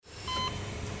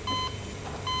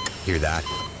Hear that?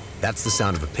 That's the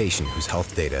sound of a patient whose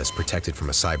health data is protected from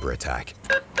a cyber attack.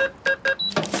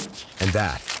 And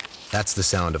that's the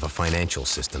sound of a financial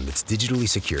system that's digitally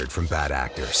secured from bad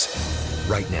actors.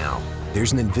 Right now,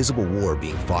 there's an invisible war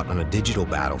being fought on a digital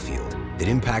battlefield that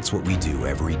impacts what we do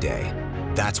every day.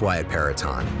 That's why at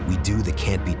Peraton, we do the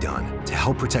can't be done to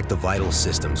help protect the vital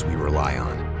systems we rely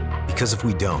on. Because if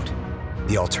we don't,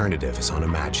 the alternative is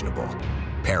unimaginable.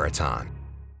 Peraton.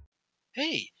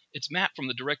 Hey, it's Matt from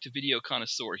the Direct-to-Video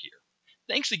Connoisseur here.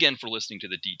 Thanks again for listening to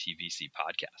the DTVC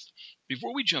podcast.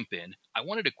 Before we jump in, I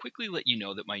wanted to quickly let you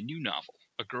know that my new novel,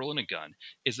 A Girl and a Gun,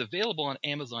 is available on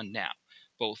Amazon now,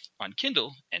 both on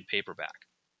Kindle and paperback.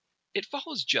 It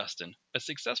follows Justin, a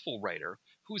successful writer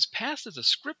whose past as a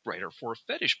scriptwriter for a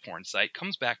fetish porn site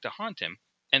comes back to haunt him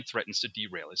and threatens to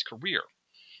derail his career.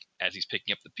 As he's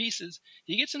picking up the pieces,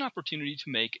 he gets an opportunity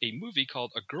to make a movie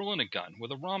called A Girl and a Gun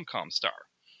with a rom-com star.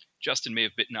 Justin may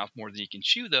have bitten off more than he can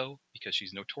chew, though, because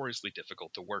she's notoriously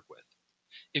difficult to work with.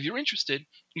 If you're interested,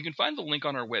 you can find the link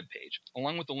on our webpage,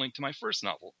 along with the link to my first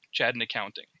novel, Chad in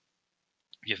Accounting.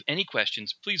 If you have any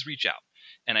questions, please reach out,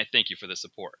 and I thank you for the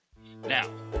support. Now,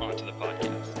 on to the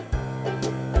podcast.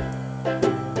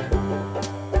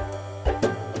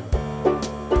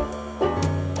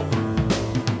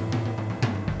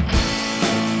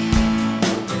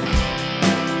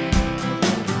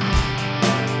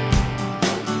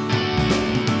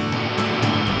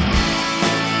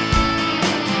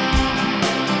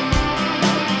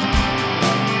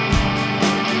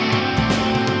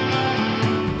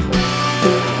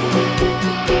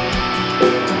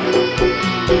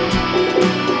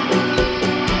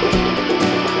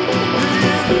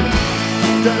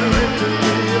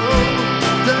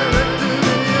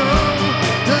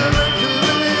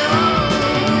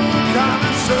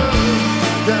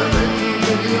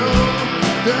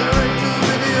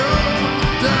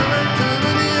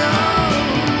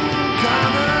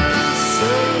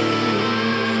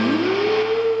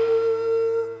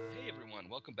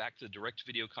 The Direct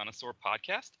Video Connoisseur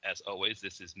podcast. As always,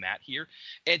 this is Matt here,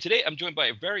 and today I'm joined by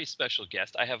a very special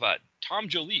guest. I have Tom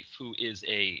Joliffe, who is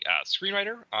a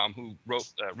screenwriter who wrote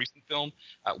a recent film,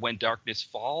 When Darkness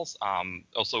Falls.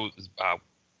 Also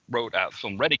wrote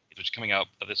film Renegade, which is coming out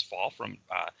this fall from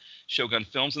Shogun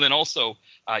Films, and then also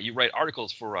you write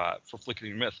articles for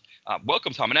Flickering Myth.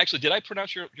 Welcome, Tom. And actually, did I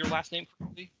pronounce your last name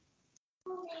correctly?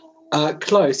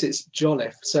 Close. It's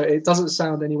Joliffe, so it doesn't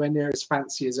sound anywhere near as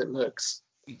fancy as it looks.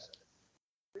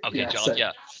 Okay, yeah, John. so,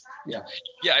 yeah.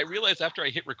 I realized after I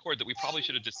hit record that we probably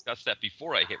should have discussed that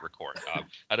before I hit record.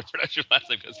 How to pronounce your last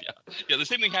name? Because the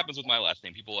same thing happens with my last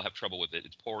name. People will have trouble with it.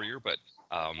 It's Poirier, but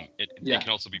it can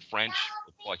also be French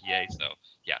or Poirier. So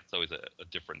it's always a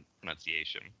different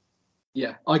pronunciation.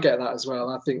 Yeah, I get that as well.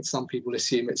 I think some people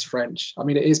assume it's French. I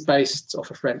mean, it is based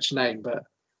off a French name, but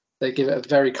they give it a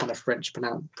very kind of French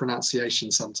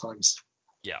pronunciation sometimes.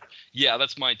 Yeah,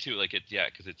 that's mine too.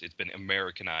 Because it's been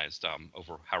Americanized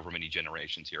over however many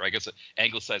generations here. I guess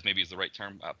anglicized maybe is the right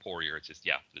term. Poirier, it's just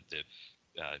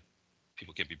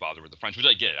people can't be bothered with the French, which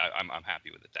I get. I'm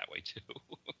happy with it that way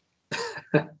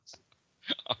too.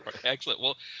 All right, excellent.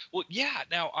 Well, yeah.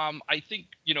 Now, I think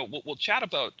we'll chat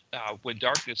about When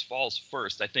Darkness Falls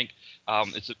first. I think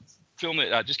it's a film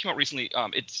that just came out recently.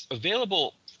 It's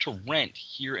available to rent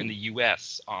here in the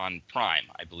U.S. on Prime,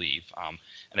 I believe,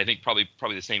 and I think probably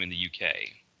the same in the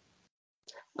U.K.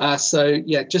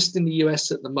 Just in the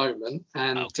U.S. at the moment,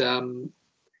 and okay.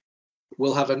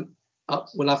 We'll have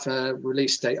a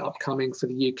release date upcoming for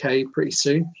the U.K. pretty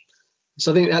soon.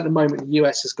 So I think at the moment the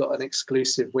U.S. has got an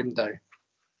exclusive window.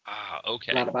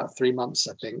 Okay. Around about 3 months,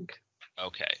 I think.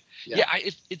 Okay. Yeah,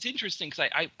 it's interesting because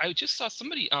I just saw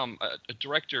somebody, a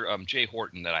director, Jay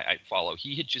Horton, that I follow.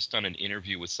 He had just done an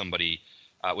interview with somebody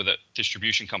with a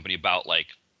distribution company about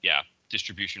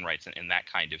distribution rights and that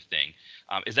kind of thing.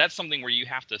 Is that something where you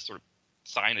have to sort of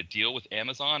sign a deal with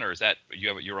Amazon, or is that you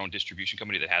have your own distribution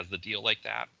company that has the deal like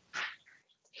that?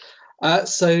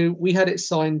 So we had it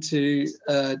signed to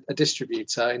a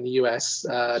distributor in the US,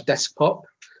 Deskpop,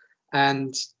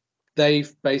 and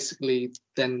they've basically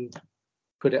then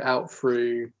put it out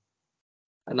through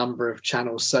a number of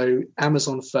channels. So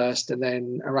Amazon first, and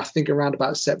then I think around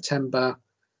about September,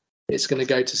 it's going to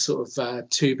go to sort of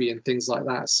Tubi and things like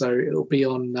that. So it'll be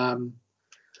on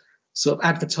sort of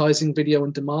advertising video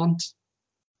on demand,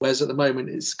 whereas at the moment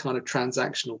it's kind of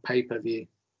transactional pay-per-view.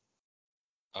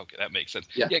 Okay, that makes sense.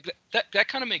 Yeah, that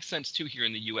kind of makes sense too here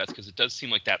in the U.S. because it does seem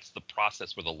like that's the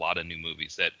process with a lot of new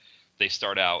movies, that they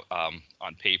start out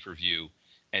on pay-per-view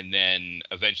and then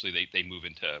eventually they move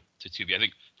into Tubi. I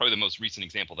think probably the most recent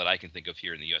example that I can think of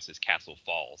here in the U.S. is Castle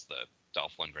Falls, the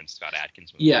Dolph Lundgren, Scott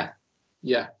Adkins movie.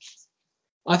 Yeah.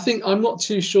 I think I'm not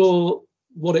too sure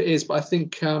what it is, but I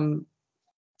think a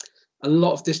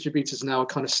lot of distributors now are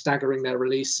kind of staggering their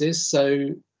releases. So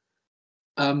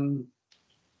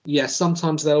yeah,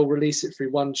 sometimes they'll release it through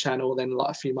one channel, then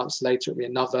like a few months later it'll be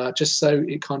another, just so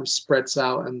it kind of spreads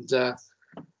out. And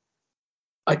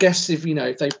I guess if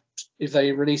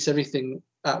they release everything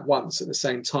at once at the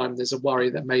same time, there's a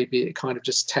worry that maybe it kind of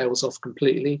just tails off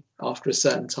completely after a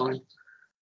certain time.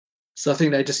 So I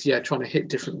think they're just trying to hit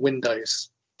different windows.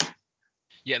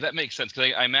 Yeah, that makes sense,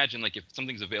 because I imagine like if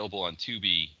something's available on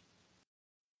Tubi,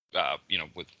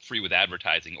 with free with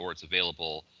advertising, or it's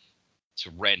available to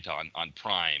rent on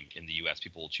Prime in the US,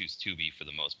 people will choose Tubi for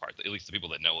the most part, at least the people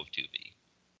that know of Tubi.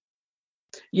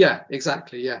 Yeah,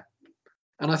 exactly. Yeah.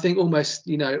 And I think almost,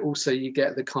 also you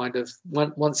get the kind of,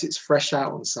 once it's fresh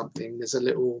out on something, there's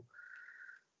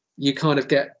you kind of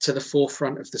get to the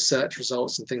forefront of the search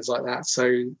results and things like that.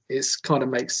 So it's kind of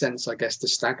makes sense, I guess, to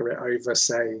stagger it over,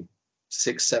 say,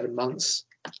 6-7 months.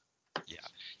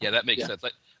 Yeah, that makes sense.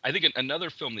 I think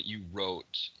another film that you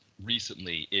wrote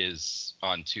recently is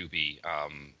on Tubi.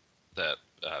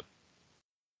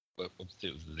 What was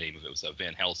the name of it? It was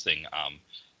Van Helsing.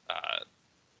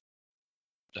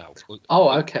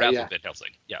 Okay, Wrath yeah. of Van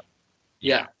Helsing.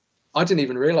 Yeah. I didn't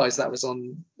even realize that was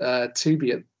on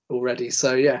Tubi already.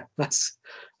 So yeah, that's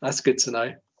good to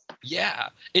know. Yeah,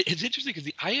 it's interesting because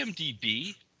the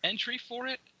IMDb entry for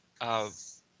it.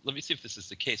 Let me see if this is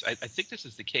the case. I think this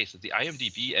is the case, that the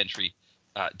IMDb entry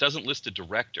doesn't list a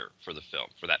director for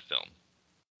that film.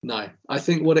 No, I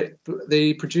think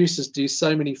the producers do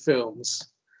so many films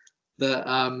that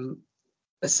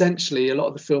essentially a lot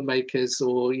of the filmmakers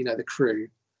or the crew,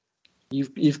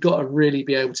 you've got to really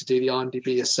be able to do the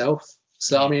IMDb yourself.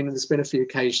 So I mean, there's been a few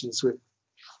occasions with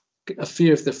a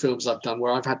few of the films I've done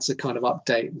where I've had to kind of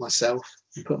update myself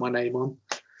and put my name on.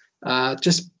 One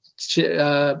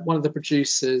of the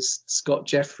producers, Scott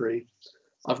Jeffrey,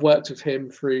 I've worked with him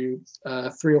through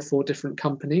 3 or 4 different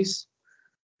companies.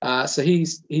 So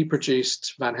he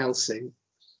produced Van Helsing,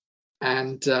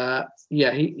 and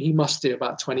he must do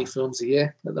about 20 films a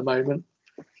year at the moment.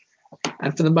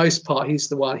 And for the most part,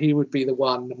 he would be the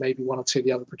one, maybe 1 or 2 of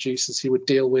the other producers, who would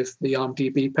deal with the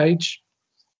IMDb page.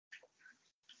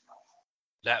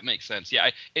 That makes sense. Yeah,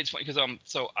 it's funny because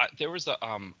there was a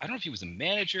I don't know if he was a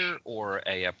manager or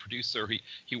a producer.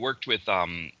 He worked with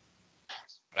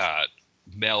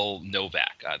Mel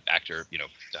Novak, actor.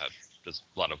 Does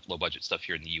a lot of low budget stuff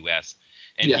here in the U.S.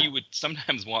 And he would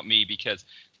sometimes want me, because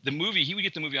he would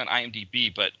get the movie on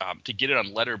IMDb, but to get it on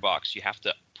Letterboxd, you have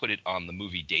to put it on the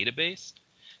movie database.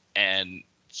 And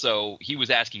so he was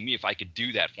asking me if I could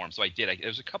do that for him. So I did.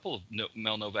 There's a couple of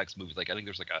Mel Novak's movies. Like I think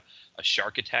there's like a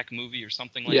Shark Attack movie or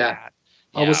something like that.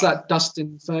 Oh, was that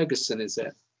Dustin Ferguson, is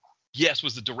it? Yes,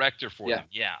 was the director for them.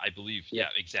 Yeah, I believe. Yeah,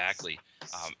 exactly.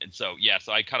 And so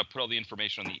so I kind of put all the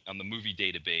information on the movie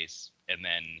database, and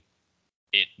then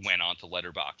it went on to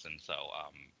Letterboxd. And so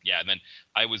and then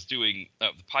I was doing the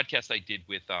podcast I did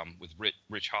with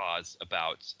Rich Hawes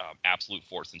about Absolute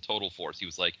Force and Total Force. He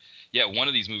was like, yeah, one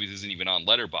of these movies isn't even on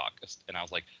Letterboxd. And I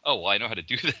was like, oh, well, I know how to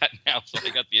do that now. So I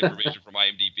got the information from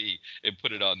IMDb and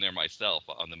put it on there myself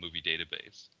on the movie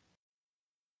database.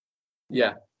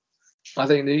 Yeah, I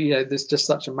think there's just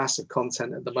such a massive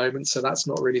content at the moment, so that's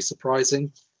not really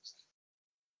surprising.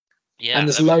 Yeah, and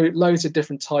there's loads of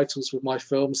different titles with my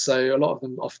films, so a lot of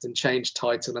them often change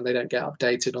title and they don't get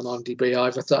updated on IMDb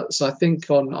either. So I think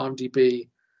on IMDb,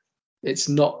 it's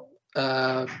not.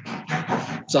 So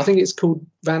I think it's called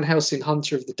Van Helsing: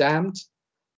 Hunter of the Damned,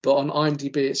 but on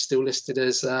IMDb it's still listed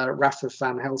as Wrath of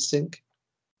Van Helsing.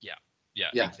 Yeah,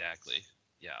 exactly.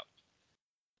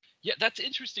 Yeah, that's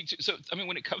interesting too. So, I mean,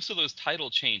 when it comes to those title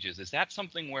changes, is that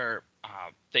something where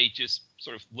they just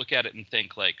sort of look at it and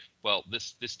think like, well,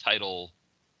 this title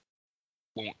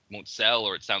won't sell,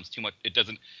 or it sounds too much? It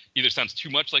doesn't either sounds too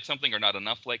much like something or not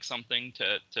enough like something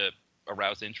to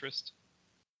arouse interest?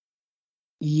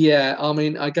 Yeah, I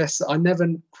mean, I guess I never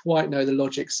quite know the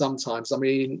logic sometimes. I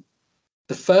mean,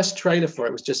 the first trailer for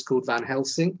it was just called Van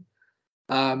Helsing.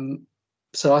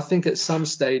 So I think at some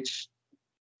stage,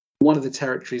 one of the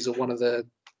territories or one of the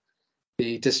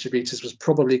distributors was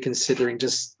probably considering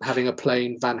just having a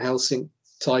plain Van Helsing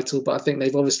title, but I think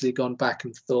they've obviously gone back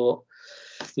and thought,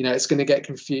 it's going to get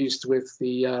confused with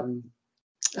the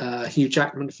Hugh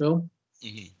Jackman film.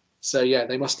 Mm-hmm. So yeah,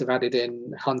 they must have added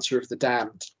in Hunter of the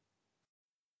Damned.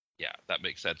 Yeah, that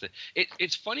makes sense.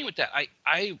 It's funny with that.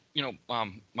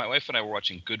 My wife and I were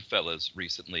watching Goodfellas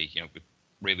recently. With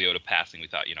Ray Liotta passing, we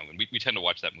thought, and we tend to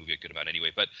watch that movie a good amount anyway.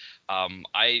 But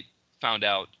I found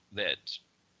out that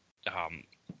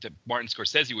Martin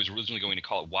Scorsese was originally going to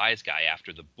call it Wise Guy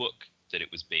after the book that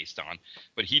it was based on,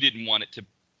 but he didn't want it to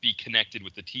be connected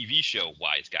with the TV show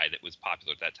Wise Guy that was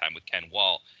popular at that time with Ken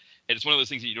Wall. And it's one of those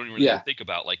things that you don't even really think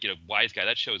about, like, Wise Guy,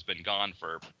 that show has been gone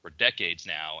for decades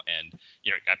now. And,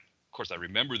 of course I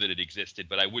remember that it existed,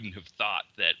 but I wouldn't have thought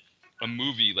that a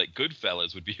movie like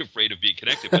Goodfellas would be afraid of being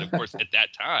connected. But of course, at that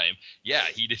time,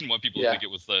 he didn't want people to think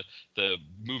it was the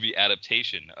movie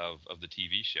adaptation of the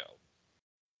TV show.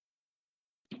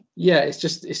 Yeah, it's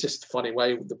just a funny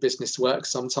way the business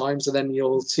works sometimes, and then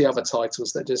you'll see other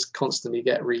titles that just constantly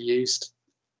get reused.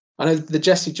 I know the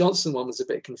Jesse Johnson one was a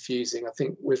bit confusing. I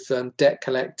think with Debt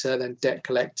Collector, then Debt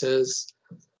Collectors.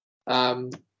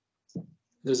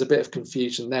 There's a bit of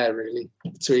confusion there, really,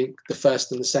 between the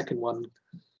first and the second one,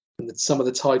 and some of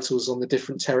the titles on the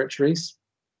different territories.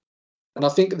 And I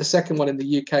think the second one in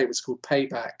the UK was called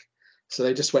Payback, so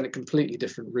they just went a completely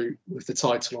different route with the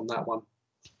title on that one.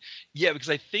 Yeah, because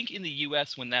I think in the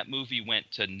US, when that movie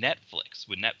went to Netflix,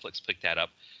 when Netflix picked that up,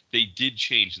 they did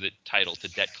change the title to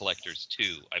Debt Collectors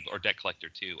 2, or Debt Collector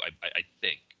 2, I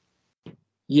think.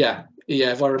 Yeah,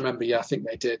 if I remember, I think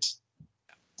they did.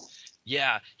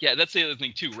 Yeah, that's the other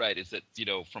thing too, right? Is that,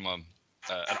 from an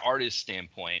artist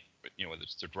standpoint, whether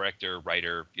it's the director,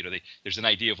 writer, there's an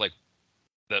idea of like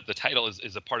the title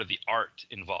is a part of the art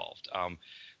involved.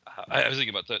 I was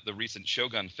thinking about the recent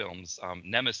Shogun films,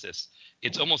 Nemesis.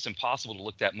 It's almost impossible to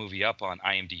look that movie up on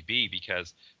IMDb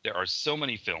because there are so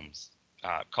many films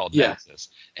called Nemesis,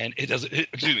 and it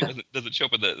doesn't show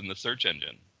up in the search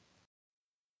engine.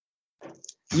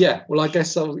 Yeah, well, I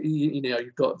guess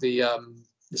you've got the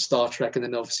Star Trek, and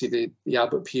then obviously the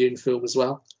Albert Pyun film as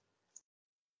well.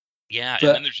 Yeah, and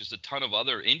then there's just a ton of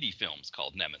other indie films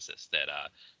called Nemesis that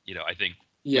I think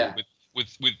with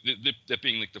that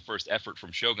being like the first effort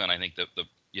from Shogun, I think that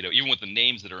even with the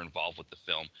names that are involved with the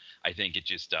film, I think it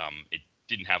just it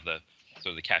didn't have the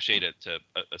sort of the cachet to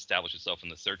establish itself in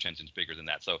the search engines bigger than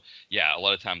that. So a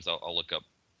lot of times I'll look up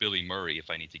Billy Murray if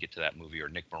I need to get to that movie, or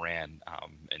Nick Moran,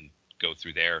 and go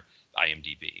through their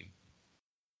IMDb.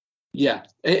 Yeah,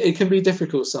 it can be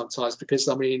difficult sometimes because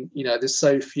there's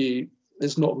so few.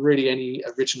 There's not really any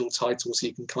original titles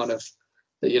you can that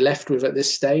you're left with at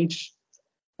this stage.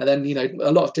 And then,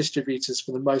 a lot of distributors,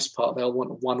 for the most part, they'll want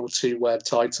a 1 or 2 word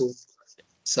title.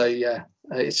 So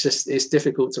it's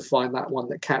difficult to find that one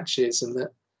that catches and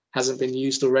that hasn't been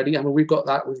used already. I mean, we've got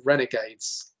that with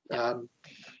Renegades.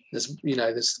 There's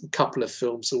a couple of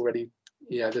films already.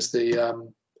 There's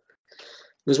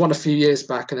there's one a few years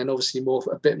back, and then obviously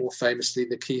a bit more famously,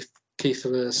 the Keith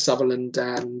Sutherland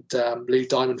and Lou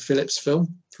Diamond Phillips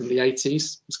film from the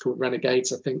 80s. It's called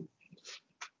Renegades, I think.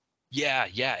 Yeah,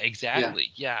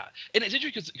 exactly. Yeah. And it's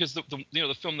interesting because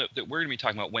the film that we're going to be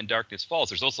talking about, When Darkness Falls,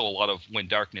 there's also a lot of When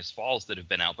Darkness Falls that have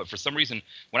been out. But for some reason,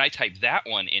 when I type that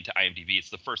one into IMDb, it's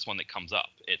the first one that comes up.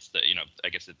 It's I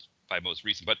guess it's by most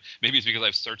recent. But maybe it's because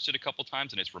I've searched it a couple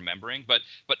times and it's remembering. But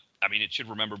I mean, it should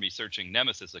remember me searching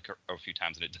Nemesis a few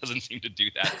times, and it doesn't seem to do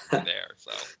that there.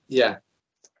 So yeah.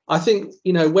 I think,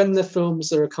 when the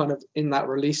films are kind of in that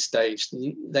release stage,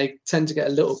 they tend to get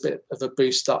a little bit of a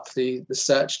boost up the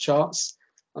search charts.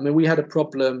 I mean, we had a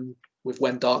problem with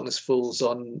When Darkness Falls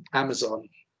on Amazon,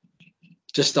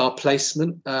 just our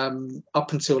placement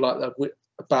up until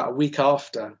about a week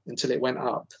after, until it went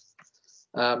up.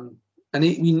 And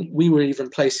we were even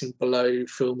placing below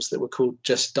films that were called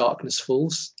just Darkness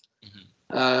Falls.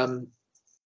 Mm-hmm.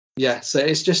 So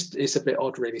it's a bit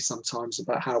odd, really, sometimes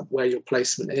about where your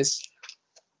placement is.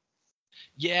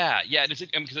 Yeah, and it's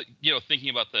because thinking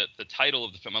about the title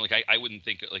of the film, I wouldn't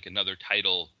think like another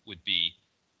title would be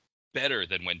better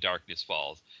than When Darkness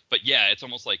Falls. But it's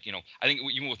almost like I think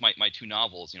even with my 2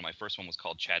 novels, my first one was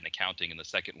called Chad and Accounting, and the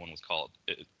second one was called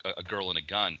A Girl and a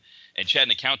Gun. And Chad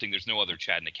and Accounting, there's no other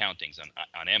Chad and Accountings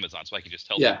on Amazon, so I can just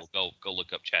tell people go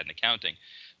look up Chad and Accounting.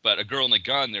 But A Girl and a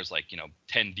Gun, there's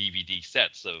 10 DVD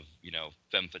sets of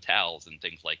femme fatales and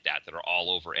things like that are all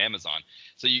over Amazon.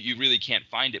 So you really can't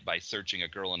find it by searching A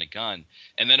Girl and a Gun.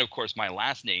 And then of course my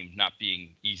last name not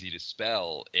being easy to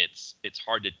spell, it's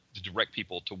hard to direct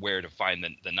people to where to find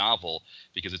the novel,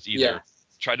 because it's either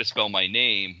try to spell my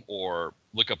name or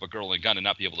look up A Girl and a Gun and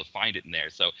not be able to find it in there.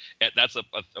 So that's a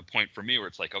point for me where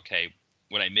it's like, okay,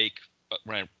 when I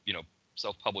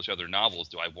self-publish other novels,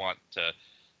 do I want to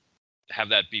have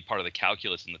that be part of the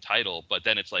calculus in the title? But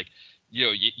then it's like,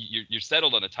 you're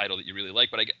settled on a title that you really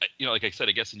like. But like I said,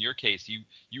 I guess in your case, you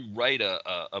write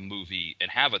a movie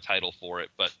and have a title for it,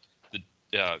 but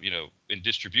in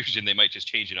distribution they might just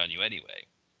change it on you anyway.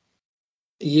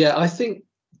 Yeah, I think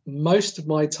most of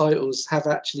my titles have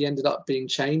actually ended up being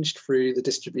changed through the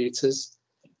distributors.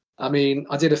 I mean,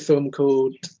 I did a film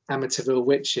called Amityville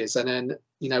Witches, and then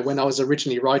when I was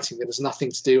originally writing, there was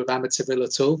nothing to do with Amityville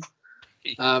at all.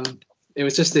 It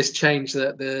was just this change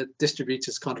that the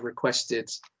distributors kind of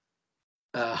requested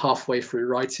halfway through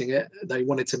writing it. They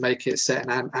wanted to make it set in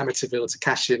Amityville to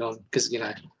cash in on, because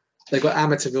they got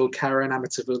Amityville Karen,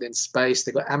 Amityville in space,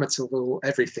 they got Amityville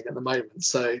everything at the moment,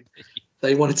 so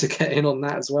they wanted to get in on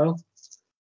that as well.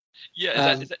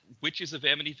 Yeah, is that Witches of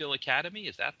Amityville Academy?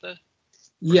 Is that the?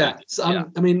 Yeah, so,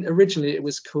 I mean, originally it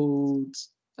was called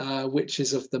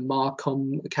Witches of the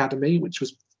Markham Academy, which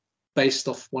was based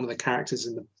off one of the characters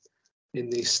in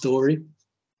the story.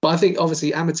 But I think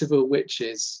obviously Amityville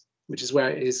Witches, which is where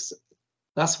it is,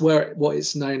 that's what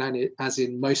it's known as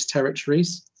in most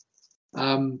territories.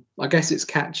 I guess it's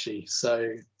catchy,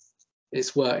 so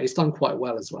it's done quite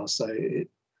well as well. So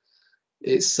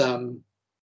it's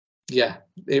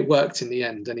it worked in the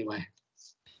end anyway.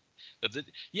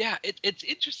 Yeah, it's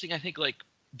interesting. I think like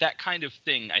that kind of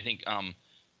thing. I think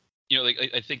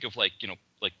like I think of like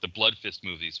like the Blood Fist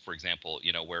movies, for example.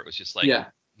 Where it was just like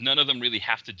none of them really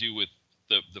have to do with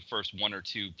the first one or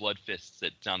two Blood Fists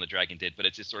that Don the Dragon did, but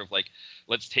it's just sort of like,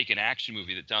 let's take an action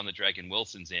movie that Don the Dragon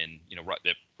Wilson's in,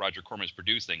 that Roger Corman's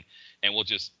producing, and we'll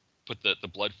just put the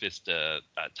Blood Fist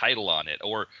title on it.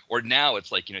 Or now it's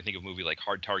like, think of a movie like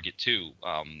Hard Target 2,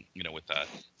 with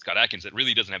Scott Adkins, that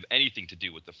really doesn't have anything to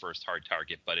do with the first Hard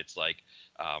Target, but it's like,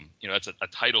 that's a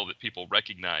title that people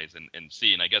recognize and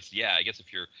see. And I guess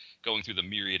if you're going through the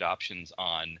myriad options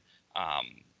on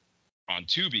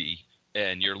Tubi,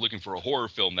 and you're looking for a horror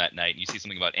film that night, and you see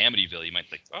something about Amityville, you might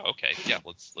think, oh, okay, yeah,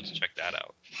 let's check that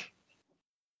out.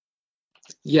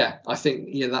 Yeah, I think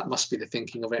that must be the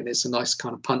thinking of it, and it's a nice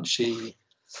kind of punchy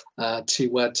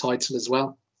 2-word title as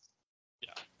well.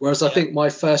 Yeah. Whereas I think my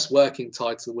first working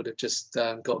title would have just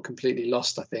got completely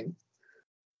lost, I think.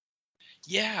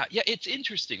 Yeah, it's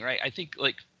interesting, right? I think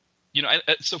like,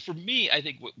 so for me, I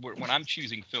think when I'm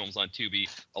choosing films on Tubi,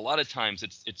 a lot of times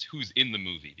it's who's in the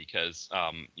movie, because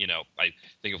I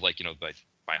think of like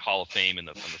by Hall of Fame and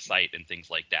on the site and things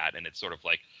like that, and it's sort of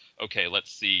like, okay,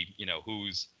 let's see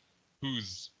who's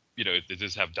does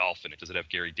this have Dolph in it? Does it have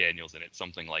Gary Daniels in it?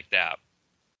 Something like that.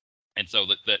 And so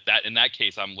that in that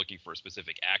case, I'm looking for a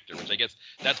specific actor, which I guess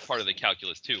that's part of the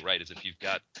calculus too, right? Is if you've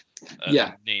got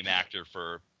a name actor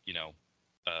for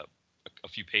a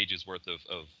few pages worth of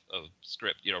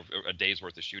script, a day's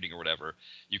worth of shooting or whatever,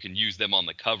 you can use them on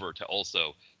the cover to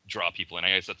also draw people. And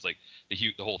I guess that's like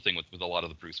the whole thing with a lot of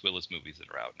the Bruce Willis movies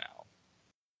that are out now.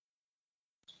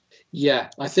 Yeah,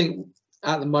 I think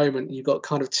at the moment you've got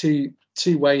kind of two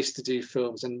ways to do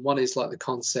films, and one is like the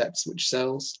concepts, which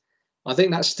sells. I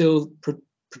think that's still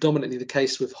predominantly the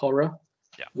case with horror,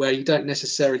 where you don't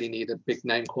necessarily need a big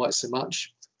name quite so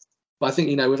much. But I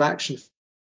think with action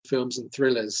films and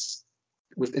thrillers,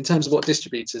 in terms of what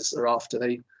distributors are after,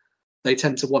 they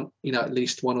tend to want at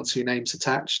least one or two names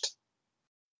attached.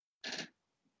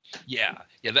 Yeah,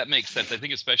 that makes sense. I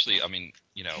think especially,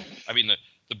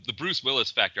 the Bruce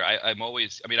Willis factor. I'm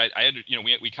always,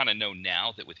 we kind of know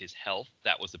now that with his health,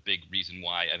 that was a big reason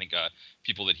why I think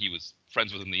people that he was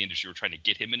friends with in the industry were trying to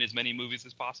get him in as many movies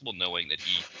as possible, knowing that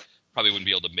he probably wouldn't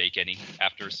be able to make any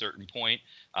after a certain point.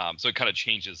 So it kind of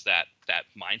changes that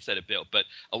mindset a bit. But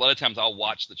a lot of times I'll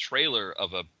watch the trailer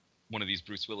of one of these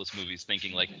Bruce Willis movies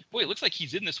thinking like, boy, it looks like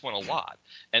he's in this one a lot.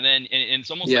 And then and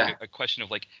it's almost like a question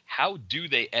of like, how do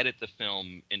they edit the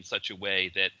film in such a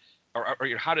way that, or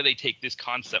how do they take this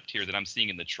concept here that I'm seeing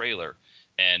in the trailer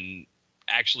and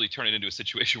actually turn it into a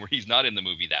situation where he's not in the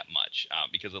movie that much?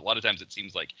 Because a lot of times it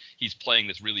seems like he's playing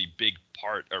this really big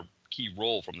part or key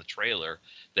role from the trailer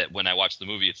that when I watch the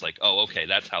movie, it's like, oh, okay,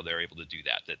 that's how they're able to do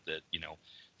that. That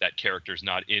that character's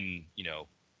not in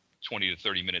 20 to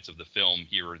 30 minutes of the film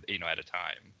here at a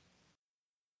time.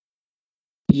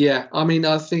 Yeah,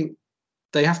 I think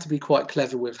they have to be quite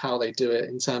clever with how they do it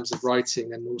in terms of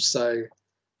writing, and also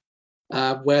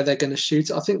where they're going to shoot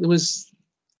it. I think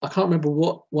I can't remember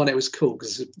what one it was called,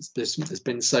 because there's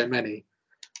been so many,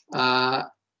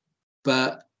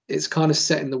 but it's kind of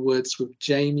set in the woods with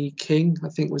Jamie King, I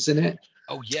think, was in it.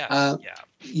 Oh yes,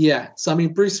 yeah. So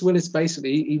Bruce Willis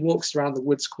basically he walks around the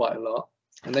woods quite a lot,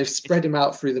 and they've spread him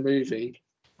out through the movie,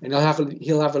 and he'll have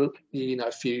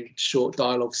a few short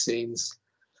dialogue scenes.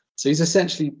 So he's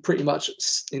essentially pretty much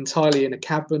entirely in a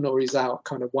cabin, or he's out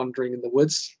kind of wandering in the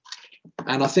woods.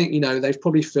 And I think they've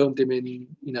probably filmed him in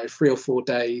 3 or 4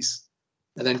 days,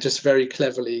 and then just very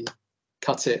cleverly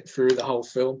cut it through the whole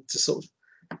film to sort of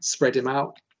spread him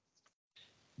out.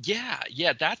 Yeah.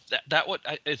 That what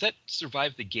is that?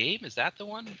 Survive the Game? Is that the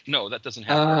one? No, that doesn't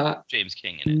have James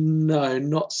King in it. No,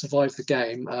 not Survive the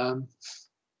Game.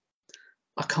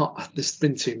 I can't. There's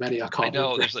been too many. I can't. I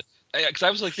know remember. there's because I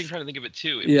was like trying to think of it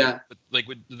too. Yeah. Like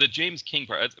with the James King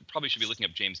part, I probably should be looking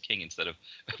up James King instead of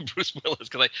Bruce Willis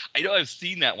because I know I've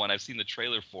seen that one. I've seen the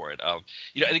trailer for it. I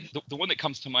think the one that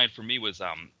comes to mind for me was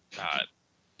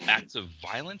Acts of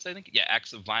Violence. I think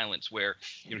Acts of Violence, where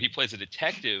he plays a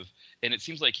detective, and it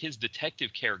seems like his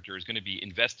detective character is going to be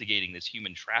investigating this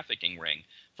human trafficking ring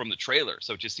from the trailer.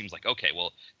 So it just seems like, okay,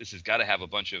 well, this has got to have a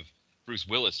bunch of Bruce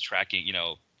Willis tracking,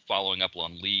 following up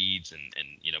on leads and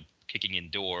kicking in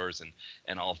doors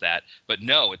and all of that. But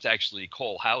no, it's actually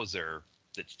Cole Hauser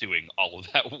that's doing all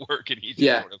of that work, and he's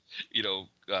just sort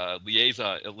of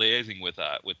liaising with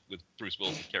Bruce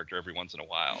Willis' character every once in a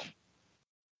while.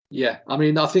 Yeah, I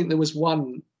mean, I think there was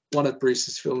one of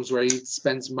Bruce's films where he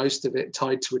spends most of it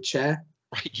tied to a chair.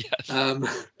 Right. Yes.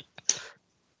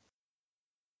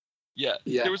 Yeah.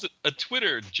 There was a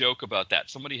Twitter joke about that.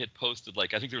 Somebody had posted, I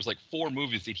think there was 4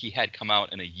 movies that he had come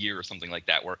out in a year or something like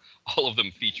that, where all of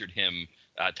them featured him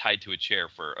tied to a chair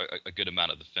for a good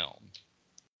amount of the film.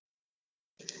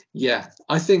 Yeah,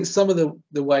 I think some of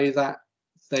the way that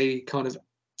they kind of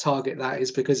target that is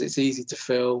because it's easy to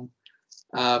film.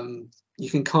 You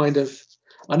can kind of,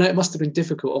 I know it must have been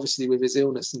difficult, obviously, with his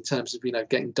illness in terms of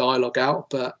getting dialogue out,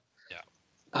 but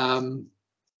I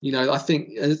think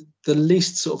the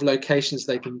least sort of locations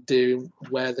they can do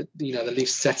where the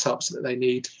least setups that they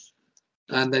need,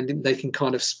 and then they can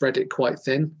kind of spread it quite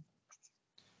thin.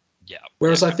 Yeah.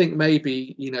 Whereas I think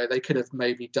maybe they could have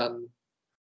maybe done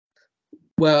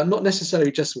well, not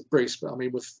necessarily just with Bruce, but I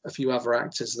mean with a few other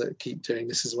actors that keep doing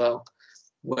this as well,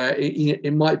 where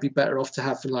it might be better off to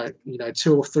have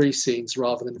 2 or 3 scenes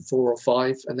rather than 4 or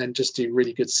 5, and then just do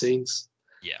really good scenes.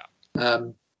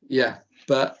 Yeah.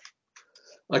 But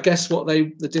I guess what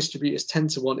the distributors tend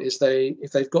to want is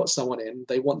if they've got someone in,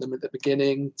 they want them at the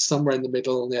beginning, somewhere in the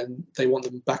middle, and then they want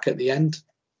them back at the end.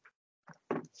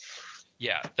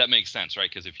 Yeah, that makes sense,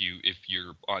 right? Because if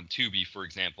you're on Tubi, for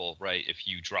example, right, if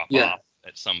you drop off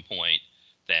at some point,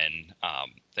 then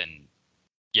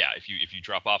if you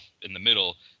drop off in the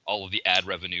middle, all of the ad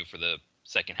revenue for the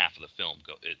second half of the film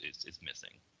is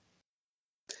missing.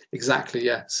 Exactly.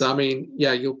 Yeah. So I mean,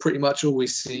 you'll pretty much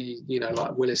always see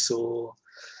like Willis or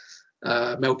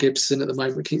Mel Gibson at the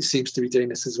moment seems to be doing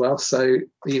this as well. So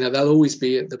they'll always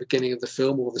be at the beginning of the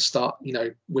film or the start,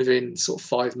 within sort of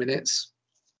 5 minutes.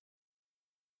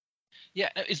 Yeah,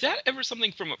 is that ever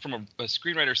something from a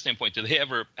screenwriter standpoint?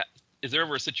 Is there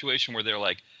ever a situation where they're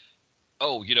like,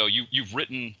 oh, you've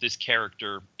written this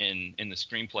character in the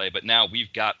screenplay, but now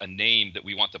we've got a name that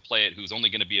we want to play it who's only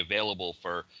going to be available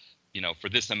for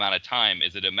this amount of time?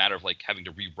 Is it a matter of having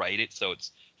to rewrite it so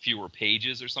it's fewer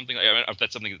pages or something? I don't know if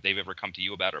that's something that they've ever come to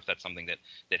you about, or if that's something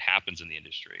that happens in the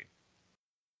industry.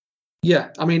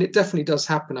 Yeah, I mean, it definitely does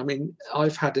happen. I mean,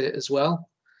 I've had it as well.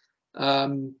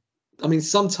 I mean,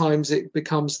 sometimes it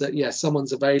becomes that,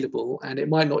 someone's available, and it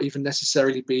might not even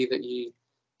necessarily be that you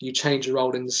change a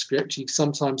role in the script.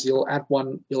 Sometimes you'll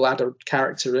add a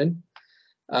character in.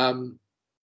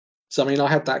 So, I mean, I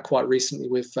had that quite recently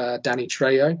with Danny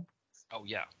Trejo. Oh,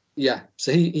 yeah. Yeah.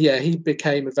 So he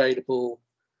became available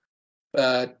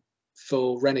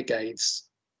for Renegades.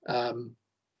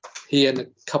 He and a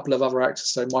couple of other actors,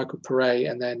 so Michael Pare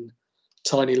and then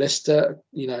Tiny Lister,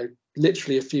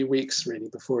 literally a few weeks really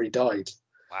before he died.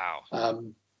 Wow.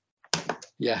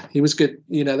 He was good.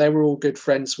 They were all good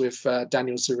friends with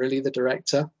Daniel Zerilli, the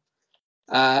director,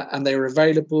 and they were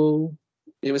available.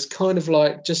 It was kind of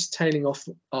like just tailing off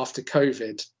after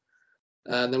COVID,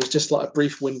 and there was just like a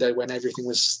brief window when everything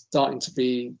was starting to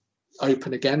be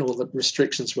open again, or the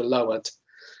restrictions were lowered.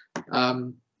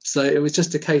 So it was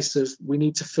just a case of, we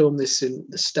need to film this in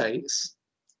the States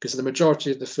because the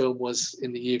majority of the film was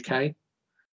in the UK.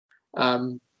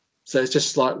 So it's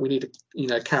just like, we need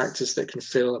characters that can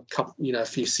fill a couple, a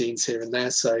few scenes here and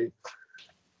there. So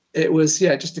it was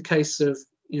just a case of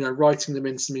writing them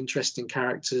in some interesting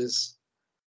characters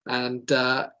and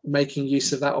making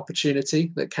use of that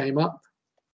opportunity that came up.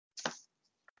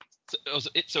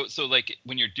 So like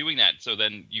when you're doing that, so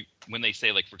then when they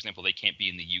say, like, for example, they can't be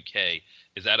in the UK,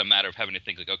 is that a matter of having to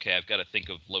think like, okay, I've got to think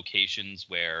of locations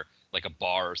where, like a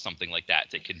bar or something like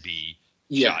that can be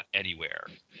shot anywhere?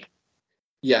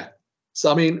 Yeah.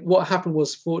 So I mean, what happened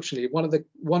was, fortunately, one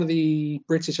of the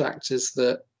British actors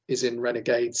that is in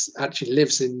Renegades actually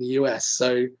lives in the US,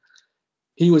 so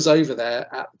he was over there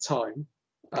at the time.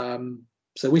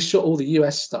 So we shot all the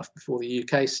US stuff before the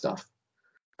UK stuff.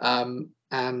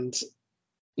 And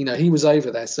he was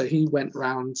over there, so he went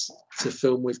round to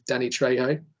film with Danny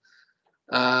Trejo.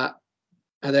 And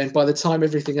then by the time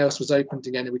everything else was opened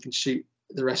again and we can shoot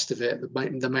the rest of it,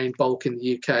 the main bulk in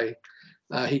the UK,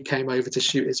 he came over to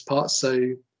shoot his part.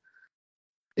 So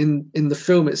in the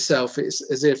film itself, it's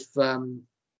as if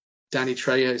Danny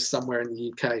Trejo is somewhere in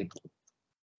the UK.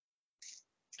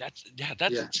 That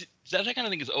kind of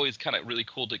thing is always kind of really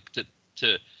cool to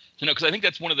know, because I think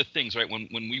that's one of the things, right? When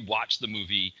we watch the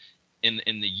movie in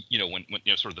the when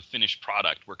sort of the finished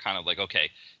product, we're kind of like, okay,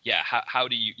 yeah, how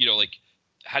do you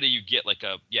how do you get like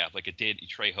a Danny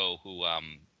Trejo who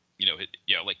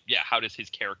how does his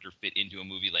character fit into a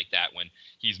movie like that when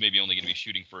he's maybe only going to be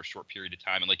shooting for a short period of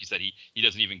time, and like you said, he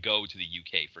doesn't even go to the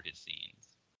UK for his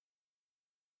scenes.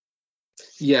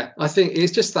 Yeah, I think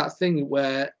it's just that thing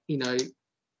where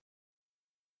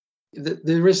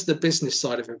there is the business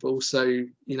side of it, but also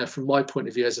from my point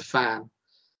of view as a fan,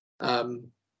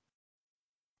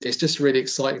 it's just really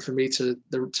exciting for me to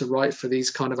write for these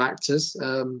kind of actors.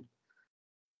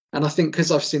 And I think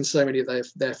because I've seen so many of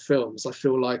their films, I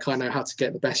feel like I know how to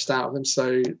get the best out of them.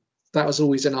 So that was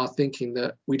always in our thinking,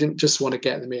 that we didn't just want to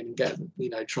get them in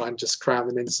and try and just cram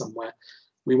them in somewhere.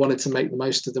 We wanted to make the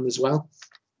most of them as well,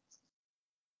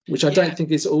 which I don't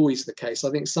think is always the case.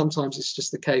 I think sometimes it's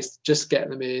just the case, just get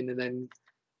them in and then,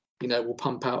 we'll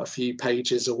pump out a few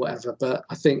pages or whatever. But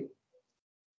I think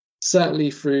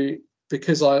certainly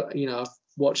because I've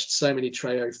watched so many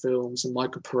Trejo films and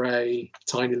Michael Pare,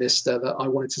 Tiny Lister, that I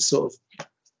wanted to sort of,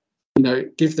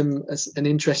 give them an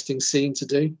interesting scene to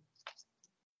do.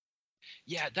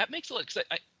 Yeah, that makes a lot.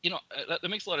 That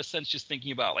makes a lot of sense. Just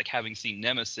thinking about like having seen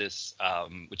Nemesis,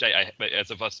 which I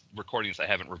as of us recording this, I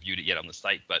haven't reviewed it yet on the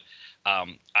site, but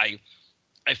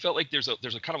I felt like there's a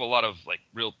kind of a lot of like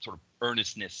real sort of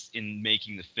earnestness in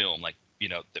making the film, like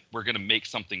that we're going to make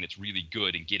something that's really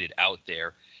good and get it out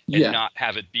there, and not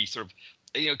have it be sort of.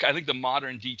 I think the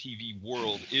modern DTV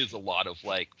world is a lot of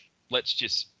like, let's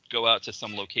just go out to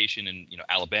some location in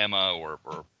Alabama or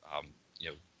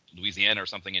Louisiana or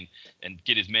something and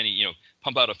get as many,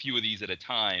 pump out a few of these at a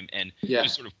time and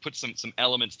just sort of put some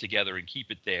elements together and keep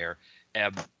it there.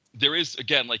 There is,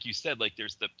 again, like you said, like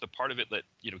there's the part of it that,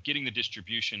 getting the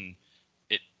distribution,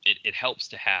 it helps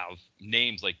to have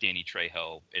names like Danny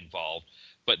Trejo involved.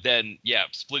 But then,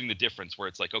 splitting the difference where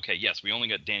it's like, okay, yes, we only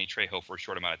got Danny Trejo for a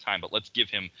short amount of time, but let's give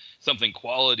him something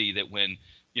quality that when,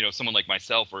 someone like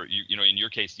myself or, in your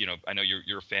case, I know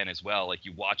you're a fan as well. Like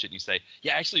you watch it and you say,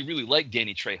 yeah, I actually really like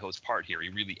Danny Trejo's part here. He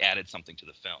really added something to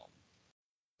the film.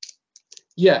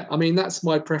 Yeah, I mean, that's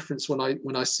my preference when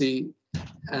I see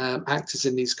actors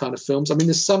in these kind of films. I mean,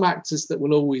 there's some actors that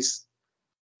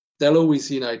they'll always,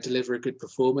 deliver a good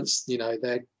performance.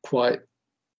 They're quite,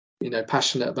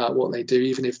 passionate about what they do,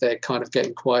 even if they're kind of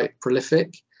getting quite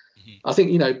prolific. Mm-hmm. I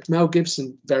think, Mel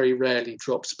Gibson very rarely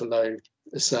drops below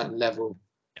a certain level.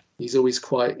 Yeah. He's always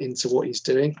quite into what he's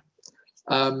doing.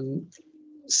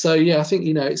 So, I think,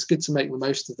 it's good to make the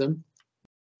most of them.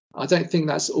 I don't think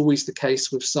that's always the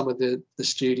case with some of the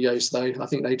studios, though. I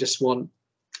think they just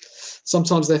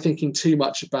sometimes they're thinking too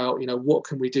much about, what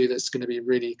can we do that's going to be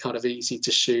really kind of easy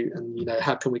to shoot, and,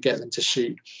 how can we get them to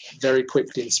shoot very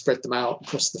quickly and spread them out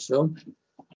across the film.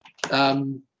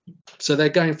 So they're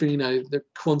going for, the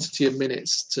quantity of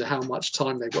minutes to how much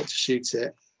time they've got to shoot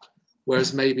it,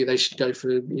 whereas maybe they should go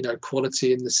for,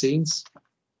 quality in the scenes.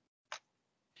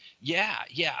 Yeah.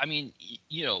 I mean,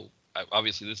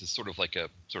 obviously this is sort of like a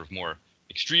sort of more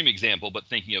extreme example, but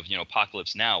thinking of,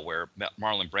 Apocalypse Now, where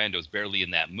Marlon Brando's barely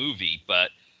in that movie, but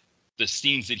the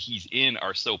scenes that he's in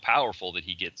are so powerful that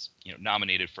he gets,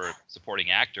 nominated for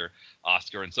supporting actor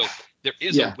Oscar. And so there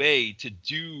is a way to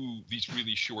do these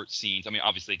really short scenes. I mean,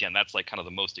 obviously, again, that's like kind of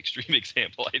the most extreme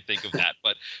example, I think, of that.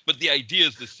 But the idea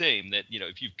is the same, that,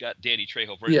 if you've got Danny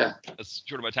Trejo for a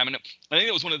short amount of time. And I think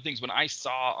that was one of the things when I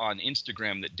saw on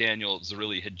Instagram that Daniel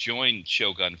Zerilli had joined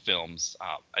Shogun Films.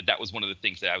 That was one of the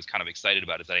things that I was kind of excited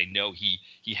about, is that I know he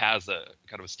has a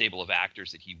kind of a stable of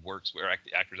actors that he works with, or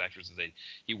actresses that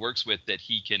he works with, that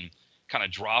he can kind of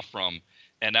draw from.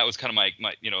 And that was kind of my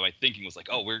my thinking was like,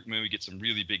 oh, we're maybe get some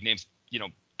really big names.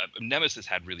 Nemesis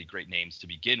had really great names to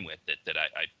begin with that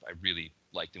I really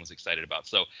liked and was excited about.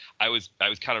 So I was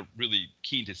kind of really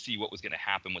keen to see what was going to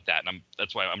happen with that, and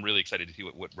that's why I'm really excited to see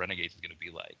what Renegades is going to be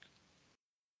like.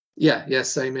 Yeah,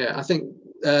 same here. I think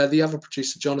the other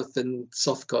producer, Jonathan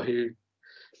Sothcott,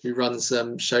 who runs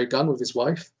Shogun with his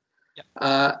wife.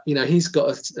 Yeah. He's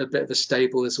got a bit of a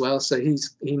stable as well, so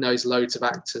he knows loads of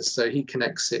actors, so he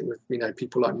connects it with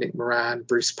people like Nick Moran,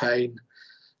 Bruce Payne.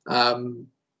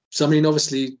 So I mean,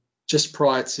 obviously, just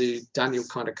prior to Daniel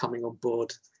kind of coming on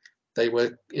board, they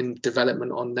were in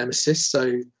development on Nemesis.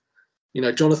 So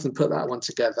Jonathan put that one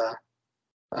together.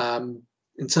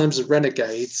 In terms of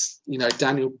Renegades,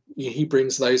 Daniel, he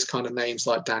brings those kind of names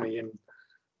like Danny and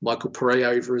Michael Pare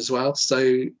over as well.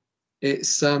 So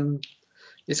it's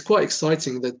it's quite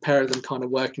exciting, the pair of them kind of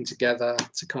working together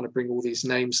to kind of bring all these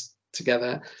names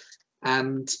together.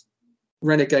 And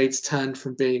Renegades turned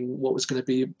from being what was going to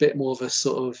be a bit more of a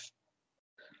sort of,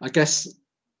 I guess,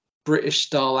 British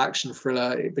style action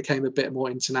thriller. It became a bit more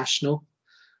international,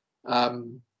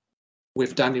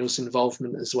 with Daniel's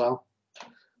involvement as well.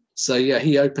 So yeah,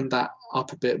 he opened that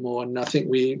up a bit more, and I think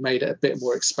we made it a bit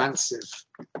more expansive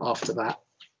after that.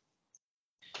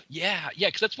 Yeah,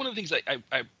 because that's one of the things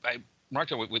I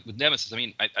marked out with Nemesis. I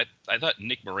mean, I thought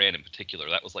Nick Moran in particular,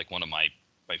 that was like one of my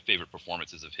favorite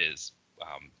performances of his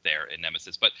there in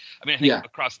Nemesis. But I mean, I think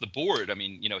across the board, I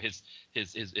mean, you know, his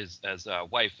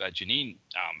wife Janine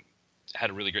had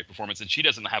a really great performance, and she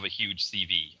doesn't have a huge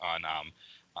CV on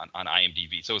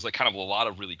IMDb, so it was like kind of a lot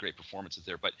of really great performances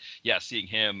there. But yeah, seeing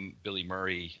him, Billy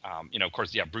Murray, you know, of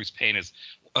course, yeah, Bruce Payne is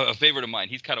a favorite of mine.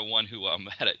 He's kind of one who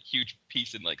had a huge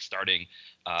piece in like starting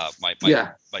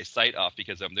my site off,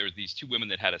 because there were these two women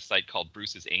that had a site called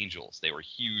Bruce's Angels. They were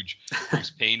huge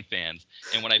Bruce Payne fans,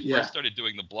 and when I first started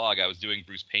doing the blog, I was doing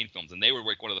Bruce Payne films, and they were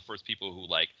like one of the first people who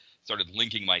like started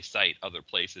linking my site other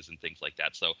places and things like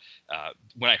that. So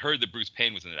when I heard that Bruce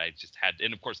Payne was in it, I just had,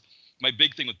 and of course, my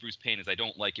big thing with Bruce Payne is I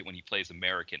don't like it when he plays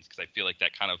Americans, because I feel like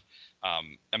that kind of,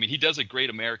 I mean, he does a great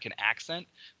American accent,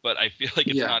 but I feel like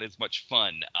it's not as much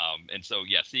fun. And so,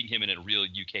 yeah, seeing him in a real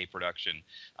UK production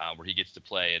where he gets to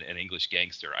play an English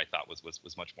gangster, I thought was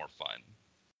much more fun.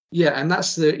 Yeah, and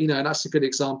that's that's a good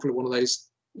example of one of those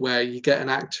where you get an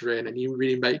actor in and you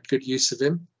really make good use of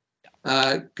him,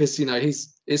 because you know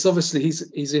he's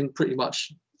in pretty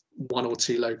much one or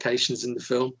two locations in the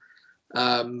film.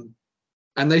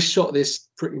 And they shot this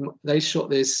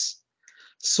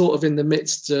sort of in the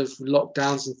midst of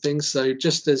lockdowns and things. So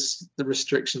just as the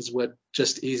restrictions were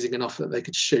just easing enough that they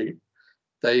could shoot,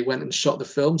 they went and shot the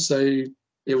film. So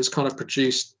it was kind of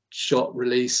produced, shot,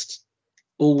 released,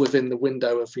 all within the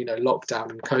window of, you know, lockdown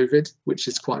and COVID, which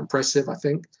is quite impressive, I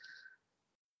think.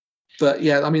 But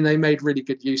yeah, I mean, they made really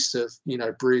good use of, you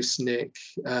know, Bruce, Nick,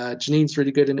 Janine's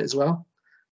really good in it as well.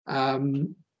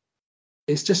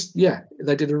 It's just,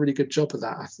 they did a really good job of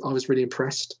that. I was really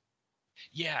impressed.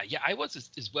 Yeah, I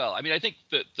was as well. I mean, I think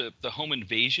the home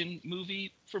invasion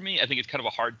movie, for me, I think it's kind of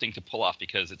a hard thing to pull off,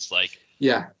 because it's like,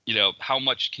 you know, how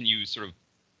much can you sort of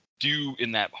do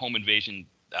in that home invasion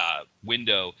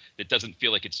window that doesn't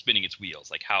feel like it's spinning its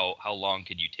wheels? Like how long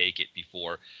can you take it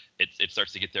before it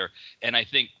starts to get there? And I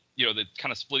think, you know, the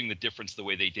kind of splitting the difference the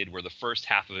way they did, where the first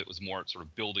half of it was more sort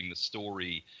of building the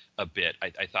story a bit,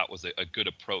 I thought was a good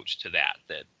approach to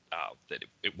that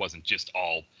it wasn't just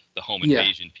all the home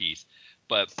invasion piece.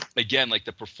 But again, like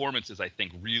the performances, I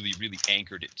think really, really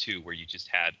anchored it too, where you just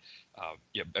had, I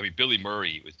mean, Billy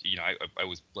Murray was, you know, I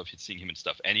always loved seeing him and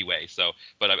stuff anyway. So,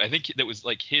 but I think that was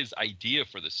like his idea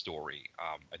for the story.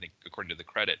 I think according to the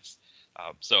credits.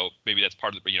 So maybe that's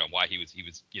part of the, you know, why he was,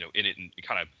 you know, in it and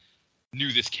kind of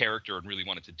knew this character and really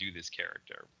wanted to do this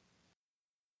character.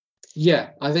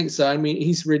 Yeah, I think so. I mean,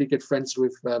 he's really good friends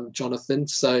with Jonathan.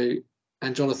 So,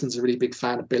 and Jonathan's a really big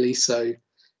fan of Billy. So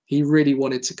he really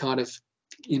wanted to kind of,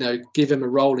 you know, give him a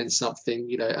role in something,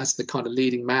 you know, as the kind of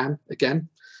leading man again.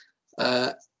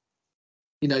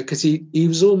 You know, because he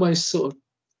was almost sort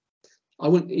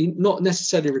of, not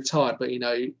necessarily retired, but, you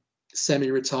know,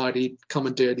 semi-retired. He'd come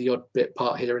and do the odd bit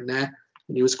part here and there,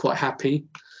 and he was quite happy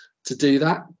to do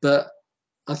that. But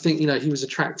I think, you know, he was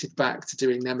attracted back to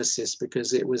doing Nemesis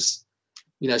because it was,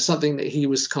 you know, something that he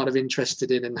was kind of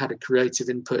interested in and had a creative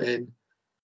input in.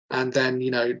 And then,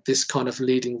 you know, this kind of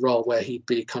leading role where he'd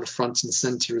be kind of front and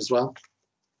center as well.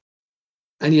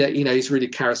 And yeah, you know, he's really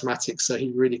charismatic, so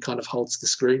he really kind of holds the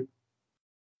screen.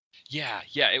 Yeah,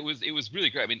 it was really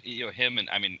great. I mean, you know, him and,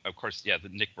 I mean, of course, the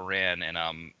Nick Moran and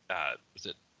was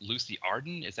it Lucy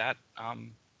Arden? Is that I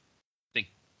think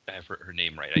I have her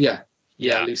name right.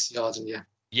 Yeah, Lucy Arden.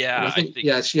 Yeah, I think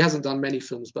she hasn't done many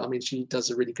films, but I mean, she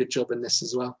does a really good job in this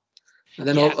as well. And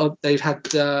then they've had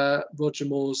Roger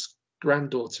Moore's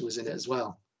granddaughter was in it as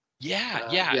well.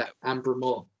 Amber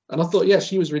Moore, and I thought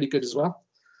she was really good as well.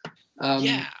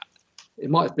 It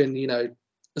might have been, you know,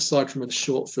 aside from a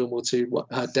short film or two,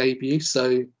 her debut.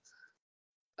 So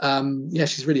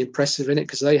she's really impressive in it,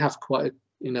 because they have quite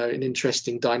an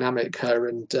interesting dynamic, her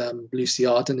and Lucy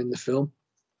Arden in the film,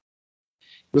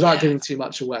 without giving too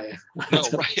much away. No,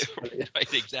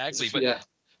 right, exactly. But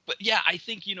But yeah, I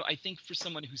think for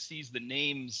someone who sees the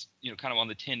names, kind of on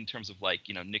the tin in terms of like,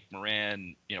 Nick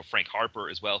Moran, Frank Harper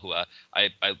as well, who I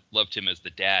loved him as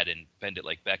the dad in Bend It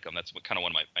Like Beckham. That's kind of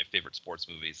one of my favorite sports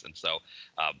movies. And so,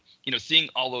 seeing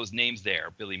all those names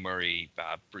there, Billy Murray,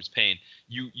 Bruce Payne,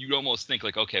 you'd almost think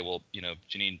like, okay, well,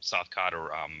 Janine Southcott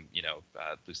or,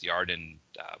 Lucy Arden,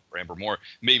 or Amber Moore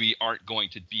maybe aren't going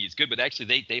to be as good, but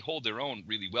actually they hold their own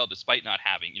really well, despite not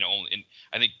having, and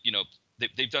I think,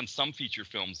 they've done some feature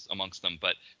films amongst them,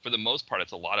 but for the most part,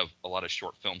 it's a lot of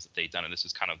short films that they've done, and this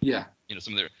is kind of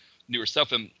some of their newer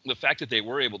stuff. And the fact that they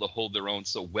were able to hold their own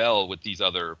so well with these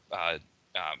other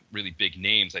really big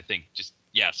names, I think just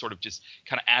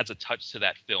kind of adds a touch to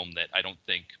that film that I don't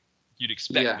think you'd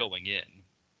expect going in.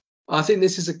 I think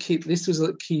this was a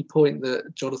key point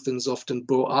that Jonathan's often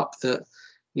brought up, that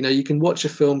you can watch a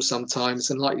film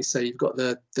sometimes, and like you say, you've got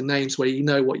the names where you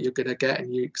know what you're going to get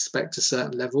and you expect a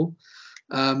certain level.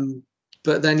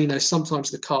 But then,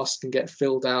 sometimes the cast can get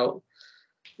filled out.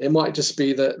 It might just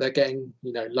be that they're getting,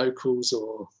 locals,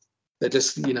 or they're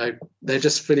just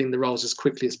filling the roles as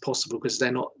quickly as possible because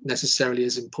they're not necessarily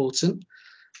as important.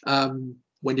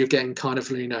 When you're getting kind of,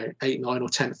 8th, 9th, or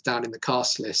 10th down in the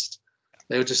cast list,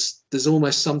 there's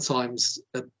almost sometimes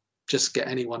a just get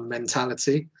anyone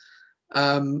mentality.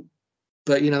 But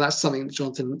that's something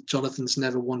that Jonathan's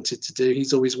never wanted to do.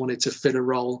 He's always wanted to fill a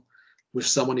role with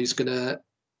someone who's going to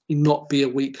not be a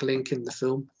weak link in the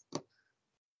film.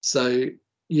 So,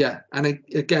 and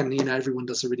again, everyone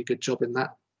does a really good job in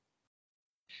that.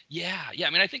 Yeah. I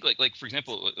mean, I think like for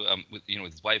example, with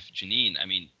his wife Janine, I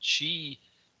mean, she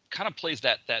kind of plays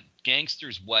that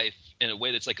gangster's wife in a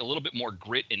way that's like a little bit more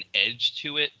grit and edge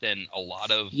to it than a lot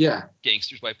of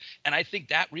gangster's wife, and I think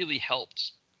that really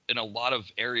helped in a lot of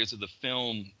areas of the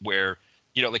film where.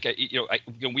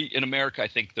 We in America, I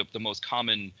think the most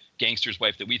common gangster's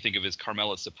wife that we think of is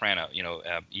Carmela Soprano,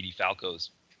 Edie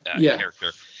Falco's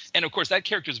character. And of course, that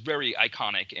character is very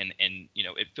iconic and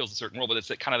it fills a certain role, but it's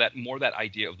that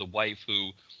idea of the wife who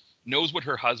knows what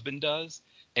her husband does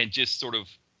and just sort of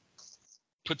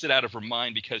puts it out of her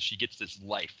mind because she gets this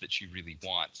life that she really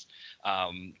wants.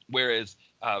 Whereas,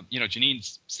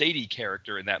 Janine's Sadie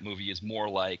character in that movie is more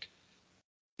like,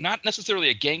 not necessarily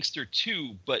a gangster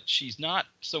too, but she's not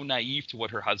so naive to what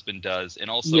her husband does, and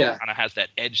also kind of has that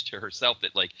edge to herself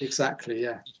that like exactly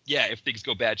if things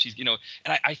go bad, she's and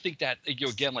I think that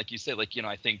again, like you said, like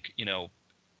I think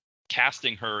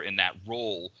casting her in that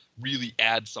role really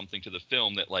adds something to the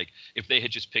film that like if they had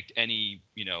just picked any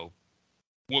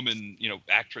woman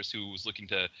actress who was looking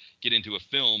to get into a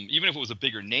film, even if it was a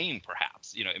bigger name,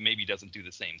 perhaps it maybe doesn't do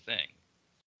the same thing.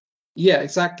 Yeah,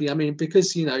 exactly. I mean,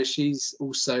 because, she's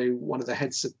also one of the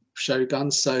heads of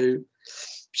Shogun, so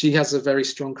she has a very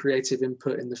strong creative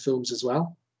input in the films as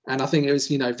well. And I think it was,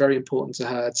 very important to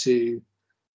her to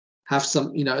have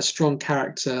some, a strong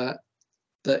character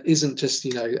that isn't just,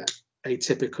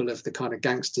 atypical of the kind of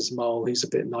gangster's mole who's a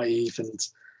bit naive and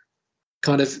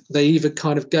kind of, they either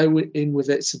kind of go in with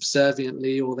it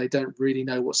subserviently or they don't really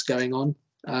know what's going on.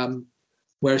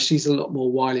 Whereas she's a lot more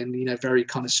wily and, very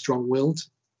kind of strong-willed.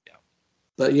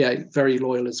 But very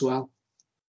loyal as well.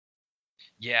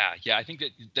 Yeah, I think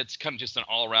that's kind of just an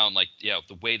all around like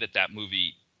the way that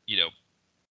movie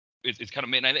it's kind of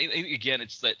made. And I think again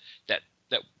it's that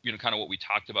kind of what we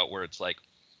talked about where it's like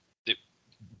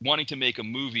wanting to make a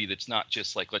movie that's not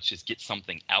just like let's just get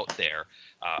something out there.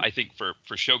 I think for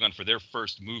Shogun, for their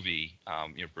first movie,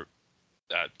 for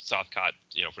Southcott,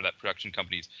 for that production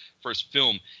company's first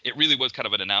film, it really was kind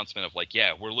of an announcement of like,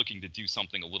 we're looking to do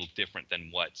something a little different than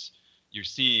what's you're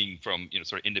seeing from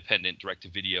sort of independent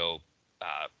direct-to-video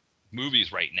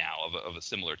movies right now of a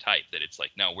similar type. That it's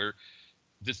like, no,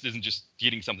 this isn't just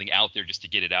getting something out there just to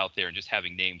get it out there and just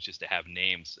having names just to have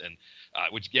names, and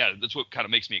that's what kind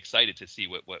of makes me excited to see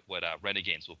what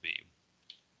Renegades will be.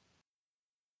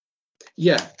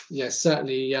 Yeah,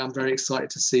 certainly. I'm very excited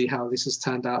to see how this has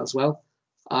turned out as well.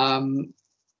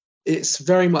 It's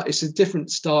a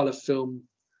different style of film,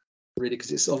 really,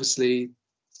 because it's obviously.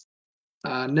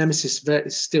 Nemesis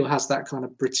still has that kind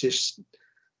of British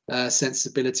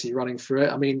sensibility running through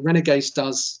it. I mean, Renegades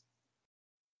does,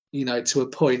 to a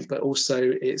point, but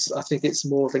also I think it's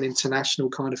more of an international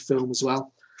kind of film as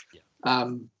well.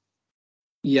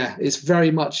 It's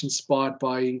very much inspired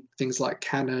by things like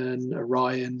Cannon,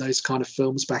 Orion, those kind of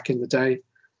films back in the day,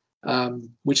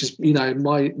 which is,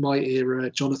 my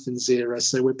era, Jonathan's era.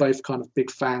 So we're both kind of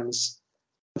big fans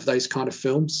of those kind of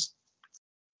films.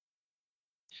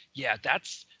 Yeah,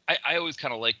 I always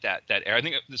kind of like that era. I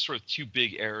think there's sort of two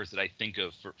big eras that I think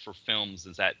of for films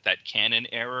is that Cannon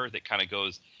era that kind of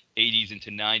goes 80s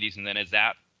into 90s, and then as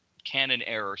that canon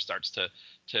error starts to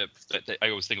I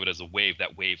always think of it as a wave.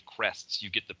 That wave crests. You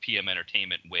get the PM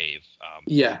Entertainment wave.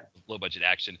 Low budget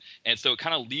action, and so it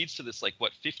kind of leads to this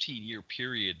 15-year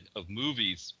period of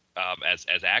movies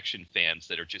as action fans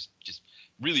that are just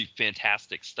really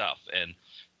fantastic stuff. And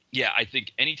yeah, I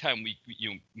think anytime we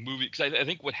movie, because I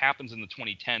think what happens in the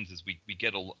 2010s is we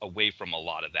get away from a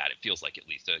lot of that. It feels like, at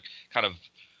least a kind of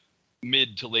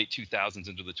mid to late 2000s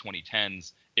into the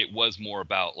 2010s, it was more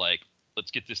about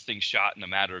let's get this thing shot in a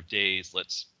matter of days.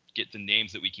 Let's get the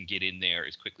names that we can get in there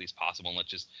as quickly as possible, and let's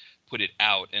just put it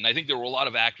out. And I think there were a lot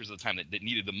of actors at the time that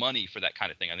needed the money for that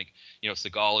kind of thing. I think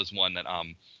Seagal is one that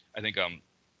I think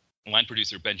line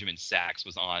producer Benjamin Sachs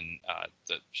was on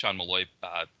the Sean Malloy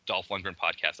Dolph Lundgren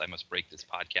podcast, I Must Break This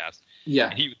podcast. Yeah,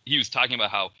 and he was talking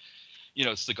about how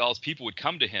Seagal's people would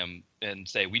come to him and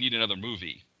say, we need another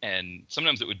movie, and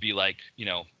sometimes it would be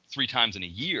 3 times in a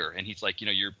year, and he's like,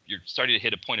 you're starting to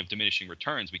hit a point of diminishing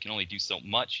returns. We can only do so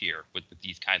much here with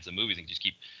these kinds of movies, and just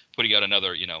keep putting out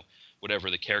another whatever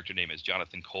the character name is,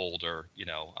 Jonathan Cold, or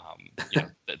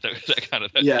that kind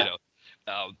of yeah.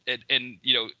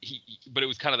 But it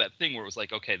was kind of that thing where it was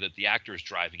like, okay, that the actor is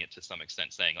driving it to some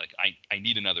extent, saying I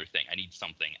need another thing, I need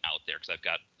something out there because I've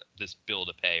got this bill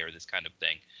to pay or this kind of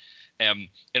thing.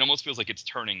 It almost feels like it's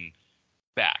turning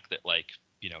back, that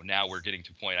now we're getting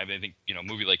to a point. I mean, I think a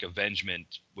movie like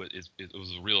Avengement was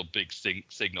a real big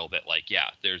signal that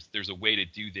there's a way to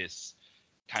do this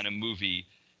kind of movie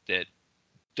that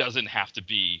doesn't have to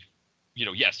be,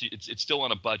 yes, it's still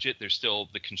on a budget. There's still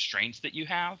the constraints that you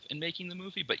have in making the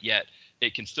movie, but yet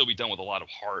it can still be done with a lot of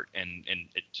heart, and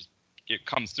it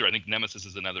comes through. I think Nemesis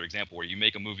is another example where you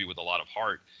make a movie with a lot of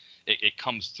heart, it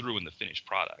comes through in the finished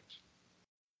product.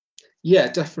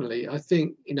 Yeah, definitely. I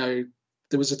think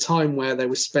there was a time where they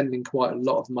were spending quite a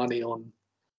lot of money on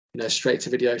straight to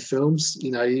video films.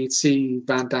 You'd see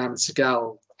Van Damme and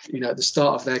Seagal at the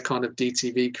start of their kind of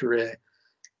DTV career,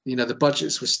 the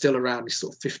budgets were still around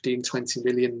sort of $15-20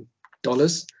 million,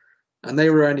 and they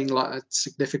were earning a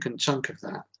significant chunk of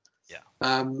that.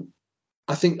 Yeah.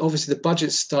 I think obviously the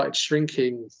budget started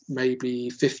shrinking maybe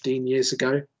 15 years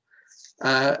ago,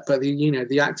 but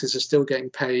the actors are still getting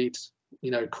paid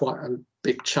quite a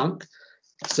big chunk.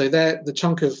 So the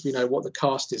chunk of what the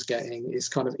cast is getting is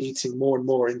kind of eating more and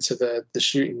more into the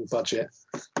shooting budget,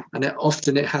 and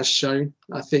it has shown.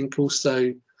 I think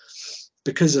also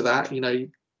because of that,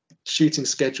 shooting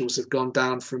schedules have gone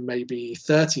down from maybe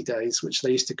 30 days, which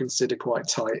they used to consider quite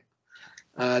tight,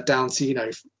 down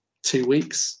to 2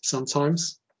 weeks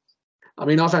sometimes. I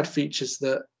mean, I've had features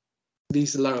that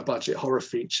these are lower budget horror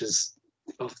features,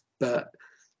 but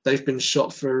they've been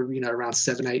shot for around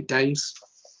 7-8 days.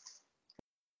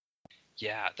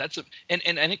 Yeah,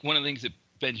 and I think one of the things that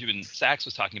Benjamin Sachs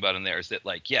was talking about in there is that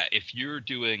if you're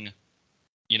doing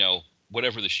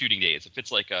whatever the shooting day is, if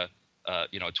it's a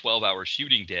 12-hour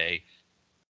shooting day,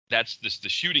 that's the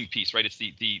shooting piece, right? It's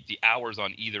the hours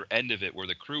on either end of it where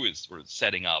the crew is sort of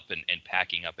setting up and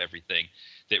packing up everything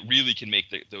that really can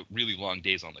make the really long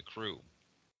days on the crew.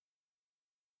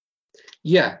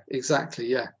 Yeah, exactly.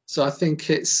 Yeah. So I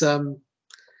think it's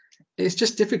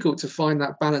just difficult to find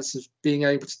that balance of being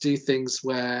able to do things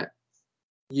where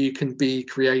you can be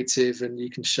creative and you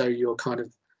can show your kind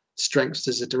of strengths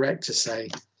as a director, say,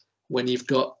 when you've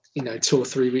got 2 or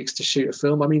 3 weeks to shoot a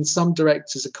film. I mean, some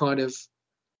directors are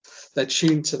they're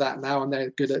tuned to that now and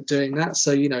they're good at doing that.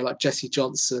 So, like Jesse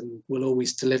Johnson will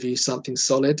always deliver you something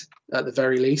solid at the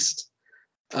very least.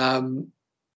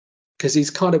 Because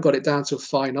he's kind of got it down to a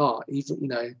fine art.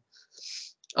 Even,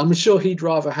 I'm sure he'd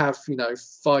rather have,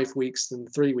 5 weeks than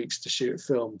 3 weeks to shoot a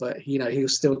film, but, he'll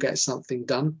still get something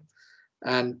done.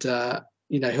 And,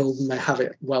 he'll have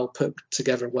it well put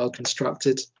together, well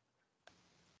constructed.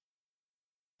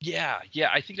 Yeah,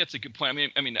 I think that's a good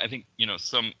point. I mean, I think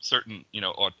some certain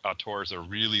auteurs are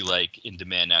really in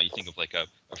demand now. You think of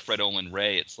a Fred Olen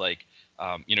Ray. It's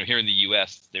here in the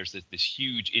U.S. there's this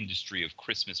huge industry of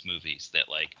Christmas movies that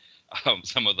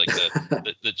some of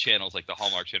the channels like the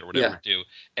Hallmark Channel or whatever do,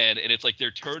 and it's they're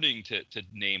turning to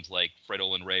names like Fred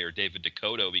Olen Ray or David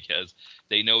Dakota because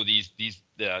they know these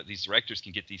directors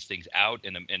can get these things out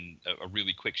in a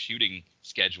really quick shooting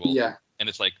schedule. Yeah, and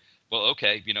it's well,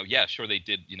 okay, sure, they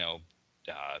did,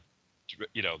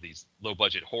 these low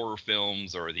budget horror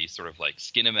films or these sort of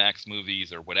Skinemax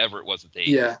movies or whatever it was that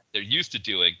they're used to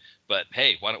doing. But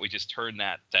hey, why don't we just turn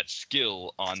that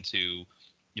skill onto,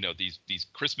 these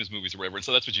Christmas movies or whatever? And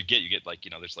so that's what you get. You get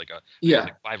there's there's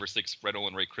 5 or 6 Fred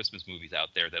Olen Ray Christmas movies out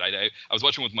there that I was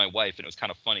watching with my wife, and it was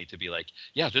kind of funny to be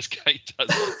yeah, this guy does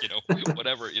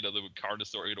whatever, the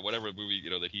Carnosaur, whatever movie,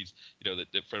 that he's,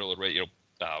 that Fred Olen Ray,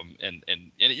 And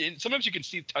sometimes you can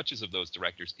see touches of those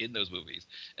directors in those movies,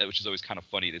 which is always kind of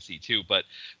funny to see too. But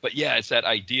yeah, it's that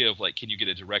idea of like, can you get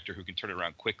a director who can turn it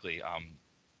around quickly?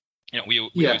 We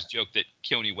always joke that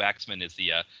Keone Waxman is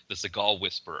the Seagal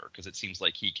whisperer, because it seems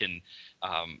like he can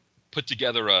put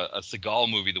together a Seagal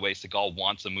movie the way Seagal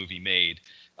wants a movie made.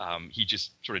 He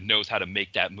just sort of knows how to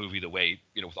make that movie the way,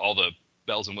 with all the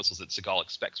bells and whistles that Seagal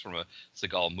expects from a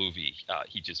Seagal movie.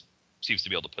 He just seems to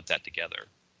be able to put that together.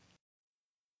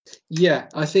 Yeah,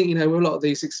 I think, a lot of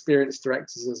these experienced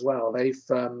directors as well,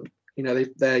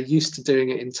 they're used to doing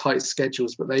it in tight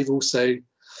schedules, but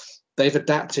they've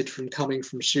adapted from coming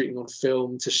from shooting on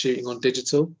film to shooting on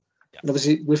digital. Yeah. And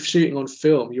obviously with shooting on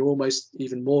film, you're almost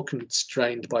even more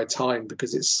constrained by time,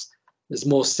 because there's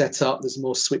more setup, there's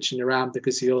more switching around,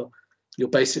 because you're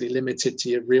basically limited to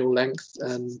your reel length.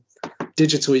 And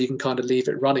digital, you can kind of leave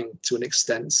it running to an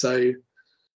extent. So,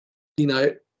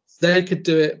 they could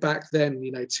do it back then,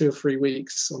 2 or 3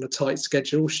 weeks on a tight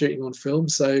schedule shooting on film.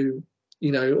 So,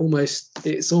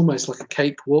 it's almost like a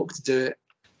cakewalk to do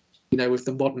it, with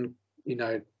the modern,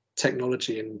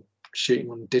 technology and shooting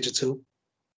on digital.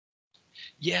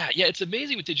 Yeah, it's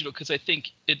amazing with digital, because I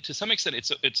think to some extent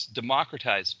it's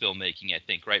democratized filmmaking. I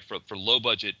think, right, for low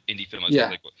budget indie film,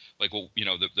 yeah.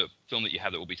 The film that you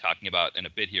have that we'll be talking about in a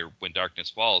bit here, When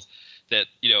Darkness Falls, that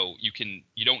you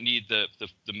don't need the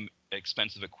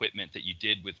expensive equipment that you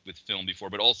did with film before,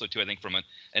 but also too, I think from an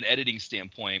editing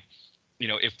standpoint,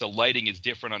 if the lighting is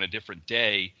different on a different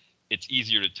day, it's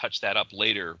easier to touch that up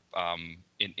later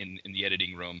in the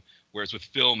editing room. Whereas with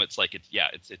film, it's like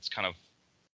it's kind of,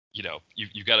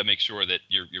 you've got to make sure that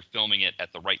you're filming it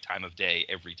at the right time of day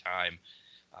every time.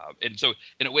 And so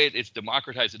in a way, it's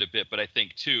democratized it a bit, but I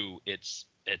think too, I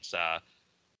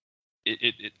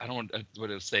don't know what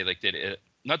to say, like that.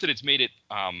 Not that it's made it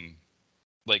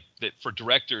like that for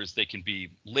directors, they can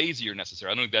be lazier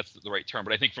necessarily. I don't think that's the right term,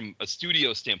 but I think from a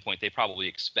studio standpoint, they probably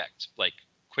expect like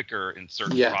quicker in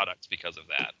certain products because of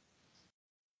that.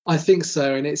 I think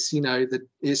so, and it's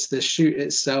it's the shoot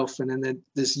itself, and then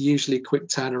there's usually quick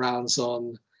turnarounds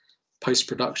on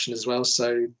post-production as well.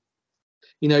 So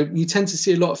you tend to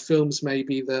see a lot of films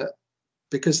maybe that,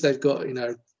 because they've got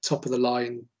top of the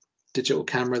line digital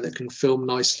camera that can film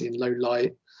nicely in low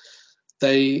light,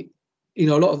 they a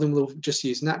lot of them will just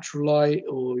use natural light,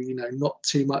 or not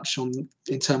too much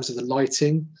in terms of the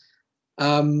lighting.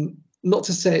 Not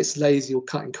to say it's lazy or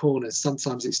cutting corners.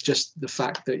 Sometimes it's just the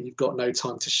fact that you've got no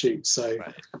time to shoot, so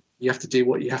you have to do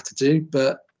what you have to do.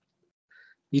 But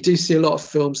you do see a lot of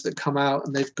films that come out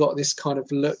and they've got this kind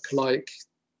of look like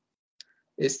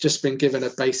it's just been given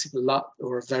a basic LUT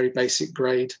or a very basic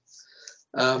grade.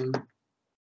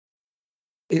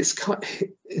 It's not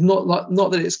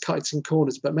that it's cutting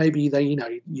corners, but maybe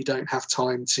you don't have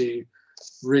time to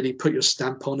really put your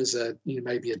stamp on as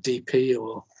maybe a DP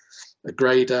or a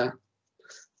grader,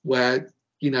 where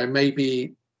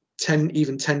maybe 10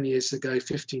 years ago,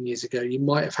 15 years ago, you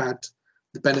might have had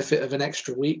the benefit of an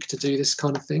extra week to do this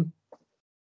kind of thing.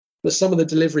 But some of the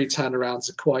delivery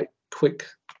turnarounds are quite quick.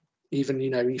 Even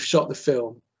you've shot the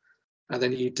film and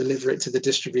then you deliver it to the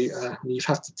distributor, and you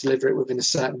have to deliver it within a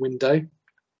certain window,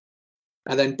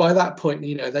 and then by that point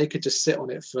they could just sit on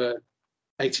it for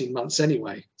 18 months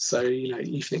anyway. So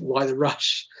you think, why the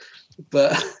rush?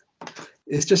 But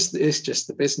it's just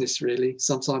the business, really.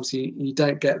 Sometimes you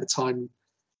don't get the time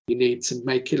you need to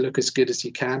make it look as good as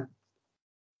you can.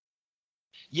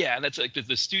 Yeah, and that's like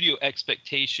the studio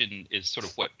expectation is sort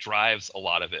of what drives a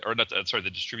lot of it, or not. Sorry, the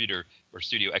distributor or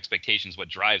studio expectations what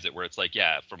drives it. Where it's like,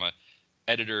 from a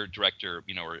editor, director,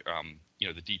 or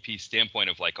the DP standpoint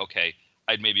of like, okay,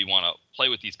 I'd maybe want to play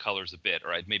with these colors a bit,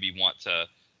 or I'd maybe want to,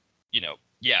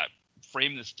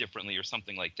 frame this differently or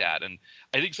something like that. And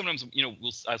I think sometimes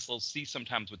we'll see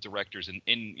sometimes with directors in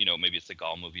maybe it's a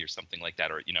Seagal movie or something like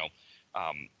that, or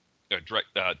direct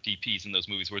DPs in those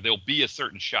movies, where there'll be a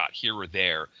certain shot here or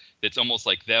there that's almost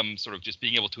like them sort of just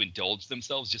being able to indulge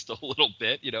themselves just a little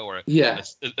bit, or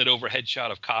an overhead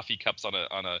shot of coffee cups on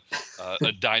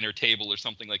a diner table or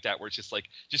something like that, where it's just like,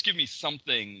 just give me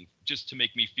something just to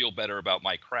make me feel better about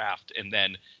my craft, and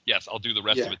then yes, I'll do the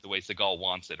rest of it the way Seagal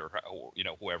wants it, or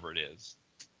whoever it is.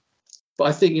 But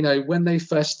I think when they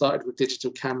first started with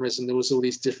digital cameras, and there was all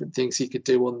these different things you could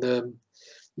do on them.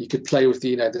 You could play with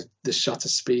the shutter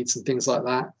speeds and things like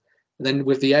that. And then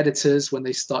with the editors, when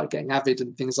they started getting Avid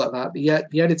and things like that,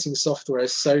 the editing software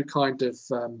is so kind of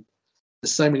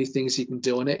there's so many things you can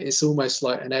do on it. It's almost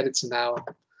like an editor now.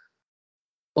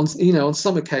 On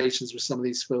some occasions with some of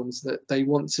these films, that they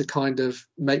want to kind of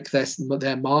make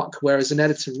their mark, whereas an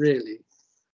editor, really,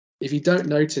 if you don't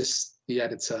notice the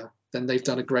editor, then they've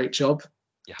done a great job.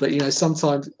 Yeah. But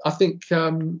sometimes I think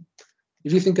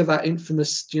if you think of that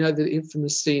infamous, do you know the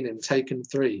infamous scene in Taken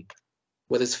 3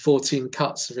 where there's 14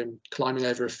 cuts of him climbing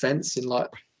over a fence in like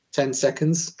 10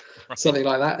 seconds, Right. something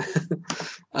like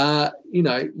that.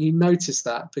 You notice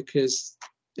that because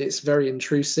it's very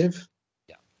intrusive.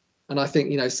 Yeah. And I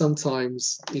think,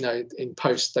 sometimes, in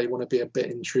post, they want to be a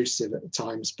bit intrusive at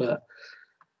times, but,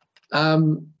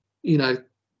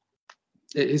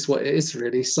 it is what it is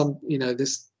really.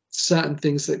 There's certain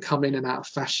things that come in and out of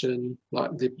fashion,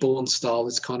 like the Bourne style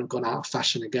has kind of gone out of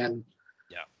fashion again.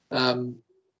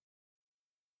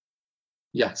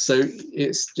 Yeah. So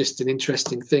it's just an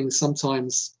interesting thing.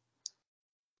 Sometimes,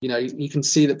 you can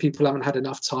see that people haven't had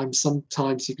enough time.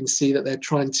 Sometimes you can see that they're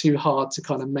trying too hard to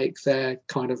kind of make their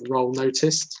kind of role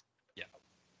noticed.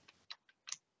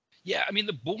 Yeah, I mean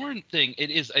the Bourne thing,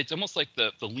 it's almost like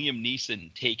the Liam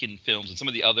Neeson Taken films and some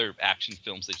of the other action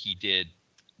films that he did,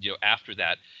 after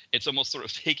that. It's almost sort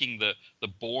of taking the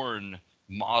Bourne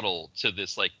model to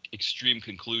this like extreme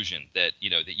conclusion that,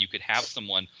 that you could have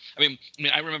someone. I mean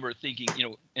I remember thinking,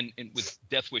 and with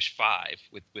Death Wish 5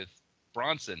 with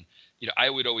Bronson, I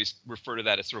would always refer to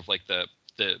that as sort of like the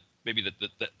maybe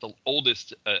the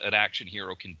oldest an action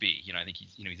hero can be. I think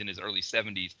he's in his early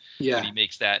 70s when he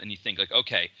makes that, and you think like,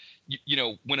 okay,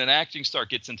 when an acting star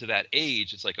gets into that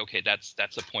age, it's like, okay, that's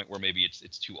a point where maybe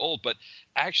it's too old. But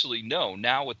actually, no.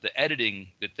 Now with the editing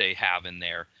that they have in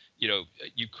there,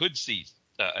 you could see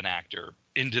an actor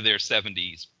into their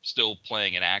 70s still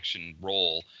playing an action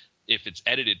role if it's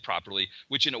edited properly,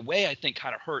 which in a way I think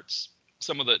kind of hurts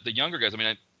some of the younger guys. I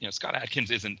mean, Scott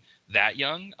Adkins isn't that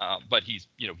young, but he's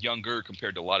younger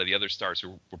compared to a lot of the other stars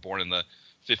who were born in the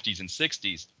 50s and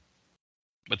 60s.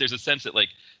 But there's a sense that like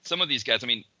some of these guys, I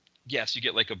mean, yes, you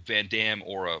get like a Van Damme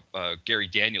or a Gary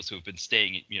Daniels who have been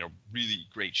staying really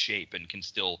great shape and can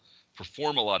still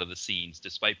perform a lot of the scenes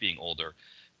despite being older.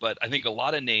 But I think a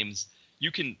lot of names,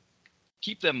 you can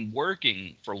keep them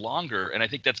working for longer, and I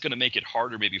think that's going to make it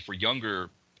harder maybe for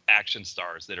younger action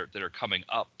stars that are coming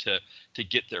up to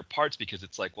get their parts, because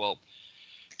it's like, well,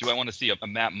 do I want to see a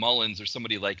Matt Mullins or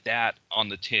somebody like that on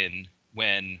the tin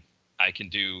when I can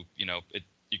do, you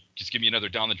just give me another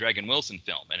Don the Dragon Wilson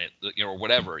film and it, or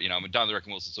whatever, I mean, Don the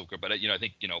Dragon Wilson's so good, but I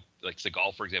think, like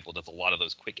Seagal, for example, does a lot of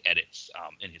those quick edits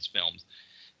in his films.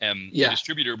 And the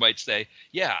distributor might say,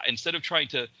 yeah, instead of trying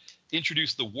to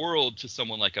introduce the world to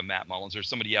someone like a Matt Mullins or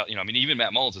somebody else, I mean, even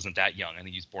Matt Mullins isn't that young. I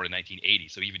think he's born in 1980,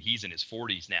 so even he's in his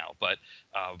 40s now. But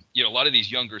a lot of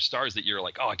these younger stars that you're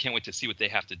like, oh, I can't wait to see what they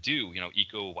have to do.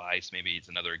 Iko Uwais, maybe it's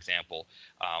another example.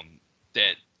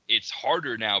 That it's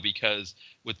harder now because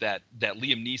with that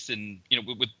Liam Neeson,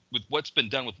 with what's been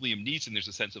done with Liam Neeson, there's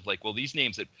a sense of like, well, these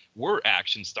names that were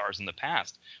action stars in the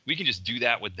past, we can just do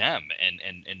that with them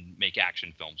and make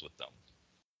action films with them.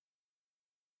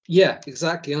 Yeah,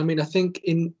 exactly. I mean, I think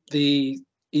even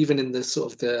in the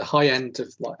sort of the high end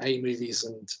of like A movies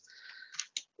and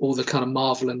all the kind of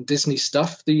Marvel and Disney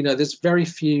stuff, there's very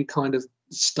few kind of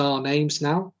star names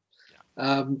now.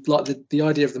 Like the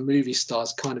idea of the movie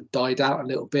stars kind of died out a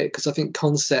little bit because I think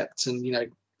concepts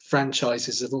and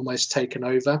franchises have almost taken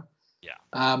over.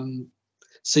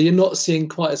 So you're not seeing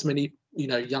quite as many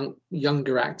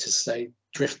younger actors, say,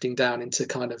 drifting down into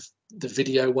kind of the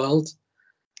video world,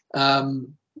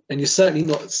 and you're certainly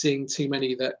not seeing too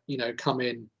many that come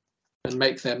in and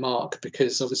make their mark,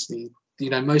 because obviously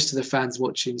most of the fans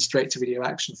watching straight to video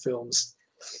action films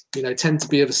tend to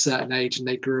be of a certain age, and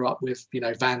they grew up with,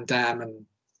 Van Damme and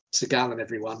Seagal and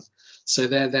everyone. So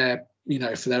they're there,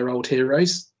 for their old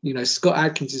heroes. Scott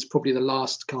Adkins is probably the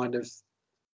last kind of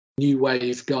new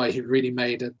wave guy who really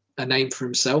made a name for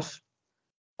himself.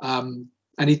 And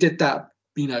he did that,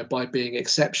 by being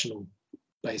exceptional,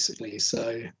 basically.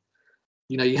 So,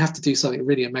 you have to do something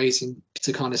really amazing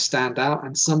to kind of stand out.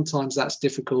 And sometimes that's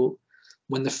difficult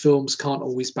when the films can't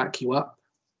always back you up.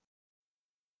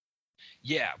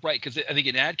 Yeah, right. Because I think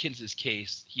in Adkins's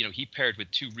case, he paired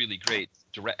with two really great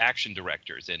action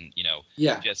directors, and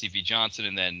Jesse V. Johnson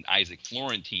and then Isaac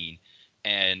Florentine,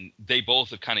 and they both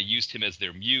have kind of used him as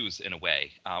their muse in a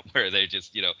way, where they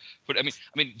just put. I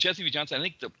mean Jesse V. Johnson, I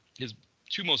think his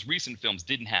two most recent films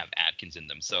didn't have Adkins in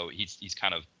them, so he's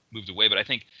kind of moved away. But I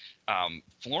think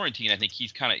Florentine, I think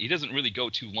he doesn't really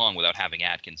go too long without having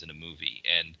Adkins in a movie,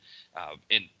 and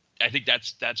I think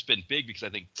that's been big, because I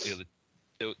think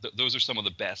those are some of the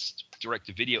best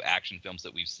direct-to-video action films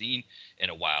that we've seen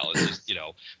in a while. It's just,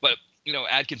 but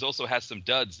Adkins also has some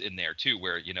duds in there too,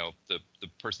 where the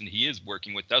person he is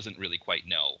working with doesn't really quite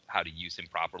know how to use him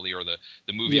properly, or the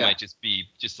movie might just be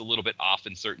just a little bit off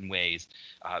in certain ways.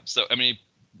 So I mean,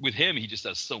 with him, he just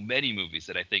does so many movies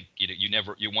that I think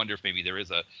you wonder if maybe there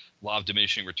is a law of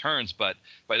diminishing returns. But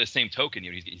by the same token,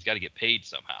 he's got to get paid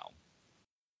somehow.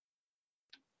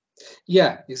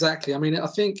 Yeah, exactly. I mean, I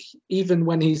think even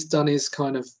when he's done his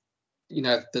kind of,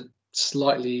 the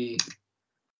slightly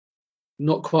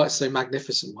not quite so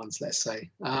magnificent ones, let's say,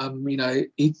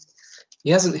 he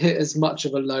hasn't hit as much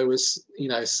of a low as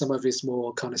some of his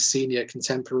more kind of senior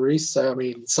contemporaries. So I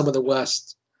mean, some of the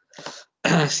worst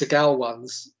Seagal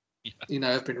ones,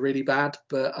 have been really bad.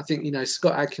 But I think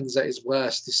Scott Adkins at his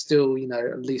worst is still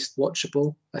at least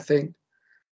watchable, I think.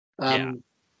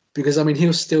 Because I mean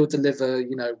he'll still deliver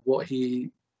what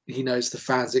he knows the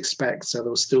fans expect. So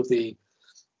there'll still be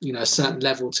a certain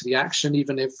level to the action,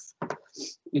 even if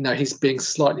he's being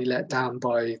slightly let down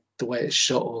by the way it's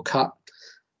shot or cut.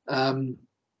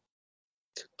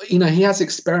 He has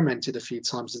experimented a few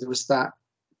times. There was that,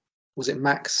 was it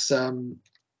Max?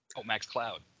 Max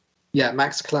Cloud. Yeah,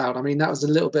 Max Cloud. I mean, that was a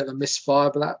little bit of a misfire,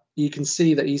 but that you can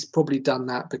see that he's probably done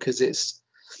that because it's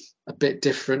a bit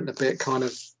different, a bit kind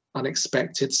of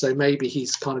unexpected. So maybe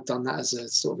he's kind of done that as a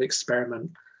sort of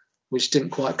experiment, which didn't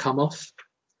quite come off.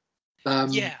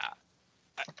 I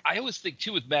always think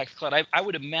too with Max Cloud, I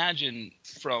would imagine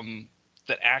from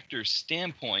that actor's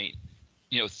standpoint,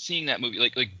 seeing that movie,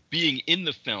 like being in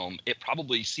the film, it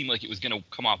probably seemed like it was going to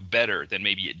come off better than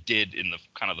maybe it did in the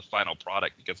kind of the final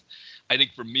product. Because I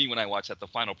think for me, when I watched that, the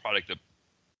final product,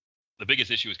 the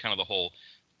biggest issue was kind of the whole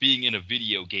being in a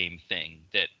video game thing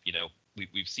that,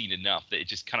 we've seen enough that it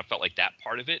just kind of felt like that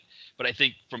part of it. But I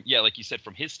think like you said,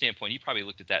 from his standpoint, he probably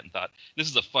looked at that and thought, this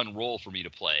is a fun role for me to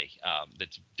play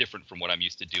that's different from what I'm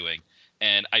used to doing.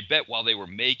 And I bet while they were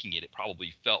making it, it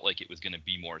probably felt like it was going to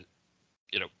be more,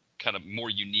 kind of more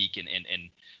unique and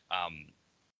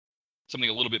something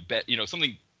a little bit better,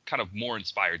 something kind of more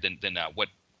inspired than what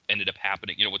ended up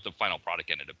happening, what the final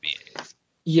product ended up being.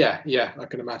 Yeah, I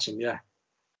can imagine. Yeah.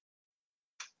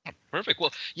 Perfect.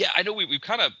 Well, yeah, I know we've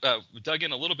kind of dug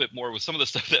in a little bit more with some of the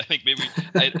stuff that I think maybe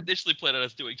I initially planned on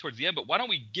us doing towards the end, but why don't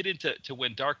we get into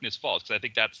When Darkness Falls? Because I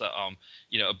think that's,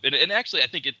 and actually I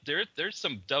think there's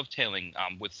some dovetailing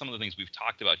with some of the things we've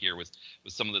talked about here with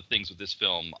some of the things with this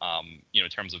film, in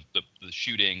terms of the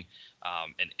shooting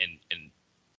and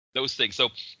those things. So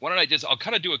why don't I'll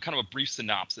kind of do a brief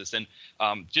synopsis, and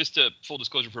just to full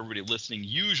disclosure for everybody listening,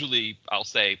 usually I'll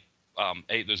say,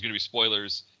 hey, there's going to be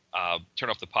spoilers. Turn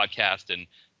off the podcast and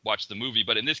watch the movie.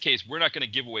 But in this case, we're not going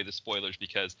to give away the spoilers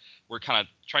because we're kind of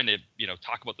trying to,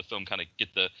 talk about the film, kind of get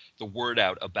the word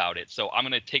out about it. So I'm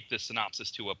going to take the synopsis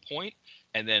to a point,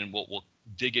 and then we'll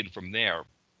dig in from there.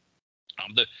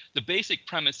 The basic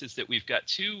premise is that we've got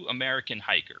two American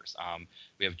hikers.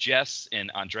 We have Jess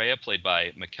and Andrea, played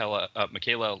by Michaela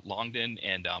Longden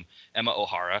and Emma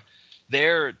O'Hara.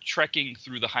 They're trekking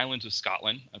through the Highlands of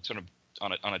Scotland, sort of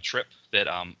on a trip that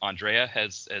Andrea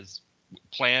has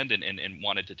planned and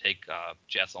wanted to take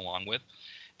Jess along with.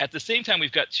 At the same time,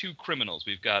 we've got two criminals.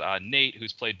 We've got Nate,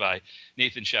 who's played by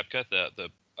Nathan Shepka, the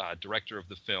director of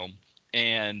the film,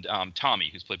 and Tommy,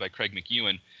 who's played by Craig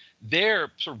McEwen.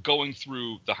 They're sort of going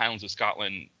through the Highlands of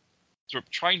Scotland, sort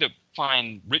of trying to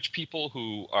find rich people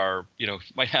who are,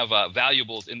 might have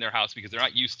valuables in their house because they're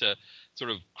not used to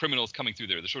sort of criminals coming through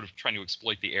there. They're sort of trying to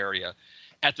exploit the area.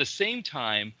 At the same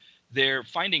time, they're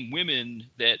finding women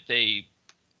that they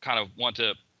kind of want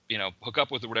to, hook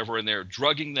up with or whatever, and they're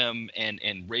drugging them and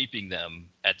raping them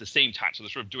at the same time. So they're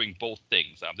sort of doing both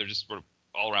things. They're just sort of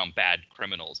all around bad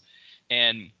criminals.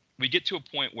 And we get to a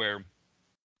point where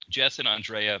Jess and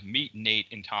Andrea meet Nate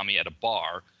and Tommy at a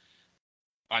bar.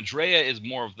 Andrea is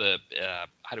more of the,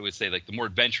 the more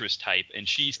adventurous type, and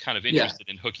she's kind of interested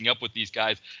in hooking up with these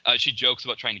guys. She jokes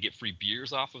about trying to get free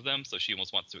beers off of them, so she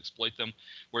almost wants to exploit them,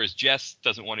 whereas Jess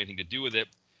doesn't want anything to do with it.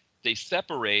 They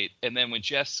separate, and then when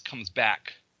Jess comes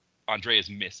back, Andrea's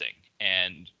missing,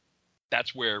 and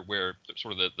that's where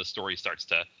sort of the story starts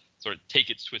to sort of take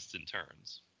its twists and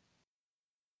turns.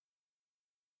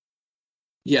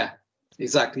 Yeah,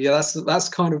 exactly. Yeah, that's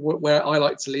kind of where I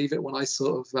like to leave it when I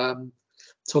sort of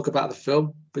talk about the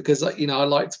film, because I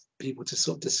like people to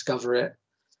sort of discover it,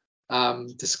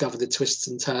 discover the twists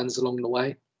and turns along the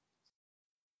way.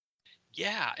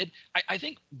 Yeah, and I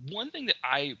think one thing that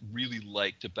I really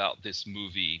liked about this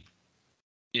movie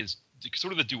is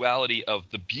sort of the duality of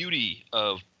the beauty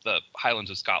of the Highlands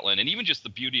of Scotland, and even just the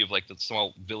beauty of like the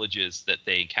small villages that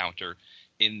they encounter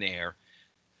in there,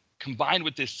 combined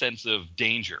with this sense of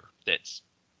danger that's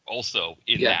also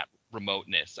in that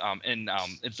remoteness. And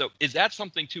so is that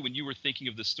something too, when you were thinking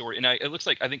of the story, and it looks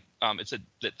like, I think it said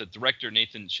that the director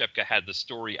Nathan Shepka had the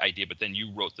story idea, but then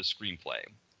you wrote the screenplay.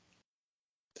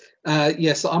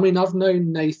 Yes, I mean, I've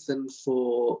known Nathan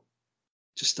for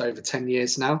just over 10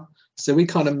 years now. So we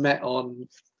kind of met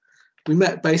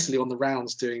basically on the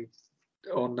rounds doing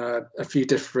on a few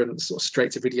different sort of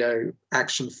straight to video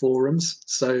action forums.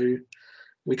 So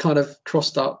we kind of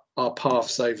crossed up our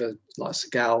paths over like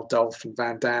Seagal, Dolph, and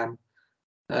Van Damme,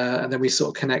 and then we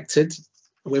sort of connected.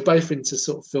 We're both into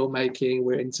sort of filmmaking.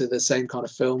 We're into the same kind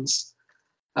of films,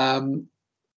 and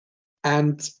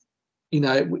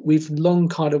we've long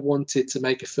kind of wanted to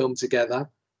make a film together,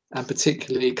 and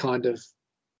particularly kind of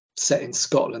set in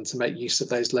Scotland to make use of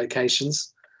those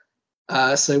locations.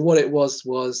 So what it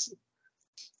was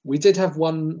we did have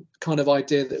one kind of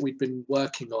idea that we'd been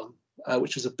working on,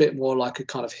 which was a bit more like a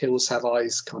kind of Hills Have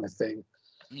Eyes kind of thing.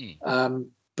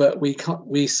 But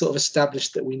we sort of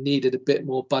established that we needed a bit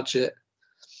more budget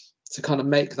to kind of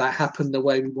make that happen the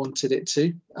way we wanted it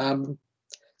to.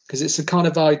 Because it's a kind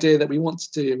of idea that we want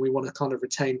to do, and we want to kind of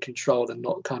retain control and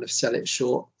not kind of sell it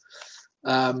short.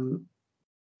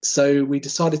 So we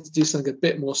decided to do something a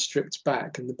bit more stripped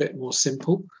back and a bit more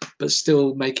simple, but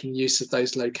still making use of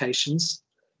those locations.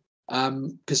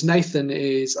 Because Nathan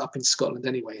is up in Scotland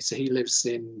anyway, so he lives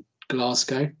in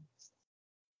Glasgow,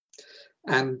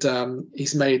 and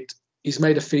he's made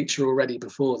a feature already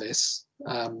before this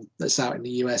that's out in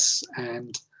the US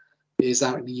and is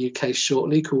out in the UK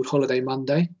shortly, called Holiday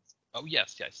Monday. Oh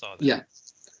yes, I saw that.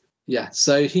 Yeah.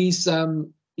 So he's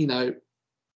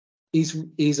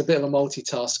he's a bit of a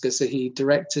multitasker. So he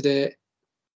directed it,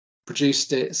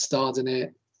 produced it, starred in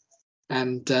it,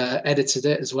 and edited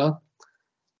it as well.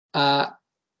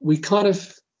 We kind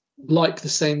of like the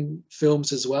same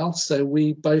films as well. So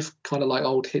we both kind of like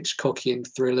old Hitchcockian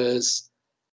thrillers.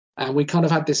 And we kind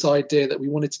of had this idea that we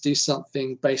wanted to do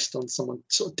something based on someone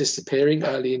sort of disappearing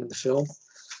early in the film.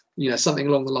 Something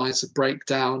along the lines of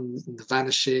Breakdown, The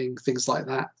Vanishing, things like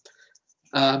that.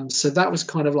 So that was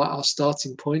kind of like our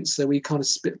starting point. So we kind of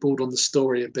spitballed on the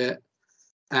story a bit.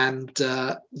 And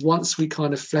once we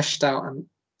kind of fleshed out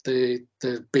the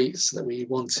beats that we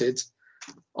wanted,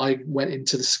 I went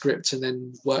into the script and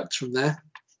then worked from there.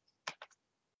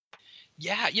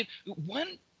 Yeah,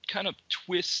 one kind of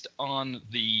twist on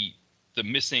the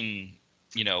missing,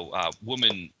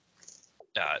 woman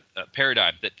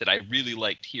paradigm that I really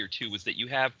liked here too was that you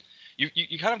kind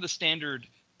of have the standard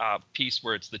piece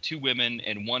where it's the two women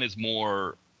and one is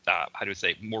more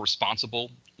more responsible,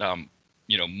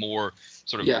 more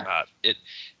sort of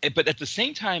but at the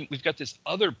same time we've got this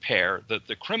other pair,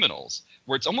 the criminals,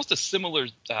 where it's almost a similar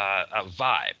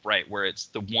vibe, right, where it's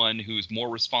the one who's more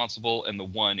responsible and the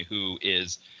one who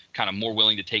is kind of more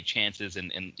willing to take chances,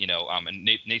 and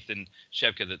Nathan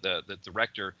Shevka, the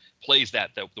director, plays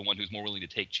the one who's more willing to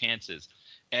take chances.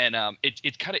 And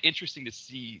it's kind of interesting to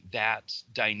see that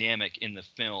dynamic in the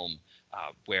film,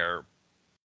 where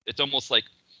it's almost like,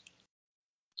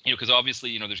 because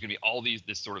obviously, there's going to be all these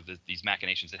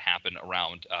machinations that happen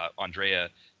around Andrea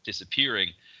disappearing,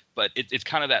 but it's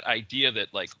kind of that idea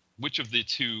that, like, which of the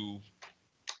two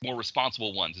more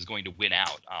responsible ones is going to win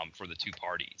out for the two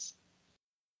parties.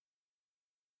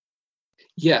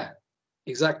 Yeah,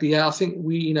 exactly. Yeah, I think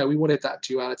we wanted that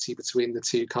duality between the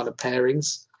two kind of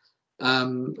pairings.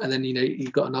 And then,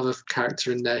 you've got another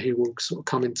character in there who will sort of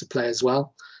come into play as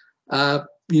well. But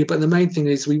the main thing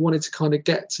is we wanted to kind of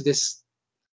get to this.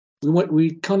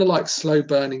 We kind of like slow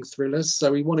burning thrillers.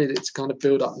 So we wanted it to kind of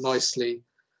build up nicely,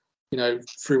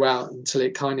 throughout until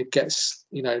it kind of gets,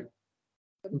 a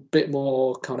bit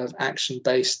more kind of action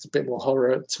based, a bit more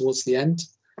horror towards the end.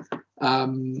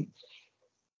 And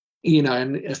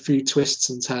a few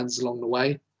twists and turns along the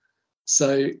way.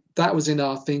 So that was in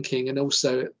our thinking, and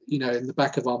also, in the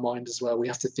back of our mind as well, we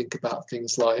have to think about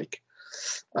things like,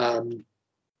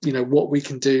 what we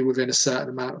can do within a certain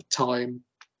amount of time,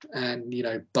 and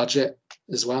budget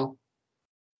as well.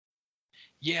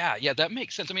 Yeah, that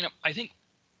makes sense. I mean, I think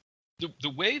the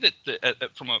way that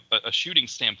from a shooting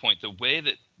standpoint, the way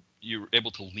that you're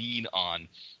able to lean on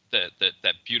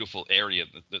that beautiful area,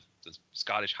 the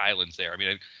Scottish Highlands there. I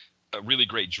mean, really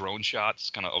great drone shots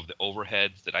kind of the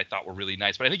overheads that I thought were really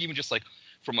nice. But I think even just like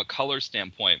from a color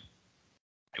standpoint,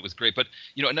 it was great. But,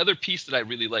 another piece that I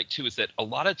really like too is that a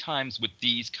lot of times with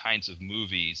these kinds of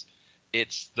movies,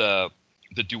 it's the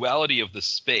duality of the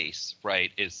space,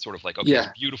 right, is sort of like, okay,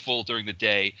 It's beautiful during the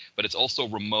day, but it's also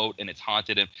remote and it's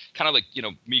haunted. And kind of like,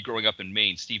 me growing up in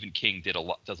Maine, Stephen King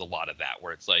does a lot of that,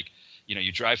 where it's like,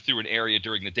 you drive through an area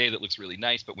during the day that looks really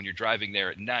nice, but when you're driving there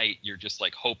at night, you're just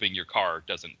like hoping your car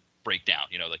doesn't break down,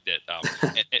 like that.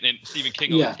 And Stephen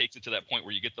King always takes it to that point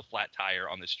where you get the flat tire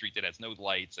on the street that has no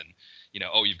lights, and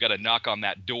you've got to knock on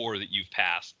that door that you've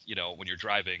passed, when you're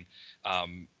driving.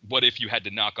 What if you had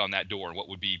to knock on that door, and what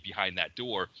would be behind that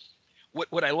door?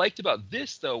 What I liked about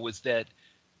this though was that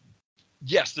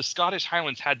yes, the Scottish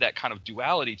Highlands had that kind of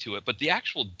duality to it, but the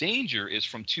actual danger is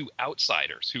from two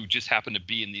outsiders who just happen to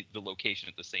be in the location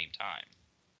at the same time.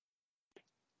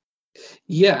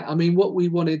 Yeah, I mean, what we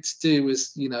wanted to do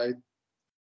was, you know,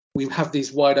 we have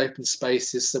these wide open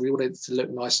spaces, so we wanted it to look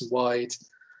nice and wide,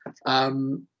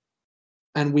 and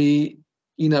we,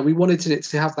 you know, we wanted it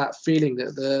to have that feeling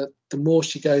that the more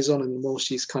she goes on and the more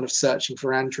she's kind of searching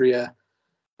for Andrea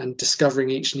and discovering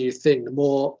each new thing, the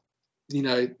more, you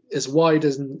know, as wide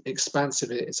and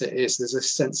expansive as it is, there's a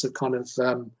sense of kind of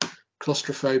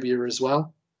claustrophobia as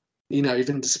well. You know,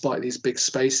 even despite these big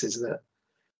spaces, that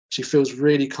she feels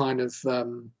really kind of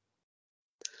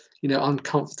you know,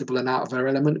 uncomfortable and out of her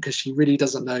element because she really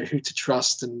doesn't know who to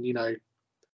trust and you know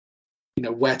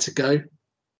where to go.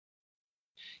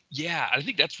 Yeah, I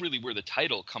think that's really where the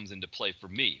title comes into play for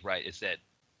me, right? Is that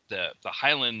the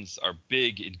Highlands are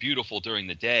big and beautiful during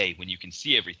the day when you can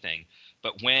see everything,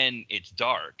 but when it's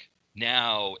dark,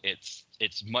 now it's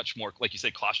much more, like you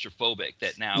said, claustrophobic.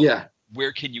 That now, Yeah,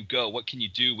 where can you go? What can you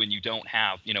do when you don't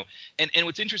have, you know? And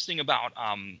what's interesting about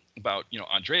you know,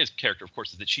 Andrea's character, of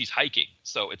course, is that she's hiking,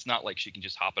 so it's not like she can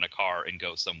just hop in a car and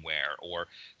go somewhere, or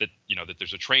that, you know, that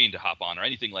there's a train to hop on or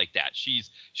anything like that. She's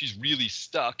really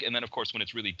stuck, and then of course when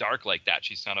it's really dark like that,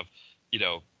 she's kind of, you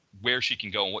know, where she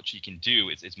can go and what she can do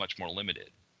is much more limited.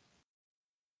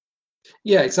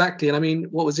 yeah, exactly. And I mean,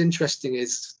 what was interesting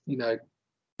is, you know,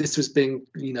 this was being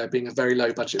a very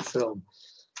low budget film.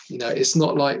 You know, it's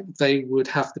not like they would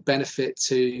have the benefit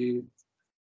to you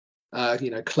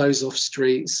know, close off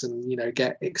streets and, you know,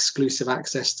 get exclusive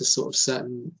access to sort of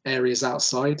certain areas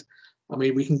outside. I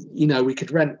mean, we can, you know, we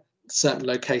could rent certain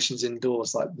locations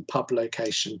indoors, like the pub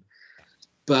location.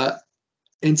 But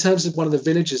in terms of one of the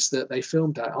villages that they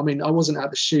filmed at, I mean, I wasn't at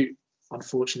the shoot,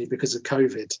 unfortunately, because of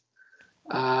COVID.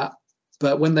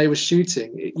 But when they were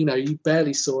shooting, you know, you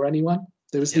barely saw anyone.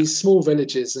 There was these small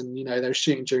villages, and you know, they were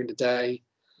shooting during the day.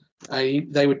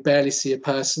 They would barely see a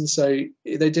person, so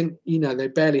they didn't, you know, they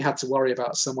barely had to worry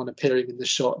about someone appearing in the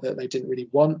shot that they didn't really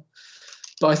want.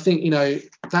 But I think, you know,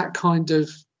 that kind of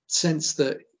sense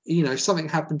that, you know, if something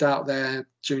happened out there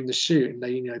during the shoot and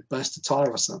they, you know, burst a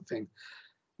tire or something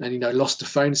and, you know, lost a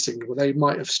phone signal, they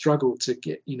might have struggled to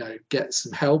get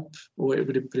some help, or it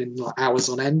would have been like hours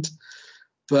on end.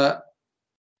 But,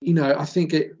 you know, I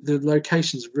think the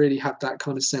locations really had that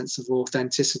kind of sense of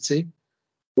authenticity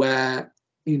where,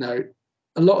 you know,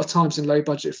 a lot of times in low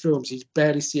budget films, you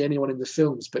barely see anyone in the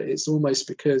films, but it's almost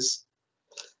because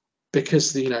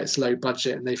you know, it's low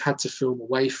budget and they've had to film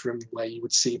away from where you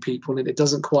would see people, and it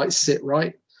doesn't quite sit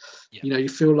right. Yeah. You know, you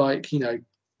feel like, you know,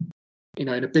 in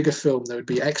a bigger film, there would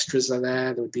be extras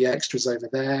there would be extras over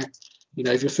there. You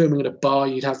know, if you're filming at a bar,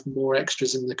 you'd have more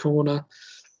extras in the corner.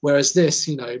 Whereas this,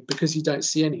 you know, because you don't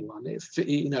see anyone, it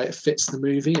fits the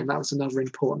movie, and that was another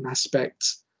important aspect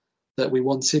that we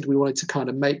wanted. We wanted to kind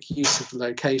of make use of the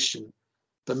location,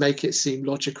 but make it seem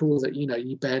logical that, you know,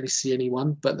 you barely see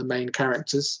anyone but the main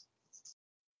characters.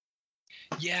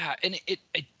 Yeah, and it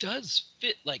does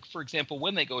fit. Like, for example,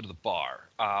 when they go to the bar,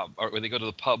 or when they go to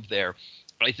the pub there,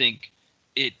 I think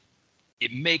it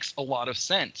makes a lot of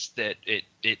sense that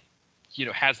it you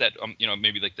know, has that you know,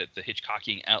 maybe like the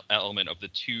Hitchcocking element of the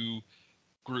two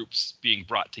groups being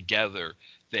brought together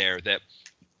there. That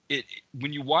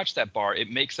when you watch that bar, it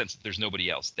makes sense that there's nobody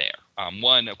else there.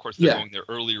 One, of course, they're going there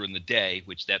earlier in the day,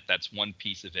 which that's one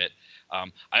piece of it.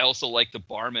 I also like the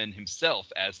barman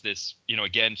himself as this, you know,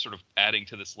 again, sort of adding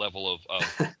to this level of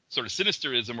sort of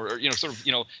sinisterism, or, you know, sort of,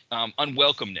 you know,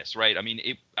 unwelcomeness, right? I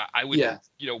mean, I would,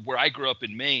 you know, where I grew up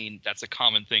in Maine, that's a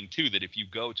common thing too, that if you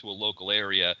go to a local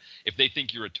area, if they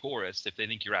think you're a tourist, if they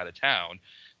think you're out of town,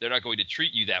 they're not going to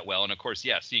treat you that well. And of course,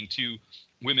 seeing two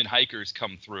women hikers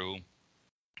come through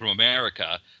from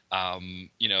America,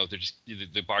 you know, they're just,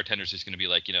 the bartender's just going to be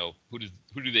like, you know, who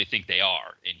do they think they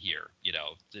are in here? You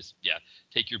know, just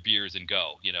take your beers and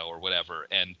go, you know, or whatever.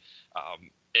 And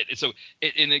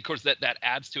and of course that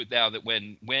adds to it now that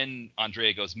when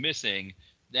Andrea goes missing,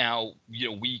 now, you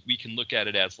know, we can look at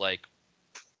it as like,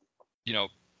 you know,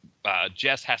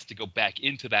 Jess has to go back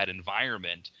into that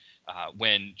environment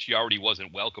when she already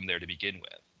wasn't welcome there to begin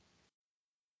with.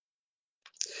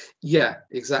 Yeah,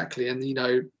 exactly. And, you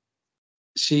know,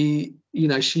 she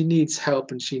needs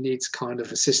help and she needs kind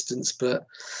of assistance, but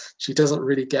she doesn't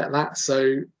really get that.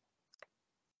 So,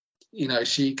 you know,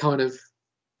 she's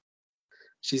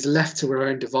left to her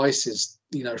own devices,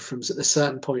 you know, from a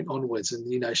certain point onwards.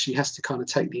 And, you know, she has to kind of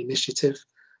take the initiative.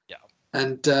 Yeah.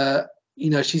 And, you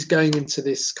know, she's going into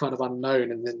this kind of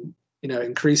unknown. And then, you know,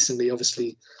 increasingly,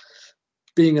 obviously,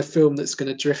 being a film that's going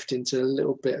to drift into a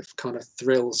little bit of kind of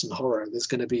thrills and horror, there's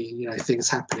going to be, you know, things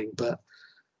happening. But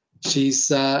she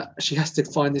has to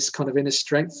find this kind of inner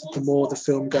strength the more the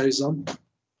film goes on.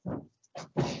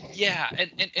 Yeah,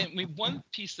 and I mean, one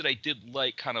piece that I did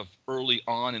like kind of early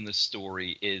on in the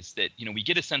story is that, you know, we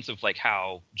get a sense of like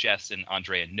how Jess and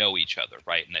Andrea know each other,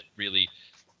 right? And that really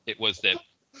it was that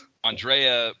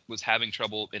Andrea was having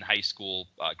trouble in high school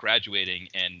graduating,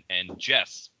 and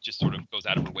Jess just sort of goes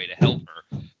out of her way to help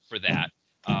her for that.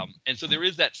 And so there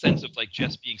is that sense of like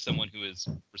Jess being someone who is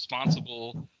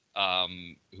responsible,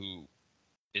 who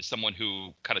is someone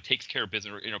who kind of takes care of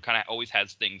business, you know, kind of always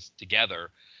has things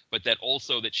together, but that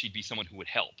also that she'd be someone who would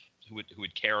help, who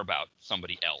would care about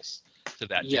somebody else to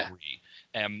that degree.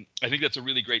 I think that's a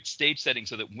really great stage setting,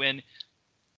 so that when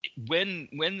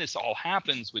this all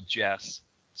happens with Jess,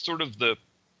 sort of the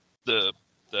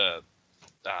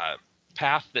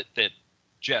path that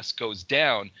Jess goes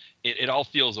down, it all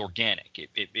feels organic.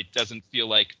 It doesn't feel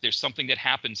like there's something that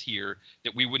happens here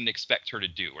that we wouldn't expect her to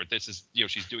do, or this is, you know,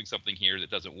 she's doing something here that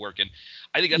doesn't work. And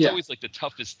I think that's always like the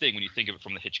toughest thing when you think of it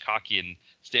from the Hitchcockian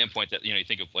standpoint, that, you know, you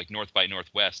think of like North by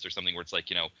Northwest or something where it's like,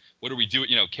 you know, what are we doing?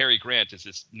 You know, Cary Grant is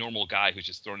this normal guy who's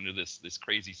just thrown into this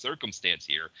crazy circumstance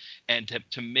here, and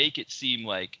to make it seem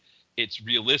like it's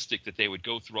realistic that they would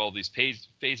go through all these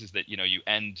phases, that, you know, you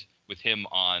end with him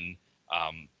on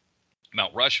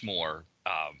Mount Rushmore,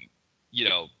 you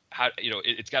know, how, you know,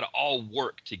 it's got to all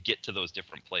work to get to those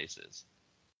different places.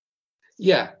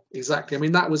 Yeah, exactly. I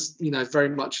mean, that was, you know, very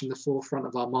much in the forefront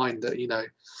of our mind, that, you know,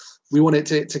 we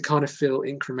wanted to kind of feel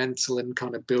incremental and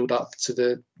kind of build up to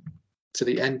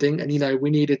the ending. And, you know, we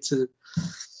needed to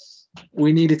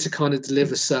kind of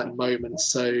deliver certain moments.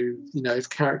 So, you know, if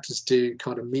characters do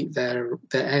kind of meet their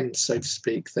end, so to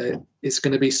speak, that it's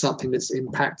going to be something that's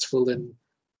impactful and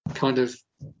kind of,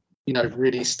 you know,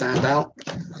 really stand out.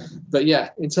 But yeah,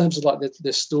 in terms of like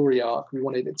the story arc, we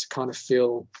wanted it to kind of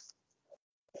feel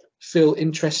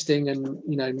interesting and,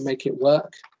 you know, make it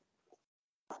work.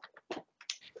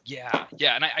 Yeah,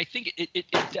 and I think it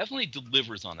definitely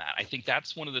delivers on that. I think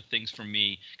that's one of the things for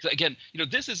me, because again, you know,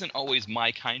 this isn't always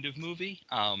my kind of movie.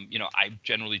 You know, I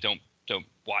generally don't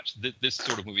watch this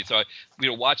sort of movie. So I, you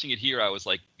know, watching it here, I was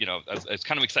like, you know, I was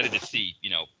kind of excited to see, you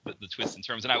know, the twists and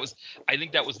turns. And I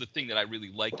think that was the thing that I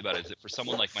really liked about it, is that for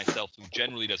someone like myself who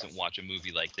generally doesn't watch a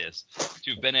movie like this,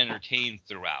 to have been entertained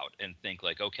throughout and think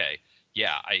like, okay,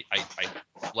 yeah, I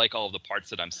like all of the parts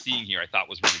that I'm seeing here, I thought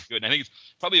was really good. And I think it's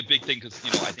probably a big thing because,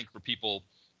 you know, I think for people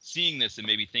seeing this and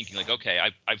maybe thinking like, okay,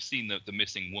 I've seen the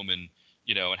missing woman,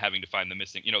 you know, and having to find the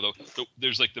missing, you know,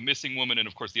 there's like the missing woman and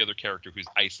of course the other character who's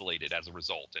isolated as a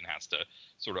result and has to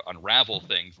sort of unravel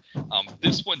things.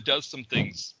 This one does some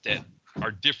things that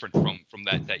are different from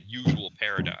that usual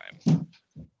paradigm.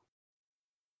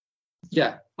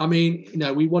 Yeah, I mean, you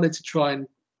know, we wanted to try and,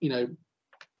 you know,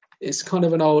 it's kind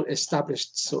of an old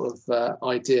established sort of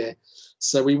idea,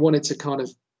 so we wanted to kind of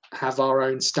have our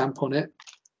own stamp on it.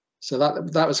 So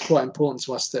that was quite important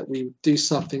to us, that we do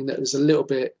something that was a little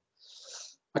bit,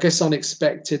 I guess,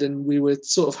 unexpected, and we were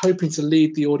sort of hoping to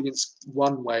lead the audience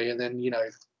one way and then, you know,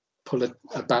 pull a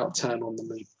about turn on them.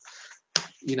 And,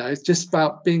 you know, it's just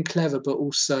about being clever, but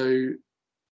also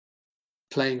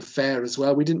playing fair as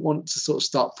well. We didn't want to sort of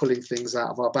start pulling things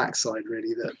out of our backside,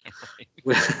 really,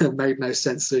 that made no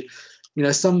sense. So, you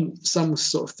know, some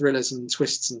sort of thrillers and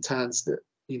twists and turns that,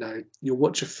 you know, you'll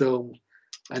watch a film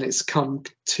and it's come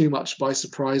too much by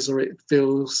surprise, or it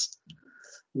feels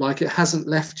like it hasn't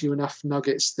left you enough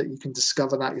nuggets that you can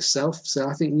discover that yourself. So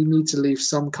I think you need to leave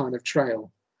some kind of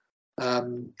trail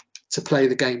to play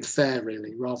the game fair,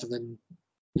 really, rather than,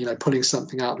 you know, pulling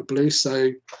something out of the blue.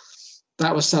 So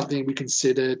that was something we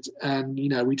considered, and, you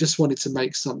know, we just wanted to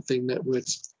make something that would,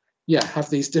 yeah,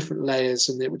 have these different layers,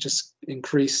 and it would just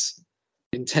increase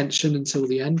in tension until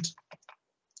the end.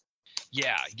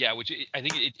 Yeah, which I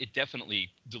think it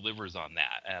definitely delivers on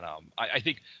that. And I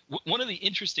think one of the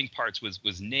interesting parts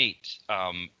was Nate.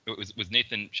 It was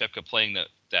Nathan Shepka playing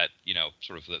that you know,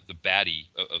 sort of the baddie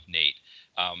of Nate.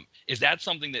 Is that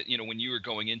something that, you know, when you were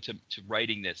going into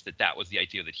writing this, that was the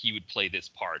idea, that he would play this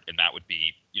part and that would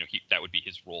be, you know, that would be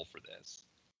his role for this?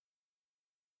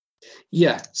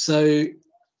 Yeah. So,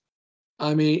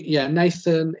 I mean, yeah,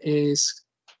 Nathan is,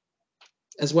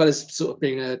 as well as sort of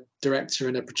being a director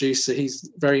and a producer, he's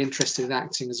very interested in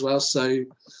acting as well. So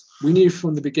we knew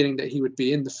from the beginning that he would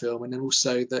be in the film, and then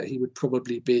also that he would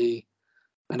probably be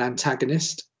an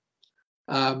antagonist.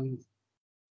 I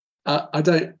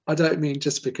don't mean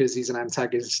just because he's an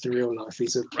antagonist in real life.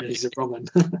 He's a wrong one.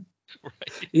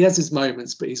 Right. He has his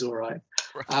moments, but he's all right.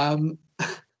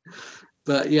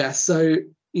 But yeah, so,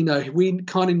 you know, we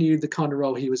kind of knew the kind of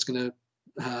role he was going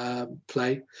to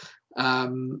play.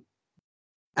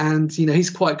 And, you know, he's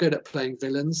quite good at playing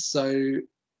villains. So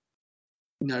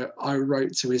I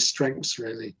wrote to his strengths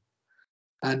really,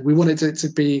 and we wanted it to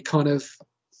be kind of,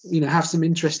 have some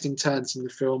interesting turns in the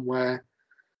film where,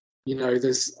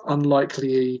 there's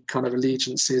unlikely kind of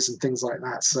allegiances and things like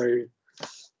that. So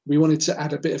we wanted to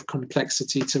add a bit of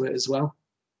complexity to it as well.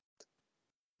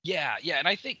 Yeah, and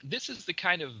I think this is the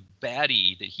kind of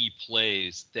baddie that he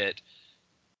plays that,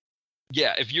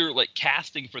 yeah, if you're like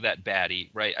casting for that baddie,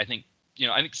 right? I think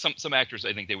some actors,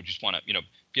 I think they would just want to,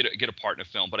 get a part in a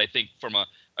film. But I think from a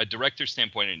director's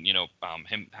standpoint, and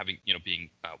him having, being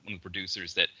one of the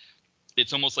producers, that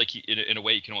it's almost like in a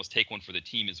way you can almost take one for the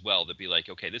team as well. To be like,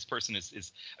 okay, this person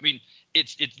is I mean,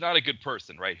 it's not a good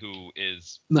person, right? Who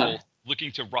is both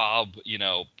looking to rob,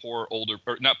 poor older,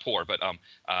 or not poor, but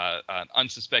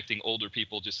unsuspecting older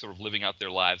people just sort of living out their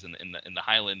lives in the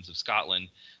Highlands of Scotland,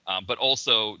 but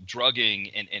also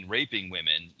drugging and raping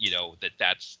women.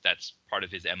 That's part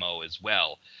of his MO as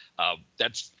well.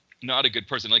 That's not a good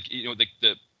person. Like,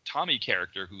 the Tommy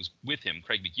character who's with him,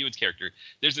 Craig McEwan's character,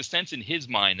 there's a sense in his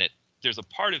mind that there's a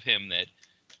part of him that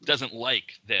doesn't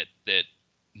like that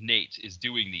Nate is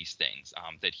doing these things,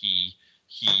 that he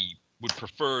would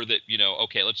prefer that,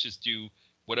 okay, let's just do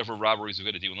whatever robberies we're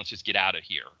going to do and let's just get out of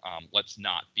here. Let's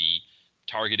not be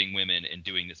targeting women and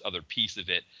doing this other piece of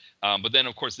it. But then,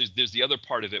 of course, there's the other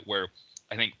part of it where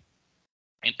I think,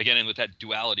 and again, with that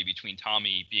duality between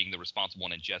Tommy being the responsible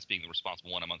one and Jess being the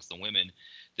responsible one amongst the women,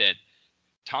 that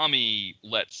Tommy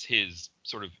lets his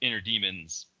sort of inner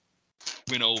demons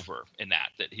win over in that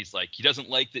he's like, he doesn't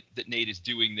like that Nate is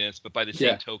doing this, but by the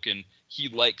same token, he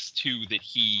likes too that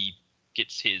he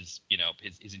gets his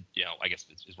I guess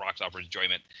his rocks off, his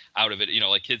enjoyment out of it.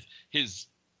 Like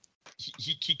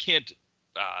he can't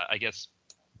I guess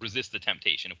resist the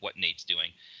temptation of what Nate's doing.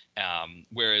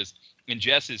 Whereas in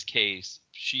Jess's case,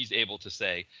 she's able to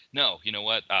say, no, you know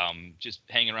what? Just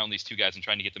hanging around these two guys and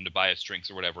trying to get them to buy us drinks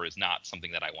or whatever is not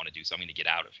something that I want to do. So I'm going to get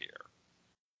out of here.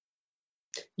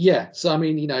 Yeah, so I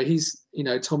mean, he's,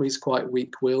 Tommy's quite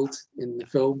weak-willed in the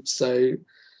film, so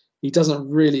he doesn't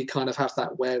really kind of have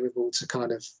that wherewithal to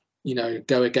kind of,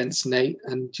 go against Nate,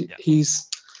 and he's,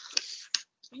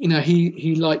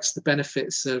 he likes the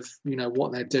benefits of,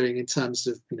 what they're doing in terms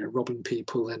of, robbing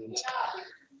people, and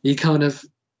he kind of,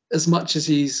 as much as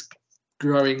he's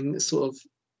growing sort of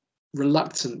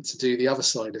reluctant to do the other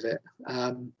side of it,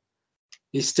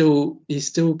 he still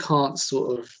can't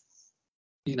sort of,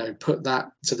 put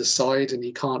that to the side, and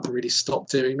he can't really stop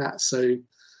doing that. So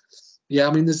yeah,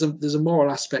 I mean, there's a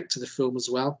moral aspect to the film as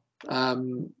well. I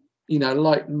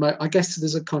guess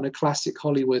there's a kind of classic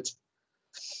Hollywood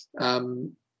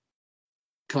kind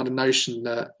of notion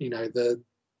that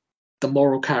the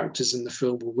moral characters in the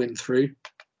film will win through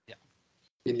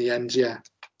in the end. Yeah,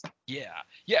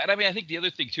 and I mean, I think the other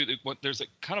thing too, there's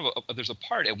a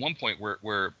part at one point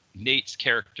where Nate's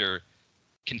character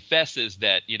confesses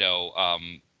that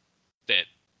that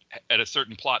at a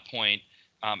certain plot point,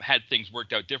 had things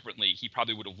worked out differently, he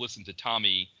probably would have listened to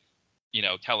Tommy,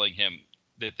 telling him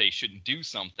that they shouldn't do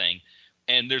something.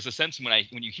 And there's a sense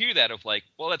when you hear that of like,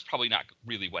 well, that's probably not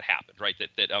really what happened, right? That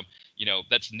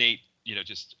that's Nate,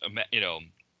 just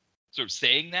sort of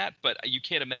saying that, but you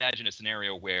can't imagine a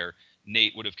scenario where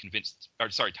Tommy would have convinced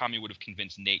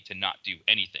Nate to not do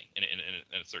anything in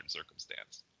a certain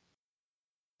circumstance.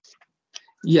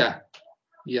 Yeah.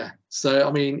 So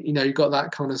I mean, you've got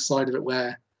that kind of side of it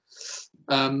where,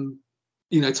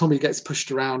 Tommy gets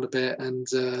pushed around a bit, and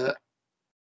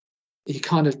he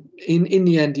kind of, in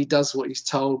the end, he does what he's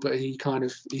told, but he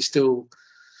still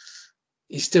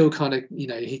kind of,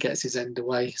 he gets his end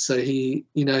away. So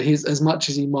he's, as much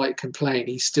as he might complain,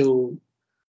 he still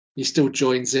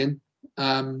joins in.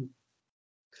 And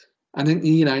then,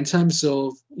 in terms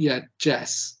of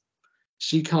Jess,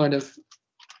 she's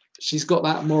got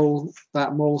that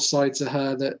moral side to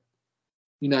her that,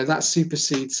 that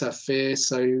supersedes her fear.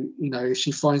 So,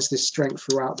 she finds this strength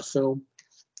throughout the film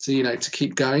to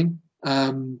keep going.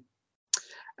 And,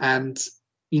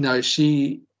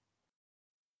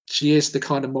 she is the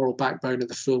kind of moral backbone of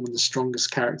the film and the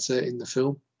strongest character in the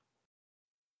film.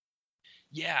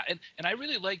 Yeah, and I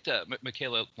really liked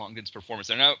Michaela Longden's performance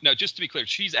there. Now, just to be clear,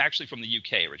 she's actually from the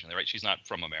UK originally, right? She's not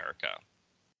from America.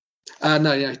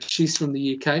 No, yeah, she's from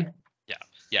the UK.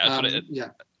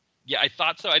 Yeah, I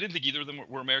thought so. I didn't think either of them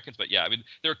were Americans, but yeah, I mean,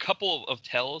 there are a couple of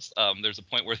tells. There's a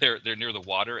point where they're near the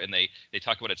water, and they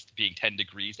talk about it being 10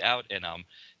 degrees out, and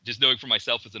just knowing for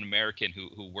myself as an American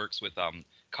who works with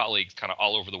colleagues kind of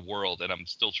all over the world, and I'm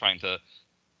still trying to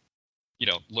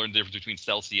learn the difference between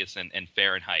Celsius and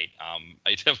Fahrenheit.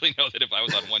 I definitely know that if I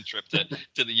was on one trip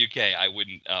to the UK, I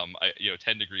wouldn't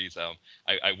 10 degrees,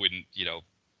 I wouldn't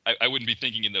I wouldn't be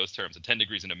thinking in those terms. And 10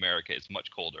 degrees in America is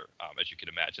much colder, as you can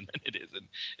imagine, than it is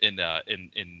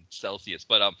in Celsius.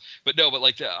 But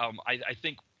I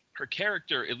think her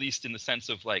character, at least in the sense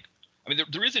of like, I mean,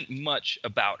 there isn't much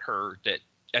about her that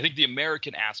I think the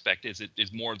American aspect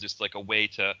is more of just like a way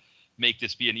to make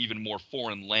this be an even more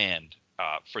foreign land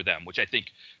for them, which I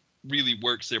think really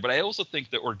works there. But I also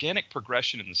think the organic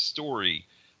progression in the story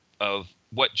of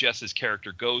what Jess's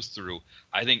character goes through,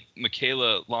 I think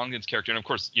Michaela Longden's character, and of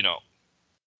course,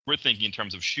 we're thinking in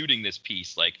terms of shooting this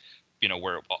piece, like,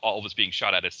 where all of it's being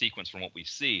shot out of sequence from what we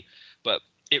see, but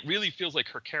it really feels like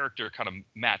her character kind of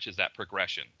matches that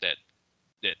progression that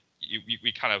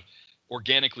we kind of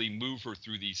organically move her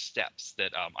through these steps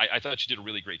that I thought she did a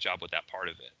really great job with that part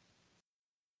of it.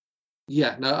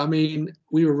 Yeah, no, I mean,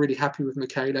 we were really happy with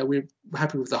Michaela. We were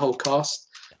happy with the whole cast.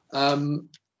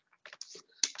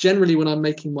 Generally, when I'm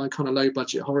making my kind of low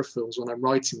budget horror films, when I'm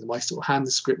writing them, I sort of hand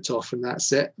the script off and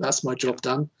that's it. That's my job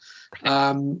done.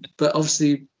 But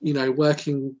obviously,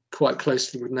 working quite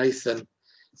closely with Nathan,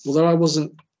 although I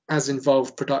wasn't as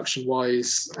involved production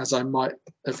wise as I might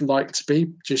have liked to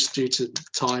be, just due to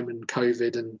time and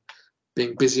COVID and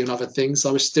being busy on other things,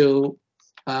 I was still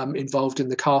involved in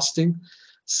the casting.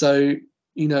 So,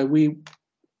 we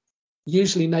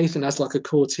usually Nathan has like a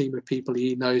core team of people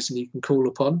he knows and he can call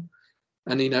upon.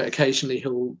 And, occasionally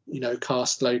he'll,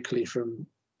 cast locally from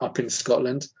up in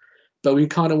Scotland. But we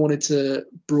kind of wanted to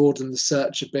broaden the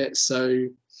search a bit. So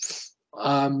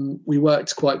we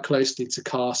worked quite closely to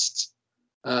cast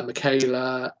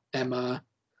Michaela, Emma,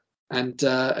 and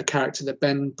a character that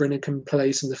Ben Brinnican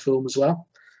plays in the film as well,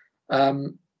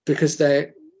 because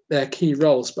they're key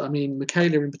roles. But I mean,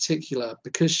 Michaela in particular,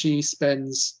 because she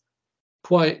spends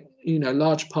quite,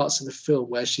 large parts of the film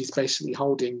where she's basically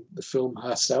holding the film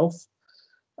herself.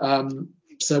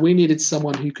 So we needed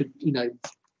someone who could,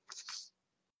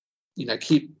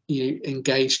 keep you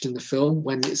engaged in the film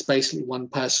when it's basically one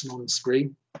person on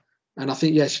screen. And I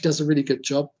think, she does a really good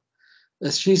job.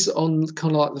 She's on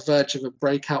kind of like the verge of a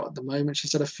breakout at the moment.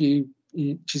 She's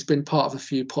been part of a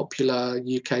few popular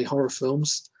UK horror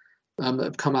films that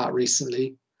have come out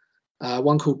recently.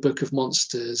 One called Book of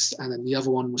Monsters, and then the other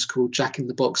one was called Jack in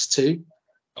the Box 2.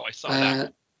 Oh, I saw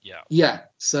that. Yeah. Yeah.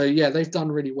 So they've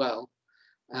done really well.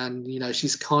 And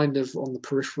she's kind of on the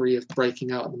periphery of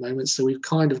breaking out at the moment, so we've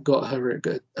kind of got her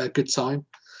at a good time.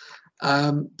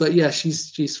 But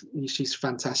she's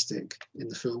fantastic in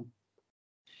the film,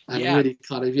 and really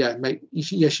kind of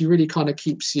she really kind of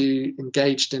keeps you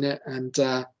engaged in it, and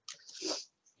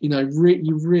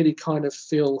you really kind of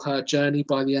feel her journey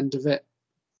by the end of it.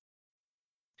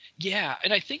 Yeah,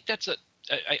 and I think that's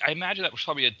I imagine that was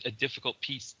probably a difficult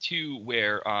piece too,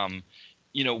 where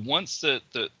once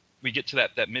we get to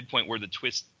that midpoint where the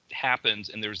twist happens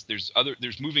and there's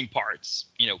moving parts,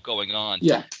 going on.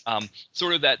 Yeah.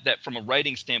 Sort of that from a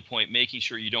writing standpoint, making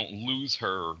sure you don't lose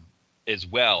her as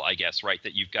well, I guess, right?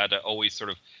 That you've got to always sort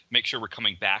of make sure we're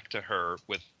coming back to her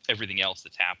with everything else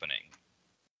that's happening.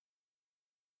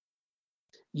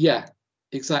 Yeah,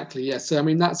 exactly. Yeah. So I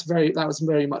mean, that was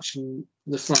very much in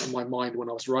the front of my mind when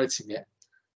I was writing it.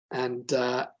 And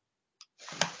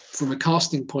from a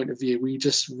casting point of view, we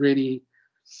just really,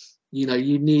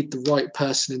 you need the right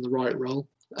person in the right role.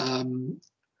 And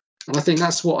I think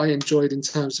that's what I enjoyed in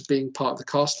terms of being part of the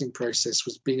casting process,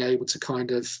 was being able to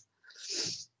kind of,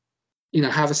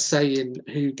 have a say in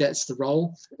who gets the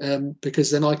role,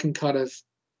 because then I can kind of,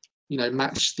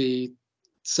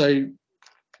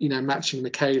 matching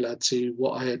Michaela to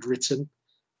what I had written.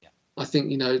 Yeah. I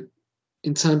think,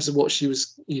 in terms of what she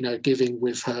was, giving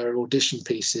with her audition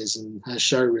pieces and her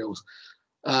show reels,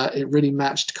 it really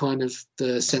matched kind of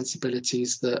the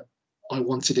sensibilities that I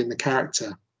wanted in the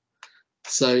character.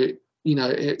 So,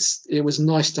 it was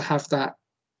nice to have that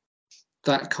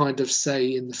kind of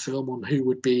say in the film on who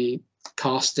would be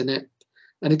cast in it.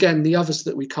 And again, the others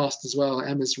that we cast as well,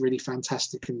 Emma's really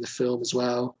fantastic in the film as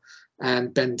well,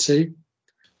 and Ben too.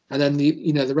 And then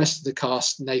the rest of the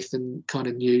cast, Nathan kind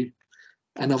of knew,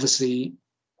 and obviously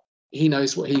he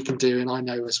knows what he can do, and I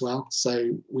know as well.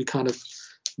 So we kind of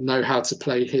know how to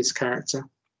play his character.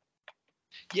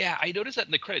 Yeah, I noticed that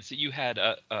in the credits that you had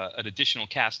an additional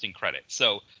casting credit.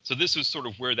 So this was sort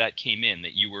of where that came in,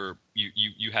 that you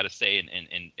had a say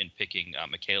in picking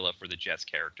Michaela for the Jess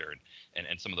character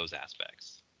and some of those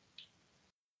aspects.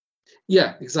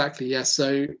 Yeah, exactly. Yeah.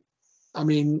 So, I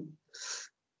mean,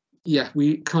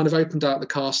 we kind of opened out the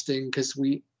casting because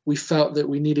we felt that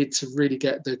we needed to really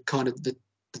get the kind of the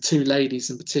two ladies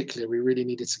in particular, we really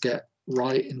needed to get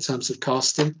right in terms of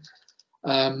casting.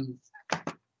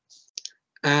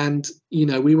 And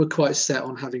we were quite set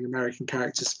on having American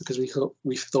characters because we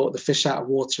thought the fish out of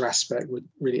water aspect would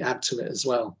really add to it as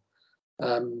well.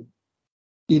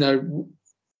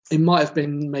 It might have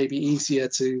been maybe easier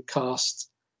to cast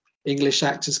English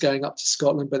actors going up to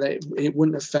Scotland, but it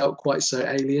wouldn't have felt quite so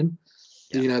alien.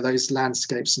 Yeah. Those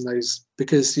landscapes and those,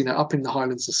 because up in the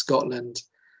Highlands of Scotland,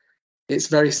 it's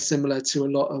very similar to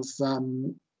a lot of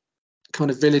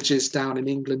kind of villages down in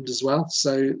England as well.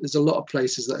 So there's a lot of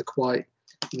places that are quite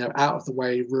out of the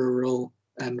way, rural,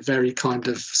 and very kind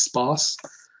of sparse.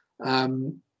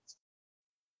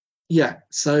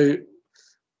 So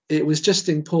it was just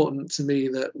important to me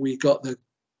that we got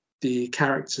the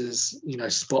characters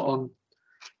spot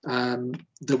on,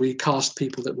 that we cast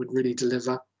people that would really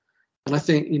deliver. And I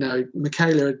think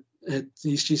Michaela,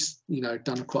 she's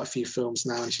done quite a few films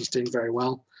now and she's doing very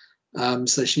well,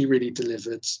 so she really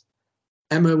delivered.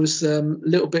 Emma was a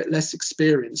little bit less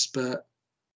experienced, but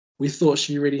we thought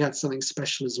she really had something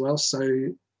special as well, so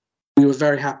we were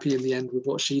very happy in the end with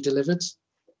what she delivered.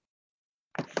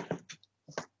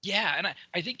 Yeah, and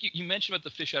I think you mentioned about the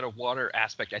fish out of water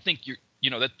aspect. I think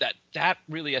that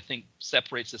really, I think,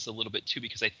 separates this a little bit too,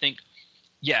 because I think,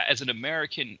 yeah, as an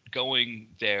American going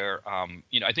there,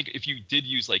 I think if you did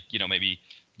use maybe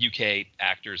UK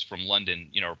actors from London,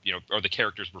 or the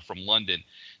characters were from London,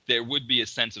 there would be a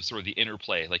sense of sort of the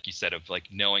interplay, like you said, of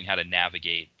knowing how to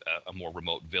navigate a more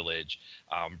remote village,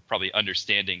 probably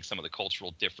understanding some of the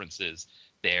cultural differences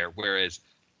there. Whereas,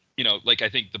 I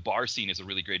think the bar scene is a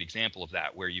really great example of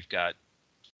that, where you've got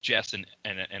Jess and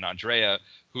Andrea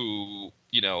who,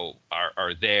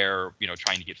 are there,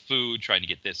 trying to get food, trying to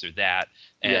get this or that.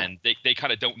 And they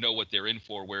kind of don't know what they're in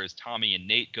for. Whereas Tommy and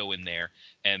Nate go in there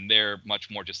and they're much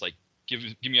more just like, give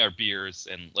me our beers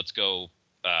and let's go,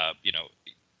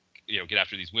 get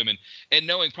after these women. And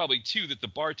knowing probably too, that the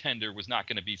bartender was not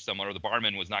going to be someone, or the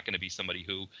barman was not going to be somebody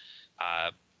who,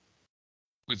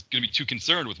 was going to be too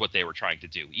concerned with what they were trying to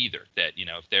do either. That,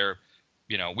 if they're,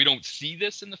 we don't see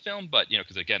this in the film, but,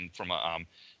 because again, from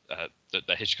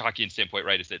the Hitchcockian standpoint,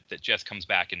 right, is that Jess comes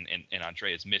back and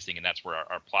Andrea is missing, and that's where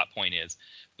our plot point is.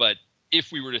 But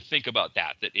if we were to think about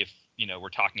that if, we're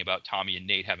talking about Tommy and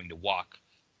Nate having to walk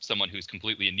someone who's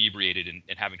completely inebriated and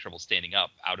having trouble standing up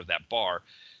out of that bar,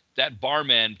 that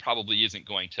barman probably isn't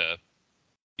going to,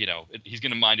 he's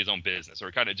going to mind his own business,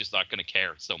 or kind of just not going to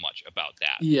care so much about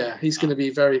that. Yeah, he's going to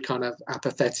be very kind of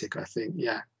apathetic, I think.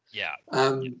 Yeah.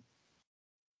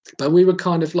 But we were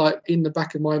kind of like, in the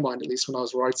back of my mind, at least when I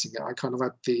was writing it, I kind of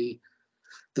had the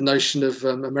notion of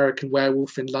American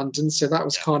Werewolf in London. So that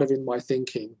was kind of in my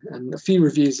thinking. And a few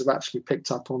reviews have actually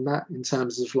picked up on that in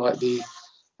terms of like the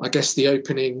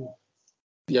opening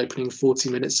 40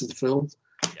 minutes of the film.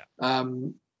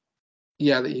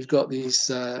 That you've got these,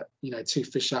 two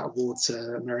fish out of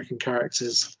water American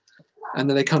characters, and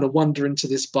then they kind of wander into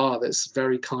this bar that's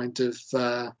very kind of,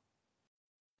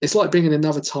 it's like being in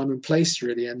another time and place,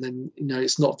 really, and then,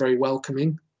 it's not very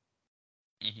welcoming.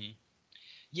 Mm-hmm.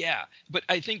 Yeah, but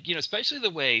I think, especially the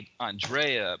way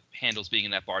Andrea handles being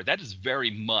in that bar, that is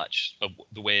very much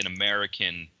the way an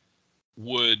American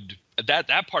would.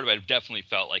 That part of it definitely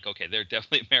felt like, okay, they're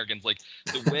definitely Americans. Like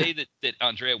the way that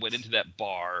Andrea went into that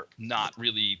bar, not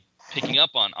really picking up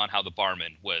on how the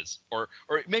barman was, or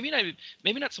maybe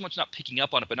not so much not picking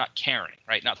up on it, but not caring,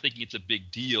 right? Not thinking it's a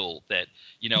big deal that,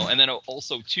 and then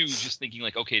also too, just thinking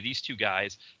like, okay, these two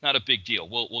guys, not a big deal.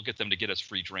 We'll get them to get us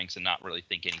free drinks and not really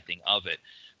think anything of it.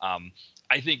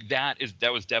 I think that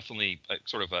was definitely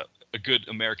sort of a good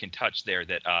American touch there,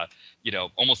 that,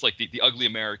 almost like the ugly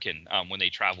American, when they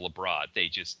travel abroad, they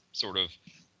just sort of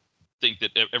think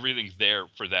that everything's there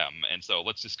for them. And so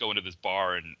let's just go into this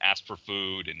bar and ask for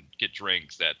food and get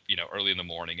drinks at, early in the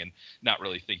morning and not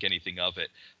really think anything of it.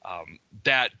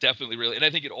 That definitely really, and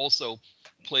I think it also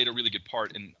played a really good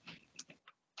part in,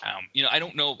 I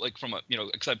don't know, like from a,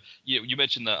 except, you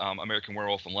mentioned the American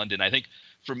Werewolf in London. I think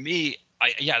for me,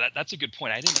 that's a good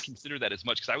point. I didn't consider that as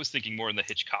much because I was thinking more in the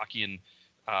Hitchcockian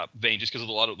vein, just because of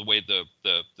a lot of the way the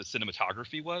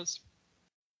cinematography was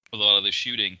with a lot of the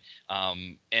shooting,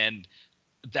 and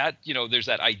that, there's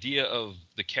that idea of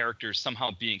the characters somehow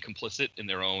being complicit in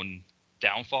their own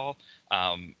downfall,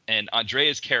 and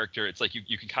Andrea's character, it's like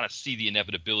you can kind of see the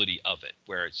inevitability of it,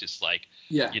 where it's just like,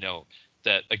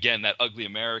 that, again, that ugly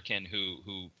American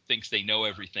who thinks they know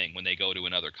everything when they go to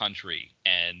another country,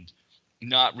 and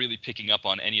not really picking up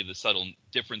on any of the subtle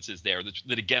differences there.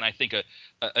 That again, I think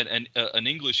an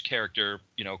English character,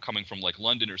 coming from like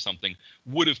London or something,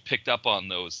 would have picked up on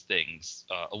those things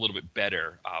a little bit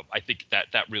better. I think that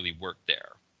really worked there.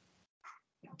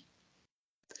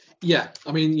 Yeah,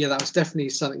 I mean, that was definitely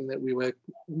something that we were,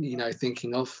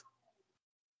 thinking of.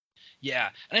 Yeah,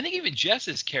 and I think even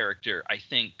Jess's character, I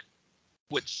think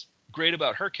what's great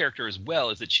about her character as well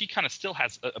is that she kind of still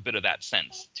has a bit of that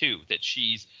sense too, that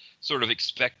she's sort of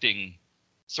expecting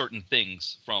certain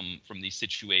things from these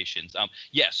situations.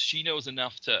 Yes, she knows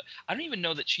enough to. I don't even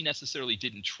know that she necessarily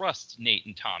didn't trust Nate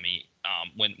and Tommy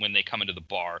when they come into the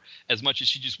bar, as much as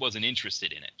she just wasn't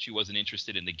interested in it. She wasn't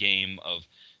interested in the game of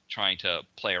trying to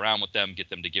play around with them, get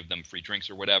them to give them free drinks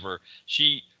or whatever.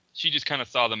 She just kind of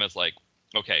saw them as like,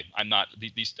 okay, I'm not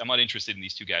interested in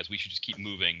these two guys. We should just keep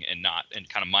moving and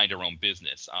kind of mind our own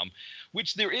business.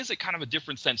 Which there is a kind of a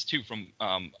different sense too from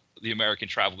the American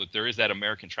Traveler. There is that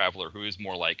American Traveler who is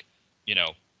more like,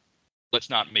 let's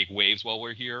not make waves while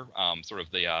we're here. Sort of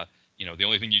the the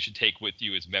only thing you should take with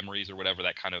you is memories or whatever,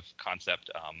 that kind of concept.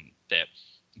 That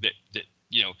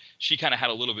she kind of had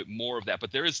a little bit more of that,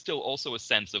 but there is still also a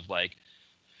sense of like,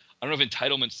 I don't know if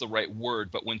entitlement's the right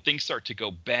word, but when things start to go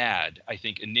bad, I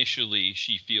think initially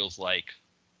she feels like,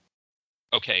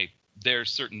 okay,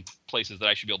 there's certain places that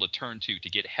I should be able to turn to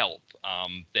get help.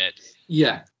 And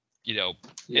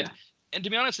to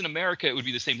be honest, in America, it would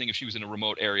be the same thing if she was in a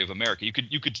remote area of America. You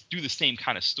could do the same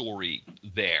kind of story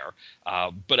there,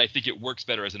 but I think it works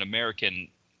better as an American.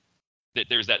 That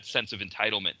there's that sense of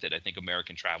entitlement that I think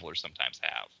American travelers sometimes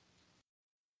have.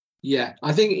 Yeah,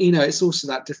 I think, it's also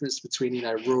that difference between,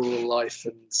 rural life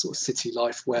and sort of city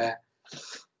life where,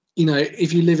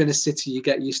 if you live in a city, you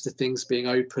get used to things being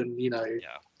open,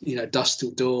 dusk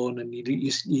till dawn, and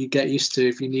you get used to,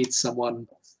 if you need someone,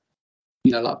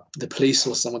 like the police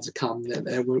or someone to come,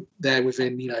 they're there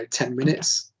within, 10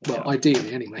 minutes. Well,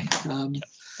 ideally anyway.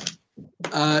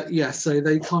 So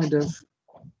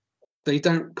they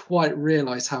don't quite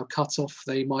realize how cut off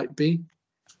they might be.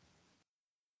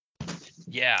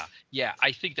 Yeah,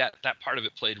 I think that part of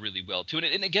it played really well too.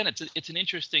 And again, it's an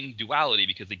interesting duality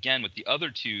because again, with the other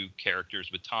two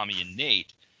characters, with Tommy and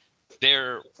Nate,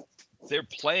 they're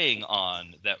playing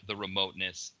on the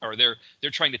remoteness, or they're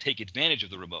trying to take advantage of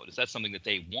the remoteness. That's something that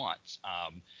they want,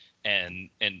 and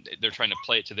they're trying to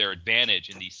play it to their advantage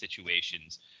in these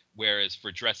situations. Whereas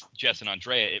for Jess and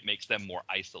Andrea, it makes them more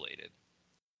isolated.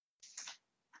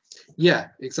 Yeah,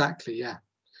 exactly. Yeah,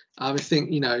 I think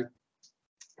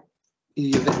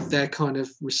they're kind of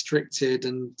restricted,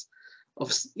 and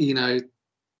obviously,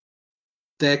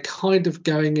 they're kind of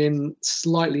going in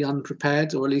slightly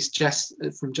unprepared, or at least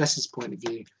from Jess's point of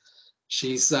view,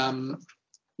 she's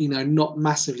not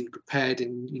massively prepared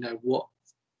in what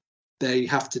they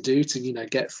have to do to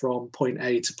get from point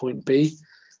A to point B.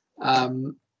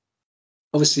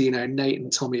 Obviously, Nate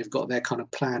and Tommy have got their kind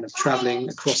of plan of traveling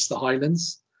across the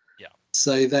Highlands. Yeah.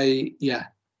 So they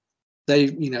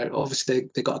obviously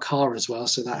they got a car as well,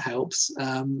 so that helps.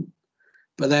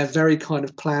 But they're very kind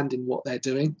of planned in what they're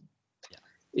doing,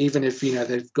 even if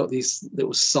they've got these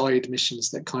little side missions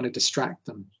that kind of distract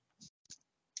them.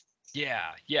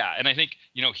 Yeah, and I think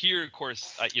here, of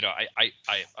course,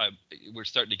 we're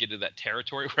starting to get into that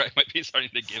territory where I might be starting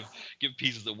to give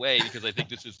pieces away, because I think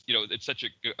this is it's such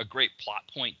a great plot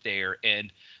point there,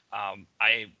 and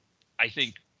I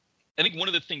think one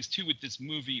of the things too with this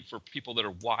movie for people that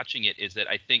are watching it is that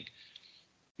I think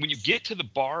when you get to the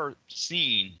bar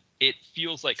scene, it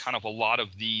feels like kind of a lot of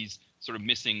these sort of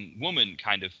missing woman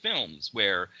kind of films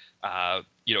where,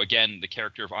 again, the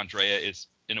character of Andrea is,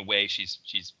 in a way, she's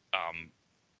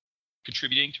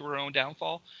contributing to her own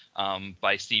downfall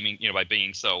by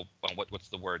being so, what's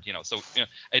the word? So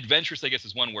adventurous, I guess,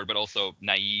 is one word, but also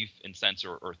naive in sense,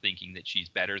 or thinking that she's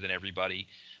better than everybody,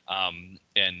 and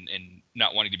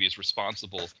not wanting to be as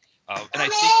responsible. And I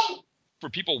think for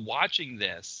people watching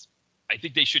this, I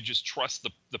think they should just trust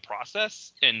the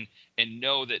process and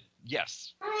know that,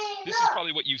 yes, this is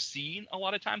probably what you've seen a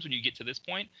lot of times when you get to this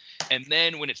point. And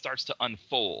then when it starts to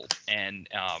unfold and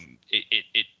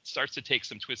it starts to take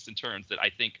some twists and turns that I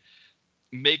think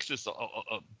makes this a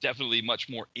definitely much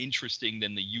more interesting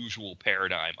than the usual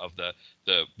paradigm of the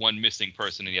one missing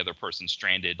person and the other person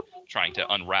stranded trying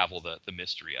to unravel the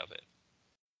mystery of it.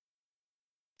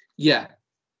 Yeah.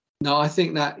 No, I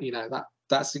think that,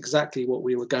 that's exactly what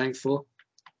we were going for.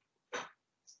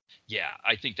 Yeah,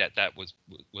 I think that was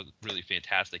really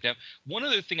fantastic. Now, one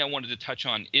other thing I wanted to touch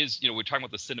on is, we're talking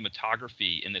about the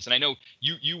cinematography in this, and I know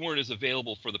you weren't as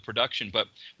available for the production, but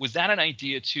was that an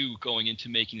idea too, going into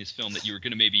making this film, that you were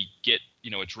going to maybe get,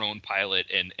 a drone pilot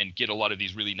and get a lot of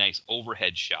these really nice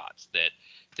overhead shots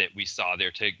that we saw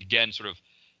there to, again, sort of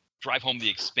drive home the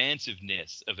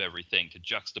expansiveness of everything, to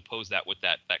juxtapose that with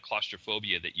that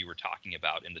claustrophobia that you were talking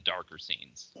about in the darker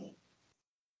scenes?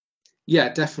 Yeah,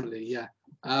 definitely. Yeah.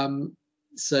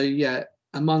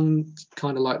 Among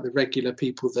kind of like the regular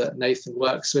people that Nathan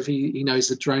works with, he knows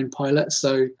the drone pilot.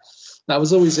 So that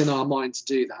was always in our mind to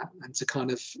do that and to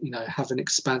kind of, have an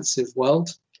expansive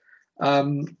world.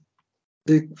 There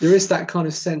is that kind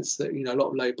of sense that, a lot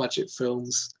of low budget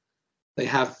films, they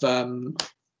have, lots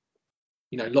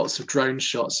of drone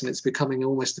shots, and it's becoming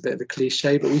almost a bit of a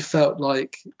cliche, but we felt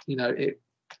like, it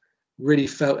really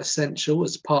felt essential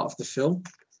as part of the film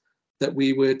that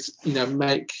we would,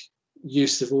 make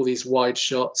use of all these wide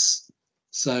shots.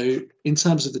 So in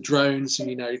terms of the drones,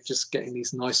 just getting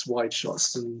these nice wide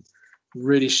shots and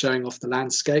really showing off the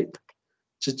landscape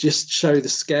to just show the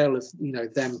scale of,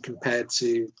 them compared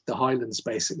to the Highlands,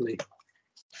 basically.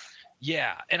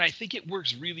 Yeah, and I think it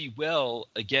works really well,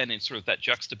 again, in sort of that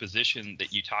juxtaposition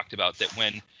that you talked about, that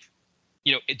when,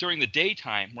 during the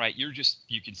daytime, right, you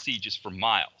can see just for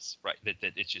miles, right, that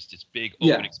it's just this big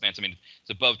open expanse. I mean,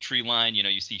 it's above tree line,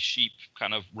 you see sheep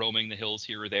kind of roaming the hills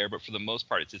here or there, but for the most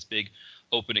part, it's this big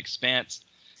open expanse.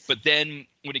 But then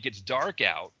when it gets dark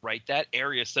out, right, that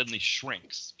area suddenly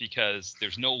shrinks because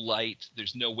there's no light,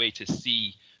 there's no way to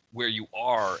see where you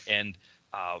are. And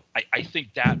I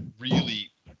think that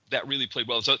really played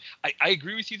well. So I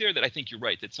agree with you there that I think you're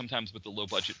right, that sometimes with the low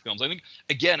budget films, I think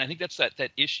that's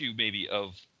that issue maybe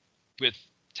with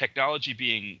technology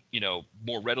being,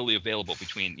 more readily available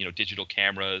between, digital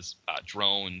cameras,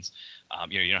 drones.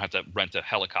 You don't have to rent a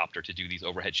helicopter to do these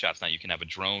overhead shots. Now you can have a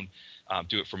drone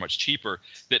do it for much cheaper.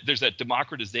 That there's that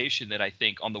democratization that I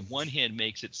think on the one hand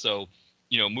makes it so,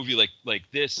 a movie like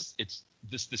this, it's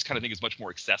this kind of thing is much more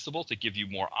accessible to give you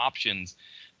more options.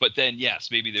 But then, yes,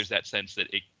 maybe there's that sense that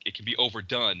it can be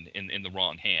overdone in the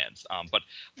wrong hands. But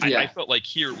I felt like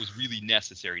here it was really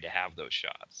necessary to have those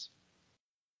shots.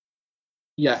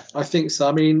 Yeah, I think so.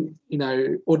 I mean,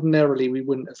 ordinarily we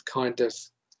wouldn't have kind of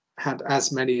had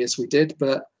as many as we did,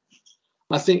 but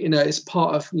I think, it's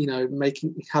part of,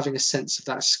 having a sense of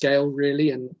that scale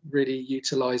really, and really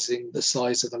utilizing the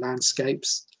size of the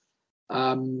landscapes.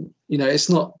 It's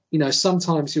not,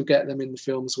 sometimes you'll get them in the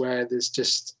films where there's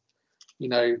just,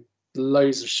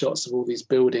 loads of shots of all these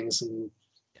buildings, and,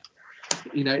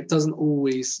 it doesn't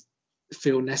always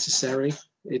feel necessary.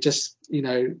 It just,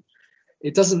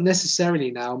 it doesn't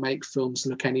necessarily now make films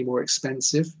look any more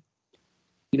expensive.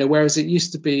 Whereas it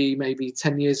used to be maybe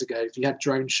 10 years ago, if you had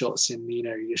drone shots in,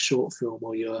 your short film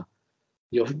or your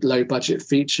low budget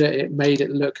feature, it made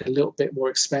it look a little bit more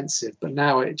expensive. But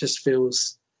now it just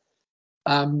feels,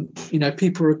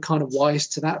 people are kind of wise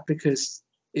to that, because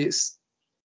it's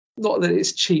not that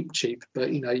it's cheap,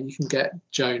 but, you can get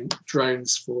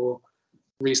drones for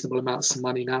reasonable amounts of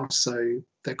money now. So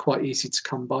they're quite easy to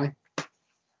come by.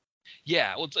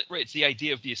 Yeah, well, it's the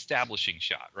idea of the establishing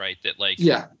shot, right? That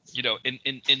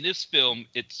in this film,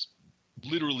 it's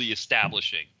literally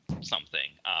establishing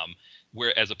something,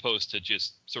 where as opposed to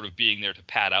just sort of being there to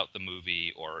pad out the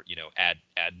movie or add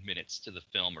minutes to the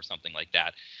film or something like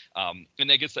that.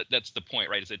 And I guess that's the point,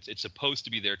 right? Is it's supposed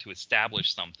to be there to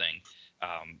establish something,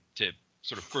 to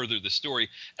sort of further the story.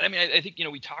 And I mean, I think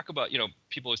we talk about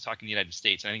people always talk in the United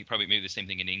States, and I think probably maybe the same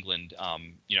thing in England.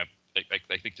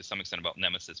 I think to some extent about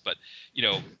Nemesis, but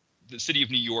the city of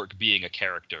New York being a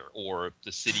character, or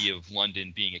the city of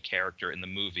London being a character in the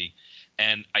movie.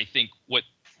 And I think what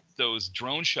those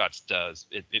drone shots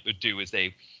it would do is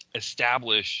they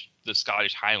establish the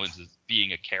Scottish Highlands as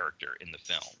being a character in the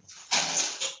film.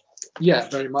 Yeah,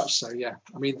 very much so. Yeah,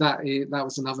 I mean that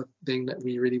was another thing that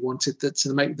we really wanted,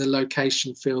 to make the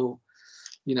location feel,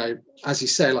 as you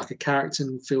say, like a character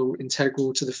and feel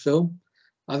integral to the film.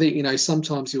 I think,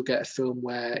 sometimes you'll get a film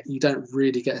where you don't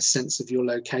really get a sense of your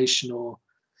location, or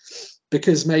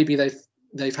because maybe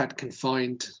they've had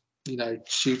confined,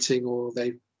 shooting, or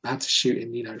they've had to shoot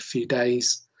in, a few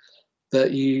days,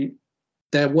 that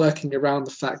they're working around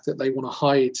the fact that they want to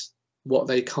hide what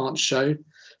they can't show.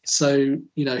 So,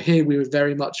 here we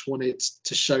very much wanted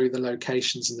to show the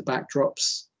locations and the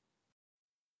backdrops.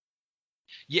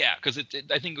 Yeah, because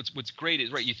I think what's great is,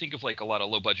 right, you think of like a lot of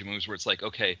low budget movies where it's like,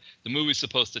 okay, the movie's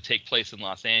supposed to take place in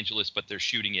Los Angeles, but they're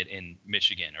shooting it in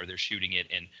Michigan, or they're shooting it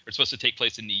or it's supposed to take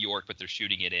place in New York, but they're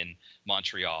shooting it in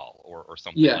Montreal or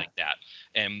something like that.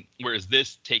 And whereas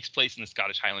this takes place in the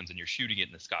Scottish Highlands and you're shooting it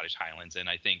in the Scottish Highlands. And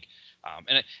I think,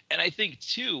 I think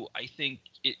too,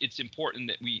 it's important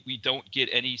that we don't get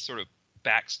any sort of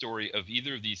backstory of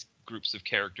either of these groups of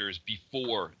characters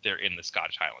before they're in the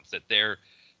Scottish Highlands, that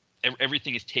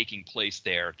everything is taking place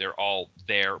there. They're all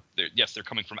there. They're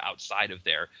coming from outside of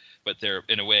there, but they're,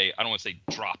 in a way, I don't want to say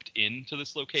dropped into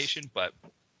this location, but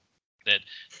that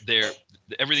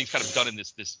everything's kind of done in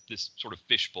this sort of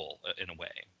fishbowl in a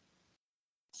way.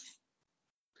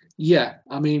 Yeah,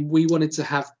 I mean, we wanted to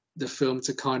have the film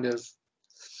to kind of,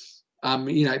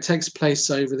 it takes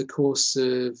place over the course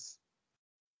of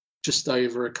just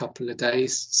over a couple of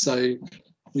days. So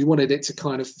we wanted it to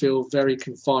kind of feel very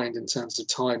confined in terms of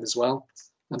time as well.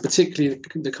 And particularly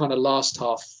the kind of last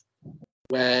half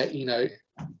where,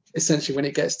 essentially when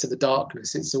it gets to the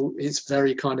darkness, it's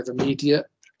very kind of immediate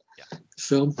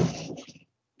film.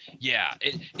 Yeah,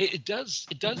 it does.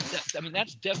 I mean,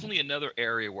 that's definitely another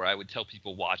area where I would tell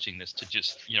people watching this to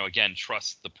just, again,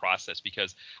 trust the process,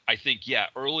 because I think,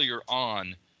 earlier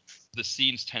on, the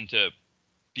scenes tend to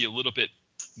be a little bit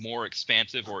more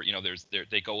expansive, or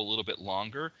they go a little bit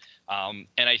longer, and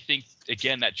I think,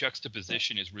 again, that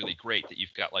juxtaposition is really great, that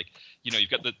you've got you've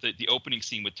got the opening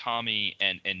scene with Tommy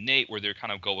and Nate, where they're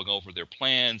kind of going over their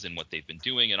plans and what they've been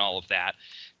doing and all of that,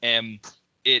 and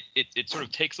it sort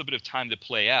of takes a bit of time to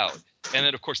play out, and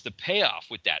then of course the payoff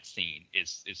with that scene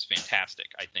is fantastic.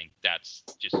 I think that's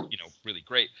just really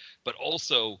great, but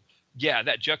also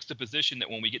that juxtaposition, that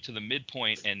when we get to the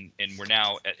midpoint and we're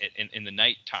now in the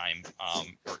nighttime, or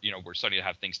we're starting to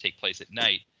have things take place at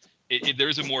night,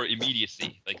 there's a more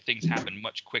immediacy. Like, things happen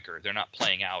much quicker. They're not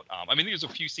playing out. I mean, there's a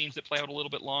few scenes that play out a little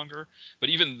bit longer, but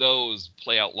even those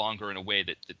play out longer in a way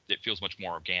that feels much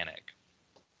more organic.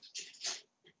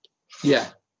 Yeah,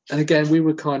 and again, we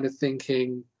were kind of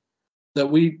thinking that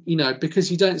we,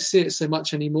 because you don't see it so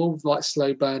much anymore with like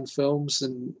slow burn films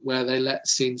and where they let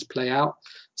scenes play out.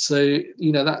 So,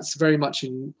 that's very much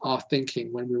in our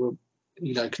thinking when we were,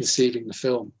 conceiving the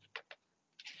film.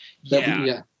 I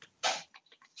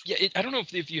don't know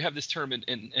if you have this term in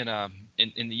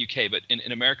the UK, but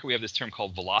in America we have this term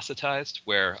called velocitized,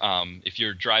 where if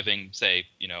you're driving, say,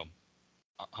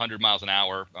 100 miles an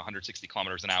hour, 160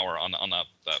 kilometers an hour on the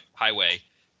highway,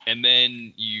 and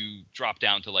then you drop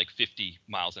down to like 50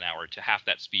 miles an hour, to half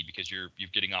that speed, because you're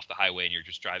getting off the highway and you're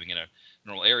just driving in a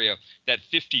normal area, that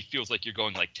 50 feels like you're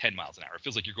going like 10 miles an hour. It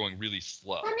feels like you're going really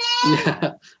slow.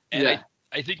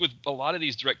 I think with a lot of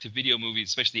these direct-to-video movies,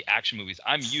 especially action movies,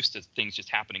 I'm used to things just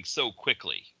happening so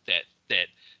quickly that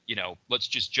let's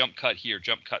just jump cut here,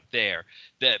 jump cut there.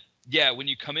 That when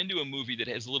you come into a movie that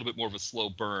has a little bit more of a slow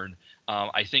burn,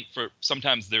 I think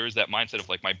sometimes there is that mindset of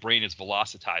like, my brain is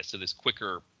velocitized to this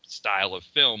quicker style of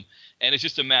film, and it's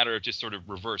just a matter of just sort of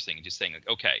reversing and just saying like,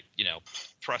 okay,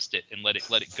 trust it and let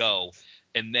it go.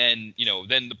 And then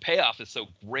then the payoff is so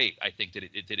great, I think, that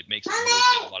it makes it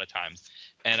worth it a lot of times.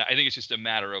 And I think it's just a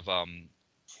matter of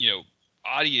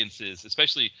audiences,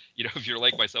 especially if you're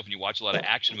like myself and you watch a lot of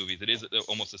action movies, it is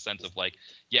almost a sense of like,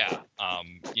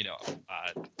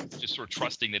 just sort of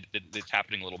trusting that it's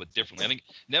happening a little bit differently. I think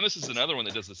Nemesis is another one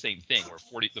that does the same thing,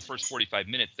 where the first 45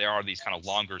 minutes there are these kind of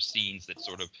longer scenes that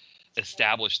sort of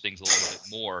establish things a little bit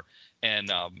more,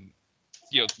 and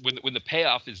when the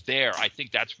payoff is there, I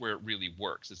think that's where it really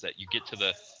works, is that you get to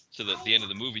the end of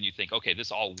the movie and you think, okay,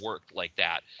 this all worked like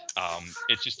that.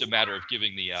 It's just a matter of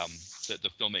giving the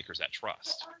filmmakers that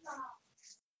trust.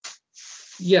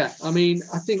 Yeah, I mean,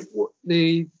 I think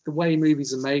the way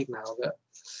movies are made now, that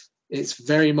it's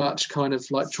very much kind of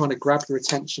like trying to grab your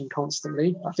attention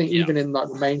constantly. I think even in like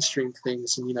the mainstream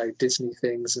things and Disney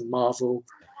things and Marvel,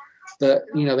 that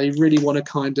they really want to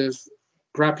kind of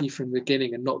grab you from the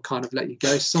beginning and not kind of let you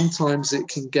go. Sometimes it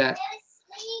can get,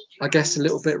 I guess, a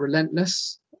little bit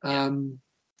relentless. And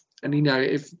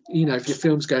if your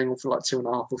film's going on for like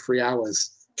 2.5 or 3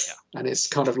 hours, and it's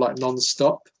kind of like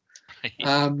non-stop,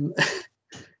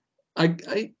 I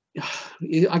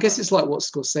guess it's like what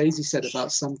Scorsese said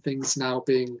about some things now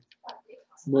being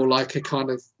more like a kind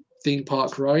of theme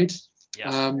park ride.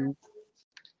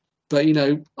 But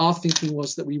our thinking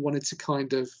was that we wanted to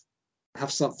kind of have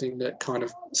something that kind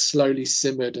of slowly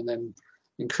simmered, and then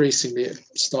increasingly it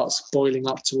starts boiling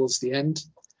up towards the end.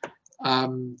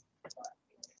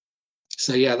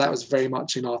 So that was very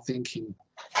much in our thinking,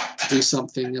 to do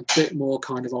something a bit more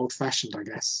kind of old-fashioned, I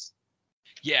guess.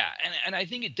 Yeah, and I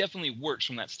think it definitely works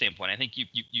from that standpoint. I think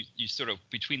you sort of,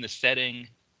 between the setting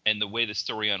and the way the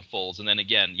story unfolds, and then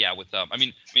again, with I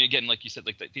mean again, like you said,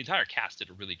 like the entire cast did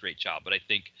a really great job, but I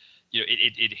think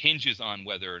it hinges on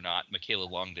whether or not Michaela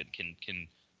Longden can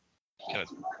kind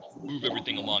of move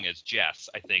everything along as Jess.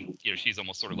 I think she's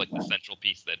almost sort of like the central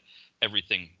piece that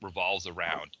everything revolves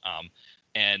around,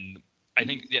 and I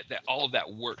think that all of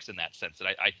that works in that sense.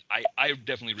 That I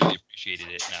definitely really appreciated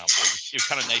it. It was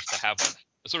kind of nice to have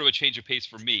a sort of a change of pace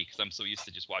for me, because I'm so used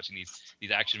to just watching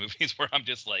these action movies where I'm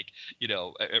just like,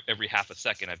 every half a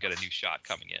second I've got a new shot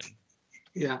coming in.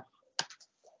 Yeah.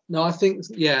 No, I think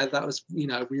that was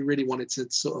we really wanted to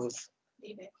sort of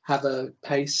have a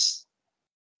pace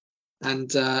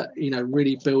and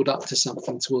really build up to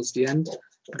something towards the end,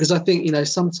 because I think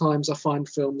sometimes I find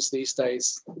films these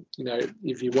days,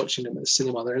 if you're watching them at the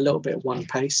cinema, they're a little bit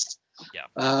one-paced.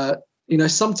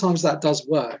 sometimes that does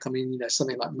work. I mean,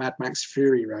 something like Mad Max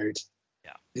Fury Road,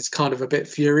 Yeah. is kind of a bit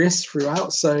furious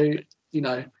throughout. So,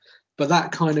 but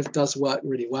that kind of does work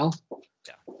really well.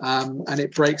 Yeah. And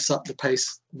it breaks up the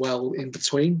pace well in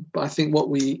between. But I think what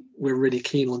we're really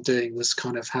keen on doing was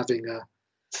kind of having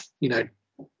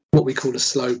what we call a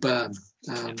slow burn.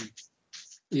 And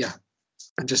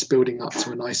just building up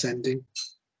to a nice ending.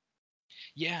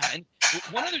 Yeah, and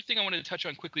one other thing I wanted to touch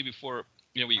on quickly before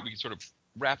we can sort of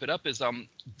wrap it up is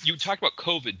you talked about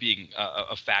COVID being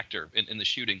a factor in the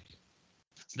shooting.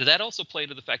 Did that also play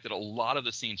into the fact that a lot of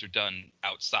the scenes are done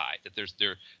outside? That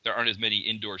there aren't as many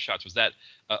indoor shots. Was that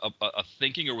a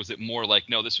thinking, or was it more like,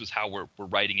 no, this was how we're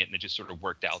writing it, and it just sort of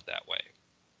worked out that way?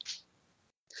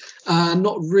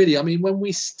 Not really. I mean, when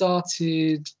we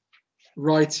started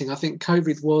writing, I think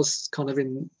COVID was kind of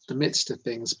in the midst of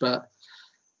things, but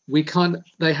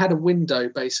they had a window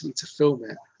basically to film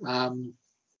it.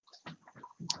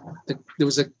 There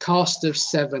was a cast of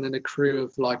 7 and a crew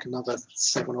of like another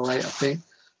 7 or 8, I think.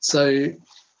 So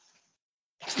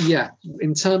yeah,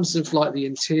 in terms of like the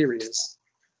interiors,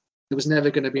 there was never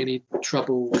going to be any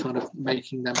trouble kind of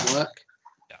making them work.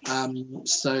 Yeah.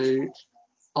 So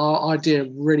our idea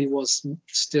really was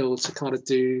still to kind of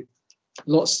do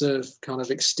lots of kind of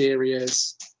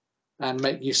exteriors and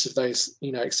make use of those,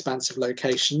 expansive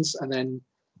locations, and then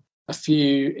a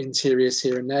few interiors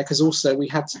here and there, because also we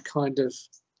had to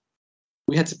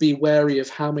be wary of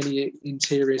how many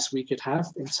interiors we could have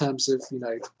in terms of,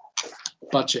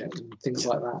 budget and things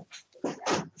like that.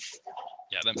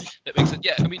 Yeah, that makes sense.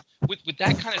 Yeah, I mean, with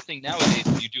that kind of thing nowadays,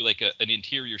 when you do like an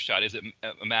interior shot, is it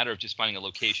a matter of just finding a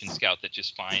location scout that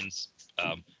just finds?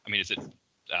 Is it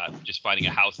just finding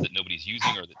a house that nobody's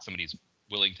using, or that somebody's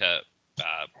willing to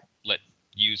let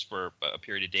use for a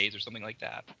period of days or something like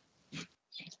that?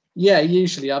 Yeah,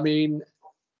 usually. I mean,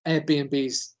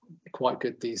 Airbnb's quite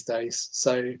good these days.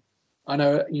 So I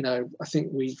know, I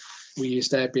think we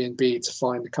used Airbnb to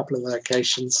find a couple of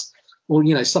locations, or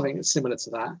something similar to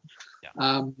that.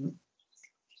 Yeah.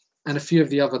 And a few of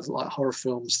the other like horror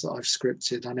films that I've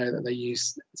scripted, I know that they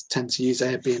tend to use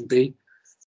Airbnb.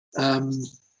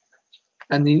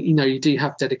 And you do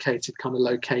have dedicated kind of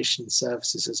location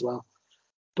services as well.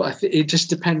 But I think it just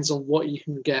depends on what you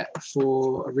can get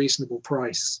for a reasonable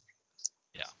price.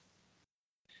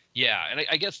 Yeah, and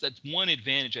I guess that's one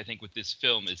advantage I think with this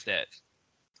film is that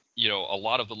a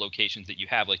lot of the locations that you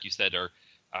have, like you said, are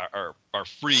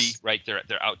free, right?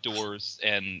 They're outdoors,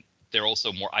 and they're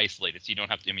also more isolated, so you don't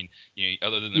have to. I mean,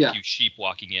 other than a few sheep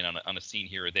walking in on a scene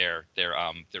here or there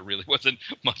really wasn't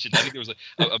much. I think there was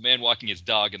a man walking his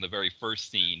dog in the very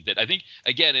first scene that I think,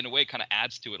 again, in a way, kind of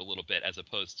adds to it a little bit, as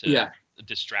opposed to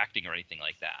distracting or anything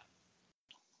like that.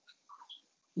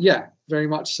 Yeah, very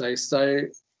much so. So,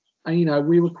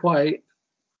 we were quite,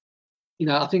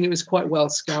 I think it was quite well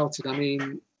scouted. I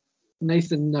mean,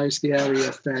 Nathan knows the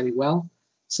area fairly well.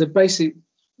 So basically,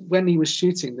 when he was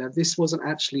shooting there, this wasn't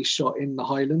actually shot in the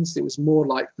Highlands. It was more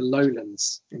like the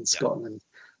lowlands in Scotland.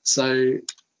 So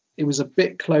it was a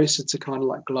bit closer to kind of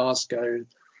like Glasgow,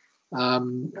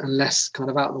 and less kind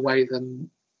of out of the way than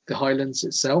the Highlands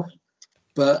itself.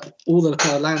 But all the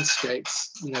kind of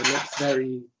landscapes, looked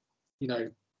very,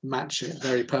 match it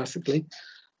very perfectly.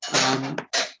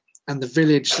 And the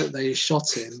village that they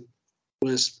shot in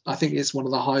I think it's one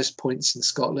of the highest points in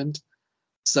Scotland.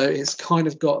 So it's kind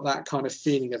of got that kind of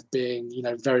feeling of being,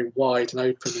 very wide and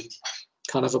open and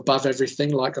kind of above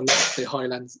everything, like a lot of the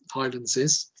Highlands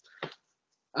is.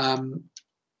 And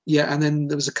then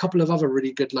there was a couple of other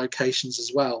really good locations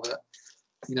as well that,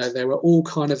 they were all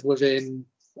kind of within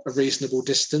a reasonable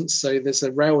distance. So there's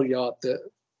a rail yard that,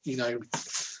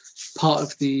 part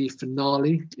of the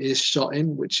finale is shot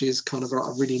in, which is kind of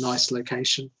a really nice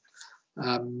location,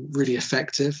 really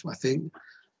effective, I think.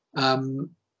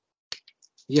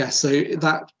 So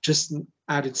that just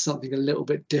added something a little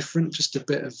bit different, just a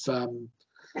bit of,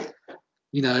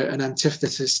 an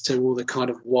antithesis to all the kind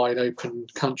of wide open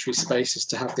country spaces,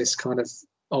 to have this kind of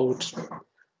old,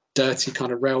 dirty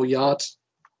kind of rail yard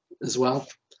as well.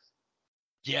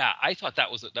 Yeah, I thought that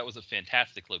was a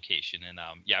fantastic location, and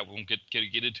I won't get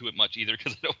into it much either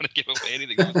because I don't want to give away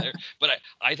anything out there. But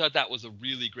I thought that was a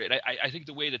really great. I think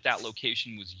the way that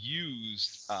location was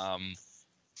used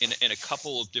in a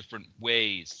couple of different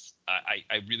ways,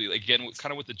 I really, again,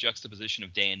 kind of with the juxtaposition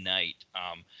of day and night.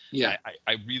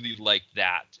 I really liked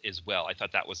that as well. I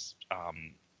thought that was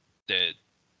that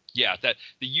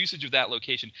the usage of that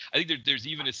location. I think there's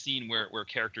even a scene where a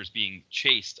character is being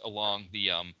chased along the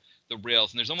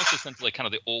rails, and there's almost a sense of like kind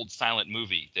of the old silent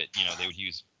movie that they would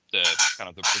use the kind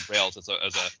of the rails as a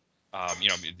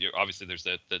Obviously there's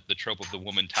the trope of the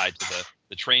woman tied to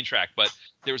the train track, but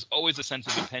there's always a sense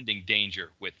of impending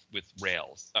danger with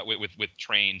rails, with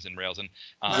trains and rails, and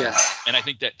Yeah. and I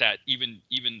think that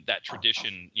even that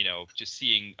tradition, just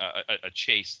seeing a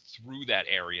chase through that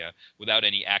area without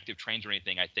any active trains or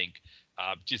anything, I think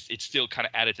just it's still kind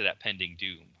of added to that pending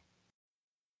doom.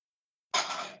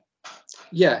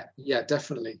 Yeah,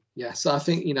 definitely. Yeah. So I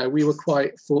think, we were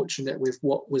quite fortunate with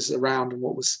what was around and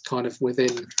what was kind of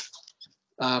within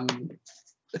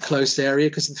a closed area,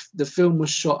 because the film was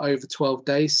shot over 12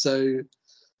 days. So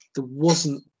there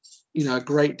wasn't, a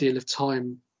great deal of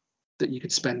time that you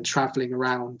could spend traveling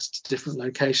around to different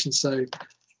locations. So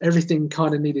everything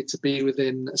kind of needed to be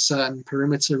within a certain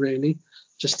perimeter, really,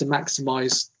 just to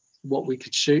maximize what we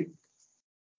could shoot.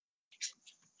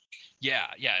 Yeah,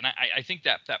 and I think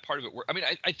that part of it. I mean,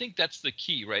 I think that's the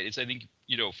key, right? Is I think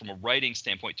from a writing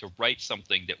standpoint, to write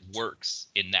something that works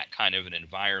in that kind of an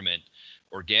environment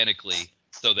organically,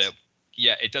 so that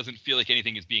it doesn't feel like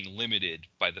anything is being limited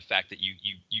by the fact that you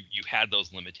had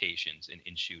those limitations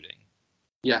in shooting.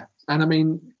 Yeah, and I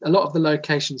mean, a lot of the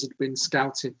locations had been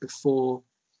scouted before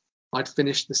I'd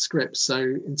finished the script. So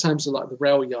in terms of like the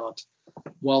rail yard,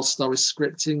 whilst I was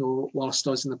scripting, or whilst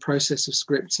I was in the process of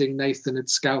scripting, Nathan had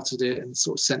scouted it and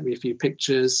sort of sent me a few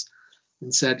pictures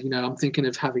and said, I'm thinking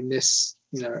of having this,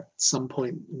 at some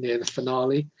point near the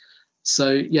finale.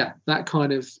 So yeah, that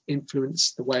kind of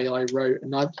influenced the way I wrote.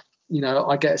 And I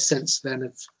get a sense then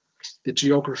of the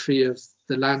geography of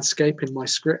the landscape in my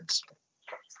script.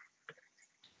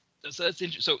 So that's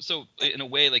interesting. So in a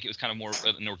way, like, it was kind of more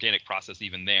an organic process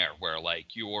even there, where like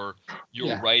you're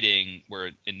writing, where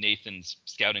in Nathan's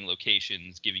scouting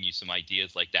locations, giving you some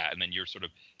ideas like that, and then you're sort of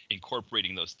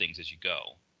incorporating those things as you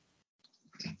go.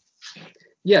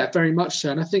 Yeah, very much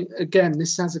so. And I think, again,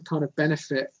 this has a kind of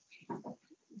benefit.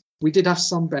 We did have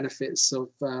some benefits of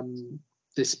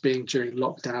this being during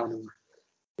lockdown,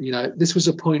 and this was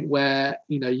a point where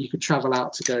you could travel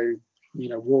out to go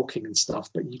walking and stuff,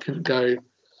 but you couldn't go.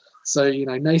 So,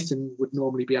 Nathan would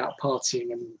normally be out partying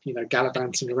and,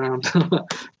 gallivanting around,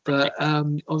 but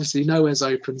obviously nowhere's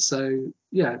open. So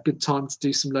yeah, good time to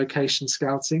do some location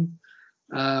scouting,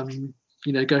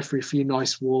 go for a few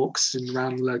nice walks and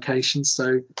around the locations.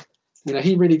 So,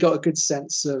 he really got a good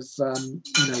sense of,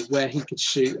 where he could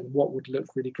shoot and what would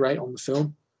look really great on the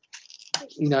film.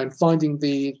 And finding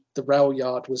the rail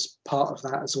yard was part of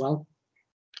that as well.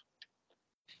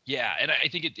 Yeah, and I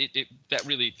think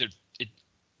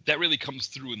that really comes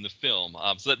through in the film.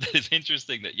 So that is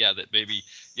interesting that maybe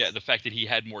the fact that he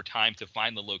had more time to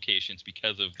find the locations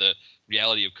because of the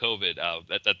reality of COVID.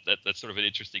 That's sort of an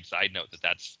interesting side note.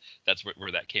 That's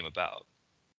where that came about.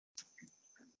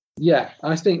 Yeah,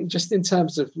 I think just in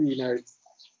terms of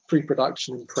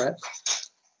pre-production and prep,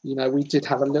 we did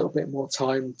have a little bit more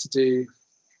time to do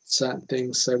certain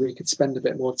things, so we could spend a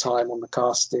bit more time on the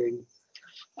casting,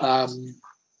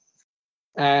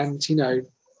 and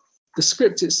the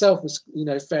script itself was,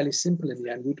 fairly simple in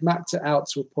the end. We'd mapped it out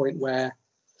to a point where,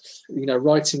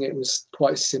 writing it was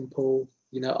quite simple.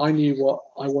 I knew what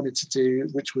I wanted to do,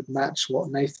 which would match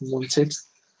what Nathan wanted.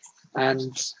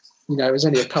 And, it was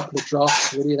only a couple of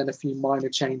drafts, really, and then a few minor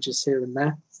changes here and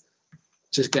there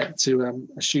to get to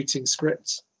a shooting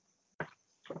script.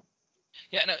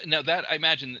 Yeah, now that, I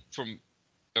imagine, from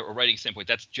a writing standpoint,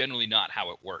 that's generally not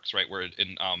how it works, right? Where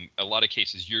in a lot of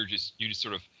cases, you just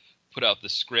sort of put out the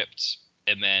script,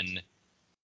 and then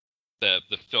the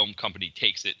film company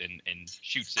takes it and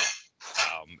shoots it,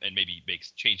 and maybe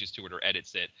makes changes to it or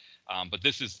edits it. But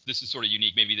this is sort of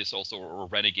unique. Maybe this also, or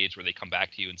Renegades, where they come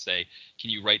back to you and say, "Can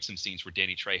you write some scenes for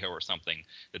Danny Trejo or something?"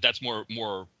 That's more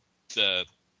the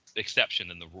exception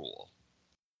than the rule.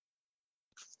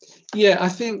 Yeah, I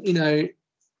think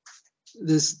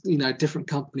there's different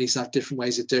companies have different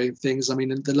ways of doing things. I mean,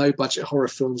 the low budget horror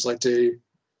films I do,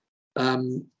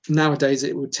 nowadays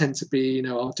it would tend to be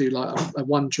I'll do like a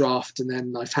one draft, and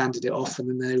then I've handed it off, and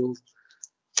then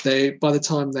they by the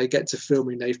time they get to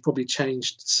filming, they've probably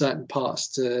changed certain parts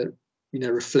to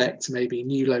reflect maybe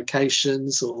new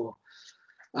locations or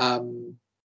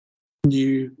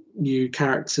new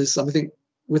characters. I think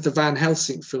with the Van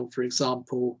Helsing film, for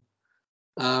example,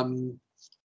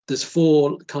 there's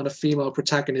 4 kind of female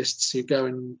protagonists who go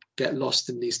and get lost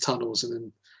in these tunnels, and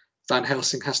then Van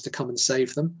Helsing has to come and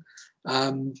save them.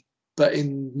 But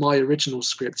in my original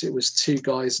script, it was 2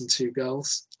 guys and 2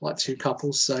 girls, like 2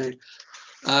 couples. So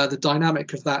the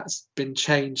dynamic of that's been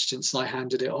changed since I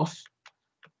handed it off.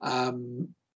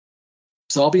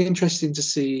 So I'll be interested to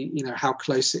see, how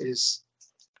close it is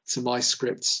to my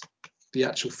script, the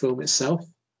actual film itself.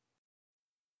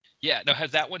 Yeah. Now,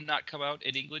 has that one not come out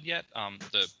in England yet?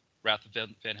 Wrath of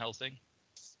Van Helsing?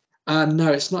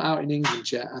 No, it's not out in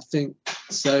England yet. I think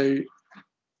so.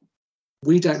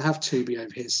 We don't have Tubi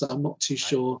over here, so I'm not too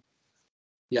sure.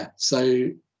 Yeah, so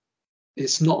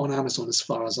it's not on Amazon as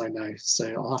far as I know.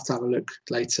 So I'll have to have a look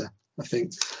later, I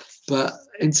think. But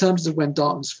in terms of When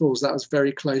Darkness Falls, that was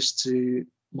very close to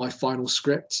my final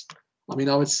script. I mean,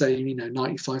 I would say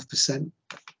 95%.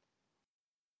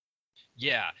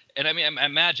 Yeah, and I mean, I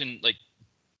imagine like,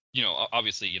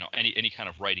 obviously, any kind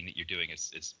of writing that you're doing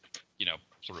is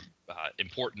sort of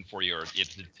important for you or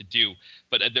to do,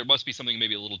 but there must be something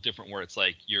maybe a little different where it's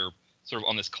like you're sort of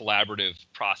on this collaborative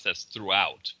process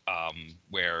throughout,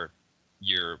 where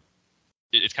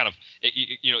it's kind of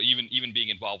even being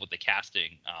involved with the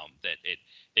casting, that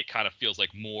it kind of feels like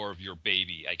more of your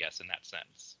baby, I guess, in that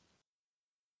sense.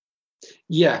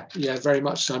 Yeah, very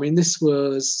much so. I mean, this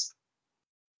is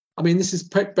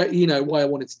why I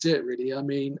wanted to do it, really. I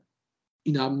mean,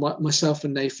 myself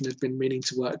and Nathan have been meaning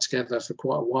to work together for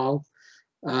quite a while,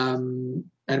 and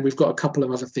we've got a couple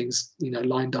of other things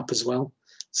lined up as well.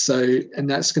 So, and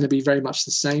that's going to be very much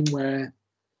the same, where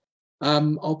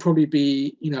I'll probably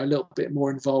be a little bit more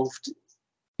involved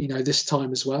this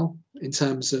time as well, in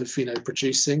terms of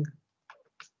producing.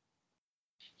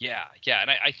 Yeah,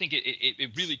 and I think it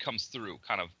really comes through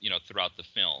kind of throughout the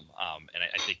film, and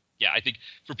I think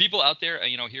for people out there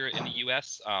here in the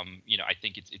U.S., I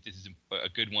think this is a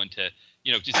good one to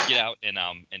just get out and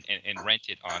rent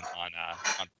it on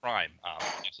Prime.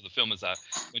 So the film is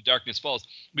When Darkness Falls.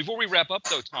 Before we wrap up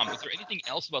though, Tom, is there anything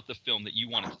else about the film that you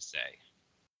wanted to say?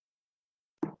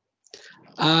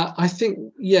 I think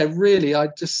really, I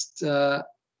just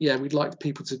we'd like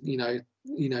people to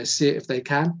see it if they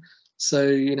can. So,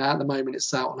 at the moment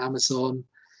it's out on Amazon.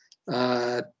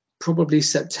 Probably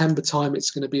September time it's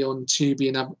going to be on Tubi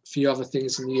and a few other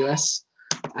things in the US.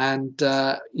 And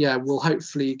we'll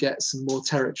hopefully get some more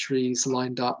territories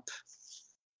lined up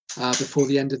before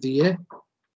the end of the year.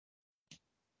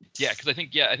 Yeah, because I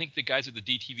think the guys at the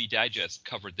DTV Digest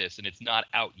covered this, and it's not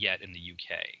out yet in the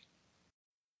UK.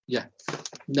 Yeah,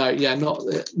 no,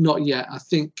 not yet. I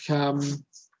think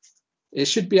it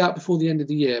should be out before the end of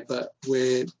the year, but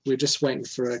we're just waiting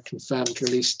for a confirmed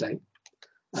release date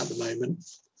at the moment.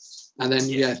 And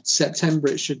then September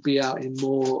it should be out in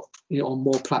more on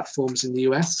more platforms in the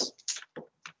US.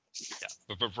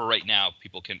 Yeah, but for right now,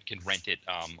 people can rent it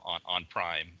on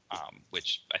Prime,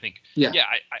 which I think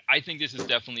I think this is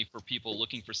definitely for people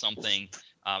looking for something,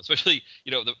 especially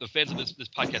the fans of this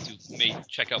podcast who may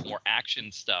check out more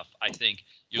action stuff. I think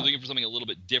you're looking for something a little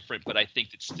bit different, but I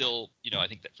think it's still I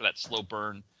think that for that slow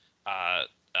burn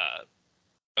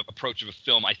approach of a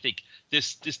film, I think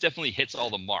this definitely hits all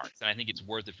the marks, and I think it's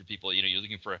worth it for people. You're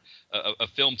looking for a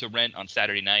film to rent on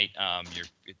Saturday night,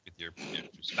 with your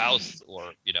spouse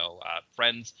or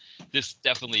friends. This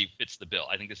definitely fits the bill.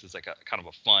 I think this is like a kind of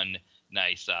a fun,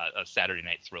 nice a Saturday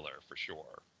night thriller for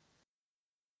sure.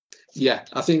 Yeah,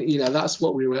 I think that's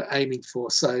what we were aiming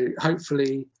for. So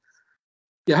hopefully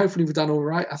we've done all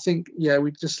right. I think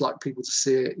we'd just like people to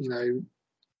see it.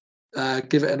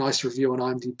 Give it a nice review on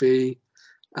IMDb.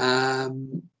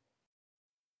 And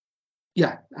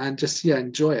just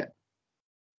enjoy it.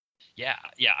 Yeah,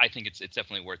 I think it's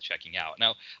definitely worth checking out.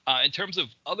 Now, in terms of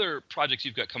other projects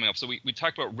you've got coming up, so we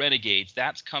talked about Renegades.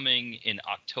 That's coming in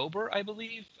October, I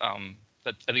believe. I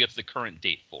think that's the current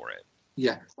date for it.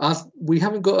 Yeah, we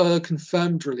haven't got a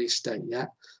confirmed release date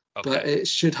yet, but it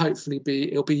should hopefully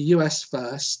it'll be US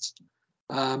first,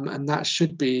 and that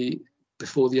should be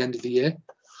before the end of the year.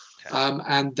 Okay.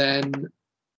 And then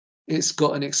it's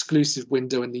got an exclusive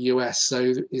window in the US,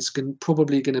 so it's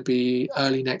probably going to be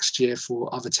early next year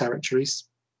for other territories.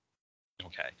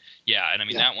 Okay. Yeah, and I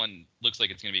mean that one looks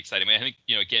like it's going to be exciting. I mean, I think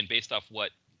again, based off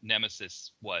what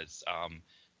Nemesis was,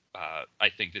 I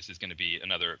think this is going to be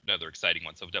another exciting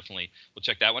one. So definitely we'll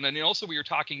check that one. And then also we were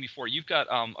talking before. You've got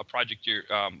a project you're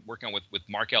working on with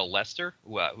Mark L. Lester,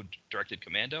 who directed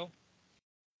Commando.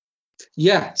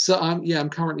 Yeah, so I'm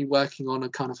currently working on a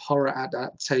kind of horror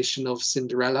adaptation of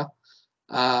Cinderella.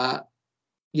 Mark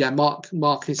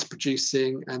is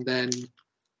producing, and then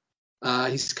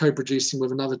he's co-producing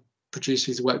with another producer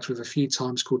he's worked with a few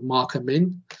times called Mark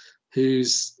Amin,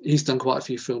 he's done quite a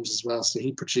few films as well. So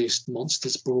he produced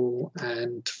Monsters Ball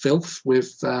and Filth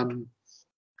with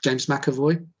James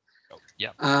McAvoy.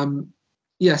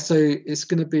 So it's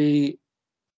going to be,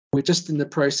 we're just in the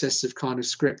process of kind of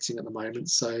scripting at the moment,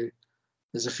 so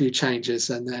there's a few changes,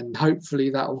 and then hopefully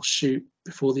that will shoot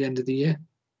before the end of the year.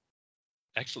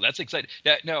 Excellent. That's exciting.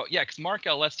 Yeah, no, yeah, because Mark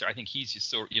L. Lester, I think he's just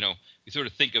sort, you sort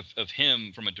of think of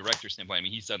him from a director standpoint. I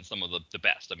mean, he's done some of the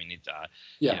best. I mean, he's,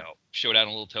 Yeah. Showdown in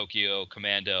Little Tokyo,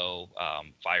 Commando,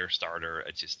 Firestarter.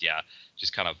 It's just, yeah,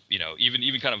 just kind of,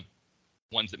 even kind of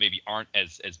ones that maybe aren't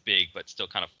as big, but still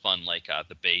kind of fun, like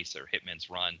The Base or Hitman's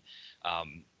Run.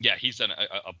 Yeah, he's done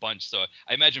a bunch. So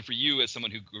I imagine for you, as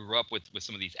someone who grew up with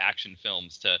some of these action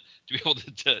films, to be able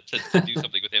to do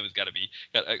something with him has got to be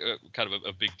kind of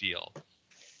a big deal.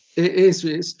 It is.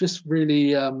 It's just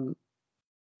really.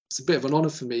 It's a bit of an honor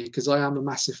for me because I am a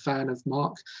massive fan of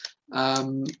Mark.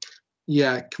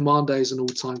 Yeah, Commando is an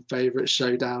all-time favorite.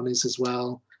 Showdown is as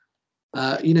well.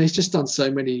 He's just done so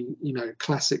many,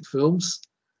 classic films.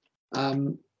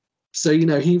 So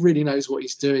he really knows what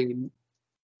he's doing.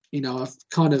 And I've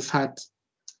kind of had,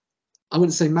 I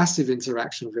wouldn't say massive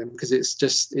interaction with him because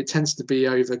it tends to be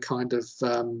over kind of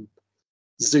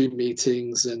Zoom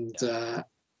meetings and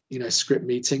script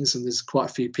meetings, and there's quite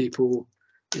a few people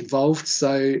involved.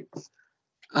 So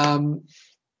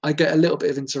I get a little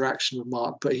bit of interaction with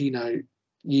Mark, but you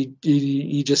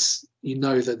just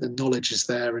that the knowledge is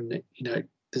there, and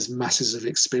there's masses of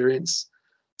experience.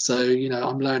 So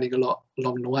I'm learning a lot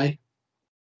along the way.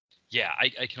 Yeah, I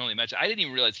can only imagine. I didn't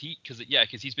even realize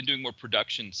because he's been doing more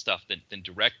production stuff than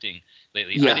directing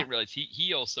lately. Yeah. I didn't realize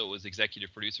he also was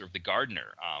executive producer of The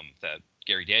Gardener, the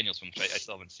Gary Daniels film, which I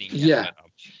still haven't seen yet. Yeah. But,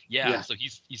 yeah. So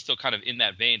he's still kind of in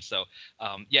that vein. So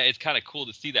it's kind of cool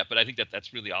to see that. But I think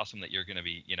that's really awesome that you're going to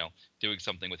be doing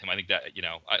something with him. I think that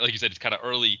like you said, it's kind of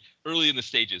early in the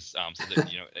stages, so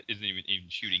that it isn't even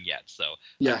shooting yet. So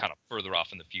kind of further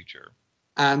off in the future.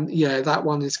 And that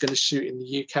one is going to shoot in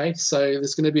the UK. So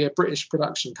there's going to be a British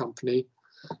production company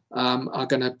are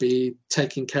going to be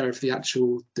taking care of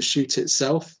the shoot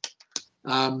itself.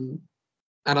 And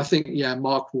I think,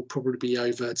 Mark will probably be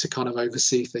over to kind of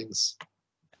oversee things.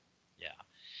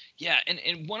 Yeah.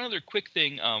 And one other quick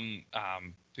thing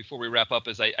before we wrap up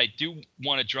is I do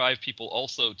want to drive people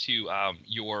also to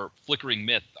your Flickering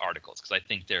Myth articles, because I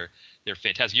think they're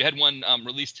fantastic. You had one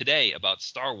released today about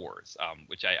Star Wars,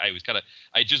 which I was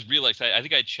I just realized I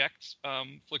think I checked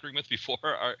Flickering Myth before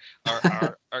our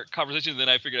conversation, and then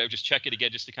I figured I would just check it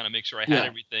again just to kind of make sure I had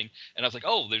everything. And I was like,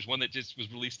 oh, there's one that just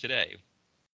was released today.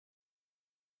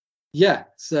 Yeah,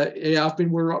 so I've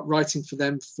been writing for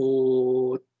them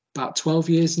for about 12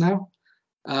 years now.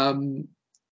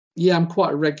 I'm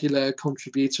quite a regular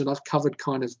contributor, and I've covered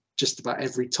kind of just about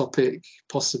every topic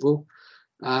possible.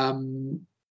 I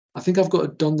think I've got a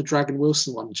Don the Dragon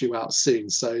Wilson one due out soon,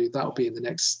 so that'll be in the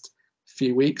next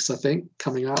few weeks, I think,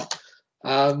 coming out.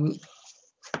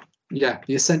 The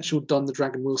essential Don the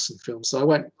Dragon Wilson film.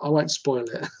 So I won't spoil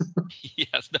it.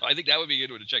 Yes, no, I think that would be a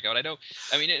good one to check out.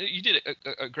 I mean, you did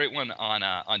a great one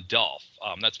on Dolph.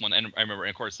 That's one, and I remember, and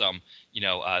of course, the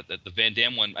Van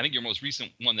Damme one. I think your most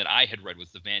recent one that I had read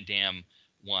was the Van Damme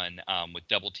one with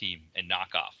Double Team and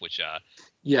Knockoff, which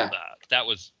that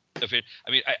was. I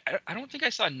mean, I don't think I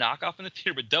saw Knockoff in the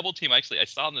theater, but Double Team I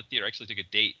saw in the theater. I actually took a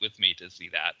date with me to see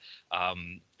that,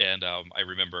 and I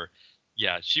remember,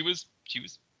 she was.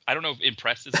 I don't know if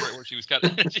impressed is the right word. She was kind of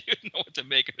she didn't know what to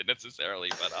make of it necessarily,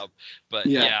 but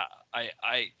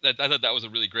I thought that was a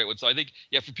really great one. So I think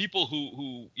for people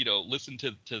who listen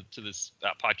to this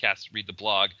podcast, read the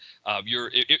blog,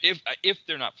 if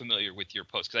they're not familiar with your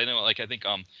post, because I know I think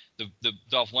the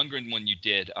Dolph Lundgren one you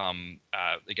did,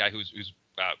 the guy who's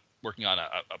working on a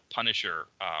Punisher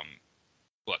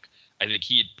book, I think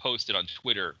he had posted on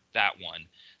Twitter that one.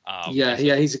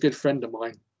 He's a good friend of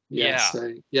mine.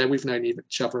 So we've known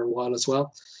each other a while as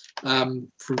well,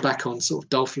 from back on sort of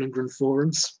Dolph Lundgren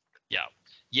forums.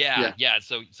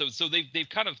 So they've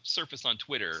kind of surfaced on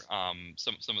Twitter,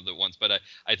 some of the ones, but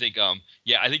I think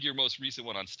I think your most recent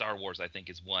one on Star Wars I think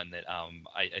is one that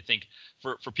I think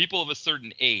for people of a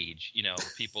certain age,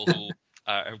 people who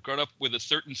have grown up with a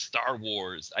certain Star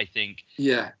Wars, I think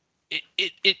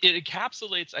it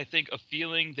encapsulates, I think, a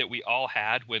feeling that we all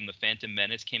had when The Phantom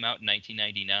Menace came out in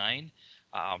 1999.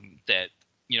 That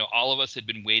all of us had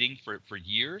been waiting for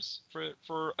years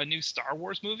for a new Star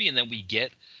Wars movie, and then we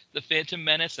get The Phantom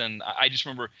Menace. And I just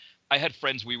remember I had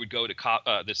friends, we would go to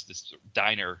this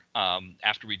diner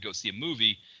after we'd go see a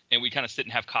movie, and we kind of sit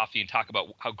and have coffee and talk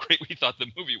about how great we thought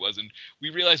the movie was, and we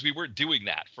realized we weren't doing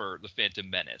that for The Phantom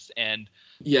Menace. And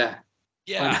I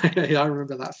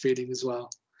remember that feeling as well.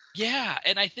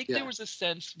 And I think there was a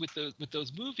sense with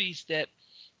those movies that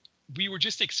we were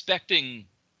just expecting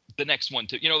the next one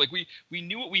to, we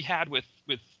knew what we had with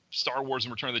Star Wars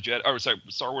and Return of the Jedi, or sorry,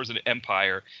 Star Wars and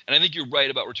Empire. And I think you're right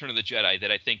about Return of the Jedi,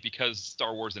 that I think because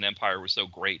Star Wars and Empire were so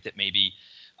great that maybe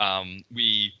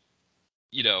we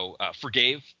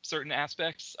forgave certain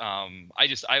aspects. I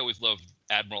always loved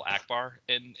Admiral Akbar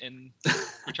in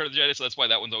Return of the Jedi, so that's why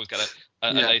that one's always got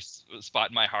a nice spot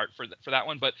in my heart for that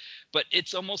one. But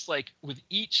it's almost like with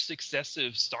each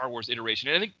successive Star Wars iteration,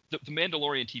 and I think the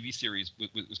Mandalorian TV series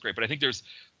was great, but I think there's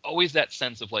always that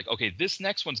sense of like, okay, this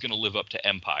next one's going to live up to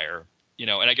Empire, and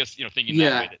I guess thinking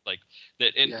that way, that like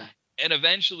that, and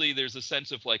eventually there's a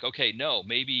sense of like, okay, no,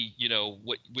 maybe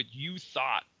what you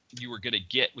thought you were going to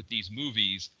get with these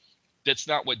movies, that's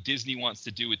not what Disney wants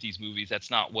to do with these movies. That's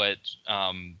not what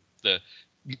the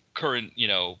current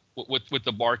what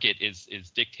the market is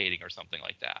dictating or something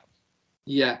like that.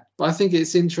 Yeah, but I think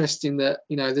it's interesting that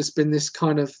there's been this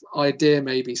kind of idea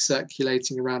maybe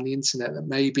circulating around the internet that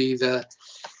maybe the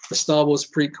Star Wars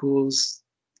prequels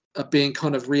are being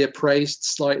kind of reappraised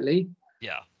slightly.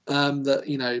 Yeah.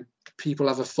 That people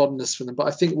have a fondness for them, but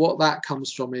I think what that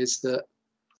comes from is that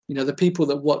the people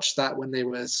that watched that when they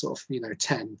were sort of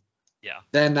 10,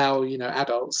 they're now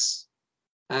adults,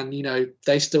 and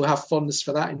they still have fondness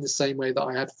for that in the same way that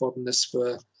I had fondness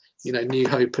for New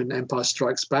Hope and Empire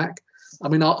Strikes Back. I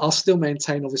mean, I'll still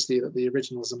maintain obviously that the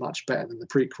originals are much better than the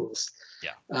prequels.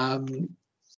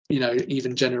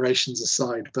 Even generations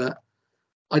aside, but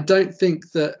I don't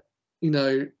think that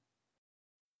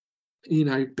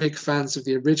big fans of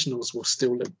the originals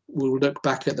will look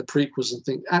back at the prequels and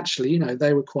think, actually,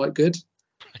 they were quite good.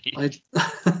 Right.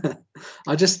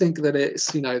 I just think that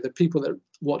it's, the people that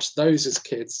watched those as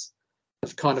kids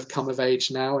have kind of come of age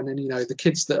now. And then, the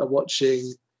kids that are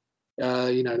watching,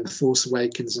 The Force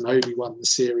Awakens and Obi-Wan, the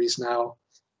series now,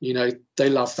 they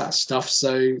love that stuff.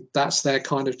 So that's their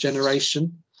kind of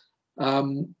generation.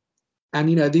 And,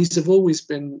 these have always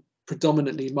been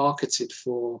predominantly marketed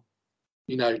for,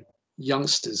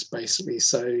 youngsters basically,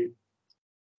 so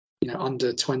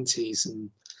under 20s,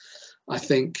 and I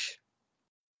think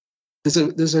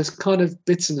there's a kind of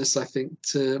bitterness, I think,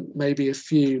 to maybe a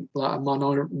few, like a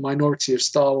minority of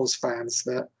Star Wars fans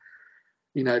that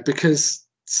because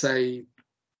say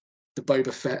the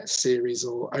Boba Fett series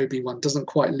or Obi-Wan doesn't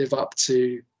quite live up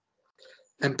to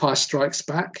Empire Strikes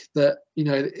Back, that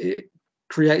it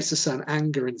creates a certain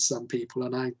anger in some people,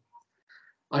 and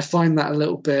I find that a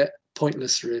little bit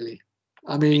pointless, really.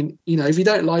 I mean, if you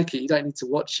don't like it, you don't need to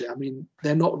watch it. I mean,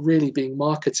 they're not really being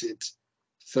marketed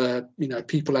for,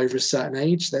 people over a certain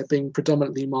age. They're being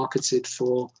predominantly marketed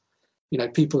for,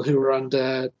 people who are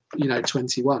under,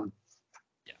 21.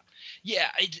 Yeah,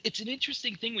 it's an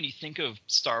interesting thing when you think of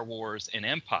Star Wars and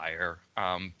Empire,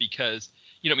 because,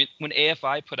 when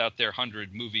AFI put out their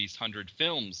 100 movies, 100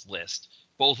 films list,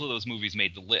 both of those movies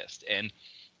made the list. And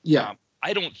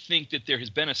I don't think that there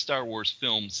has been a Star Wars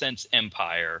film since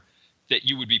Empire that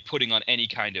you would be putting on any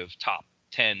kind of top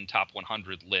 10, top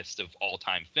 100 list of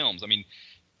all-time films. I mean,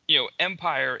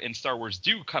 Empire and Star Wars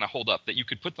do kind of hold up, that you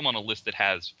could put them on a list that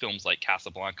has films like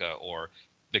Casablanca or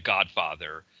The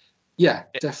Godfather. Yeah,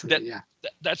 definitely.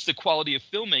 That's the quality of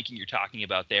filmmaking you're talking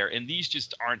about there, and these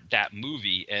just aren't that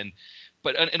movie.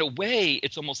 But in a way,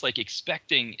 it's almost like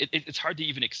expecting. It's hard to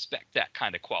even expect that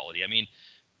kind of quality. I mean,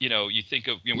 you think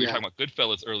of, we were talking about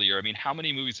Goodfellas earlier. I mean, how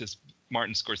many movies has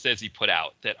Martin Scorsese put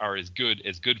out that are as good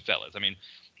as Goodfellas? I mean,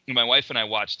 my wife and I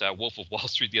watched Wolf of Wall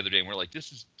Street the other day, and we're like,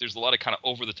 there's a lot of kind of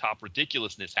over the top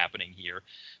ridiculousness happening here.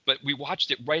 But we watched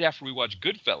it right after we watched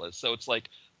Goodfellas. So it's like,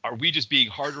 are we just being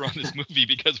harder on this movie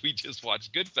because we just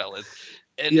watched Goodfellas?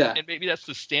 And maybe that's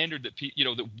the standard that,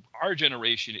 that our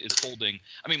generation is holding.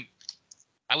 I mean,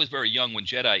 I was very young when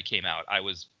Jedi came out. I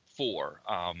was 4.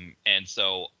 And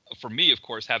so for me, of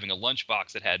course, having a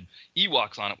lunchbox that had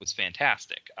Ewoks on it was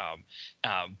fantastic.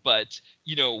 But,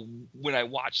 when I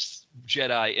watched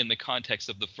Jedi in the context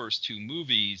of the first 2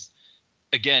 movies,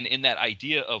 again, in that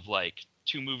idea of like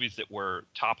 2 movies that were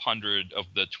top 100 of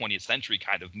the 20th century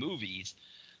kind of movies,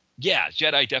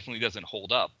 Jedi definitely doesn't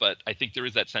hold up. But I think there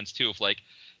is that sense, too, of like,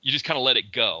 you just kind of let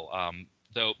it go.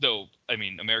 Though, I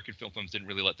mean, American film films didn't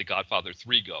really let The Godfather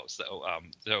 3 go. So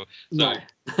No.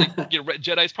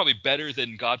 Jedi's probably better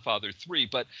than Godfather 3.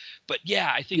 But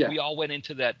I think we all went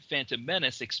into that Phantom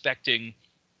Menace expecting,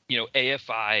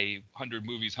 AFI 100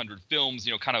 movies, 100 films,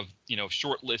 kind of,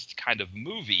 short list kind of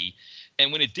movie.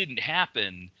 And when it didn't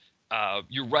happen,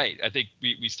 you're right. I think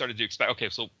we started to expect, okay,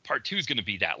 so part 2 is going to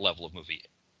be that level of movie.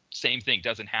 Same thing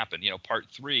doesn't happen. Part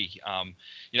 3. I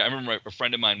remember a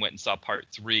friend of mine went and saw part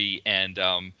 3, and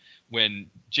when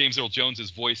James Earl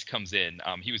Jones's voice comes in,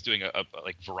 he was doing a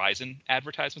like Verizon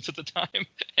advertisements at the time,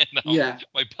 and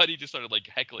my buddy just started like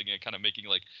heckling and kind of making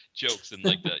like jokes and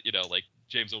like the like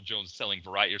James Earl Jones selling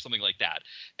variety or something like that.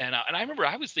 And I remember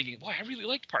I was thinking, boy, I really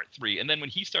liked part 3, and then when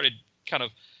he started kind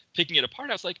of picking it apart,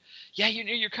 I was like, yeah,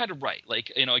 you're kind of right.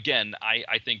 Like, again,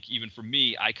 I think even for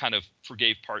me, I kind of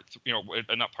forgave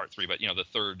not part three, but the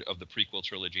third of the prequel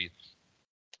trilogy.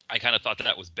 I kind of thought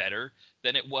that was better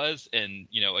than it was, and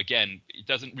again, it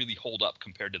doesn't really hold up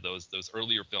compared to those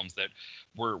earlier films that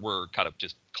were kind of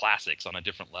just classics on a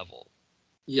different level.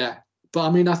 Yeah, but I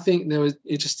mean, I think there was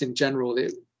just in general,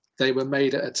 they were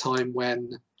made at a time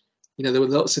when there were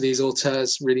lots of these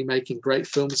auteurs really making great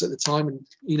films at the time,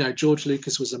 and George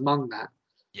Lucas was among that.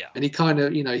 Yeah, and he kind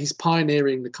of he's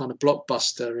pioneering the kind of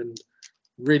blockbuster and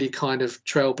really kind of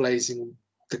trailblazing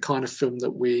the kind of film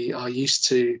that we are used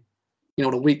to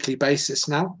on a weekly basis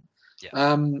now.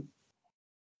 Yeah.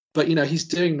 But he's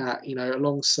doing that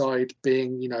alongside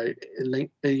being in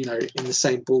the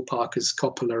same ballpark as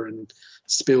Coppola and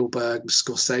Spielberg,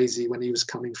 Scorsese when he was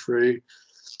coming through.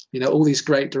 All these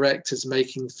great directors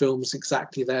making films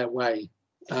exactly their way.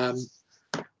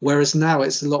 Whereas now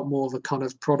it's a lot more of a kind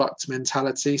of product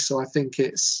mentality. So I think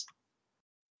it's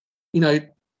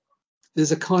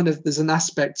there's an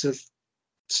aspect of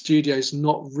studios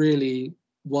not really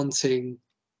wanting.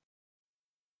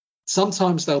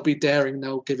 Sometimes they'll be daring,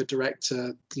 they'll give a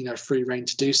director free rein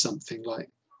to do something like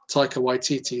Taika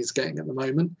Waititi is getting at the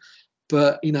moment.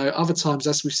 But other times,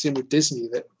 as we've seen with Disney,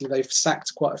 that they've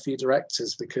sacked quite a few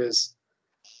directors because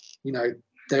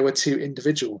they were too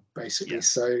individual, basically. Yeah.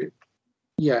 So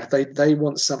yeah, they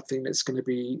want something that's going to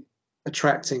be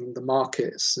attracting the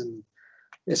markets, and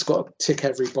it's got to tick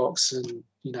every box and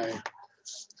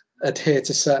adhere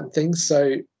to certain things.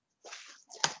 So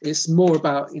it's more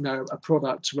about a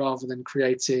product rather than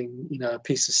creating a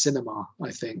piece of cinema,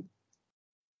 I think.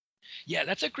 Yeah,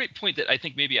 that's a great point that I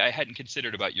think maybe I hadn't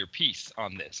considered about your piece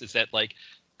on this, is that like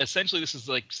essentially this is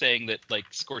like saying that like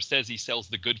Scorsese sells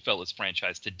the Goodfellas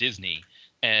franchise to Disney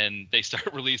and they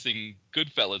start releasing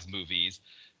Goodfellas movies.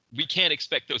 We can't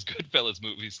expect those Goodfellas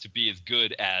movies to be as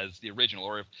good as the original.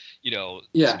 Or if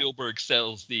Spielberg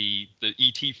sells the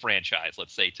E.T. franchise,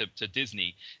 let's say, to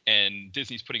Disney, and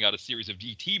Disney's putting out a series of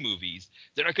E.T. movies,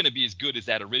 they're not going to be as good as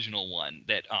that original one.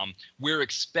 That we're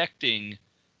expecting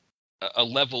a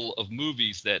level of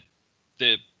movies that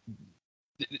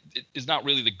is not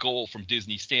really the goal from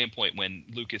Disney's standpoint when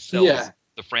Lucas sells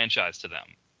the franchise to them.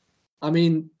 I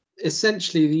mean,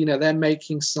 essentially, they're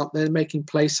making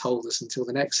placeholders until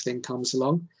the next thing comes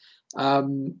along,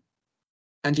 and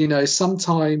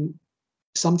sometimes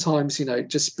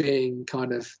just being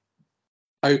kind of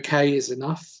okay is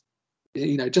enough,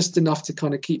 just enough to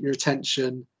kind of keep your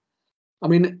attention. I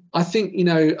mean, I think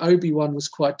Obi-Wan was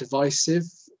quite divisive.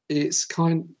 It's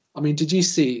did you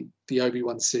see the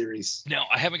Obi-Wan series? No,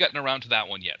 I haven't gotten around to that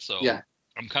one yet, so yeah.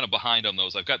 I'm kind of behind on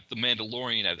those. I've got the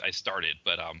Mandalorian I started,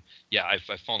 but I've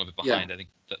fallen a bit behind. Yeah. I think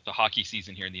the hockey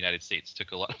season here in the United States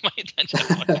took a lot of my attention.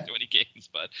 I watched too many games,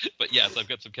 but yes, I've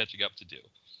got some catching up to do.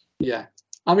 Yeah,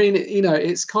 I mean,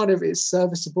 it's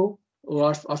serviceable,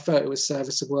 or I felt it was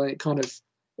serviceable. And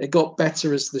it got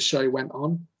better as the show went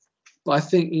on. But I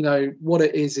think what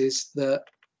it is that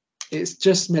it's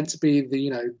just meant to be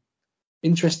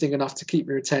interesting enough to keep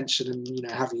your attention and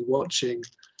have you watching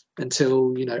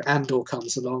until Andor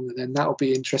comes along, and then that'll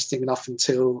be interesting enough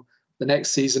until the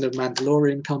next season of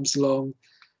Mandalorian comes along,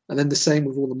 and then the same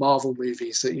with all the Marvel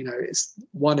movies. That it's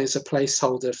one is a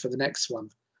placeholder for the next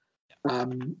one.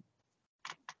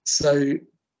 So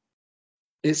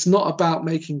it's not about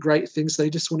making great things. They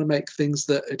just want to make things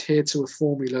that adhere to a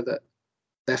formula that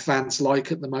their fans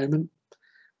like at the moment.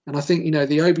 And I think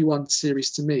the Obi-Wan series,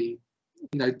 to me,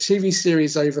 TV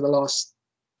series over the last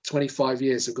 25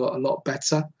 years have got a lot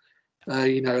better,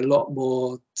 a lot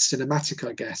more cinematic,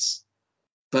 I guess.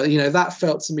 But that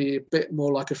felt to me a bit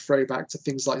more like a throwback to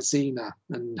things like Xena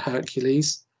and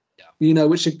Hercules,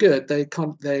 which are good. They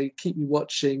keep you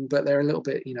watching, but they're a little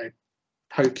bit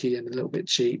hokey and a little bit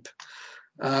cheap.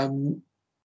 Whereas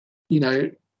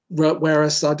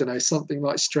I don't know, something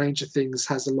like Stranger Things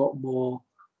has a lot more,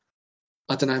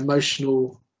 I don't know,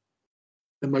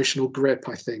 emotional grip,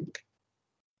 I think.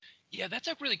 Yeah, that's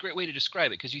a really great way to describe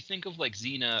it, because you think of like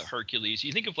Xena, Hercules,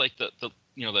 you think of like the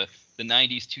 90s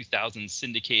 2000s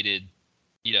syndicated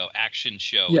action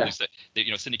show, that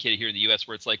syndicated here in the US,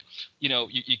 where it's like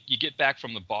you get back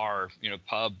from the bar,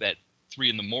 pub at 3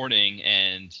 a.m.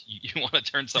 and you want to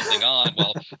turn something on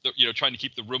while trying to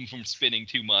keep the room from spinning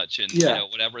too much and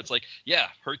whatever. It's like,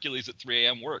 Hercules at 3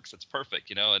 a.m. works. It's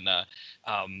perfect, and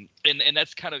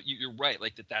that's kind of, you're right,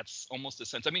 like that's almost a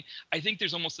sense. I mean, I think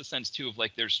there's almost a sense too of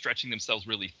like they're stretching themselves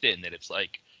really thin, that it's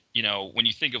like, when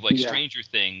you think of like Stranger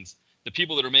Things, the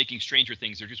people that are making Stranger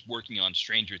Things are just working on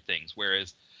Stranger Things,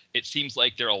 whereas it seems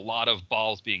like there are a lot of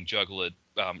balls being juggled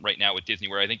right now with Disney,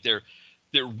 where I think they're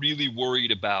really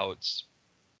worried about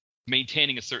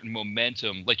maintaining a certain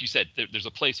momentum. Like you said, there's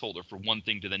a placeholder for one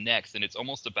thing to the next, and it's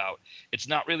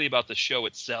not really about the show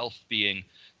itself being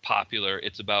popular.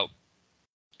 It's about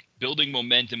building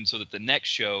momentum so that the next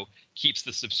show keeps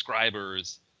the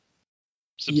subscribers,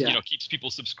 keeps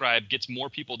people subscribed, gets more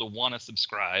people to want to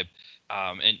subscribe.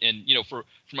 And for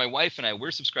my wife and I, we're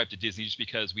subscribed to Disney just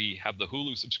because we have the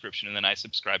Hulu subscription, and then I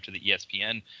subscribe to the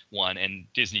ESPN one, and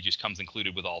Disney just comes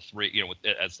included with all three,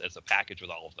 as a package with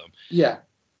all of them. Yeah.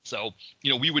 So,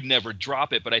 we would never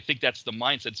drop it, but I think that's the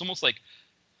mindset.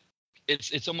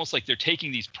 It's almost like they're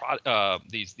taking these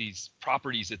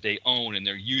properties that they own, and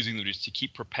they're using them just to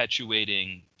keep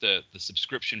perpetuating the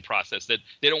subscription process that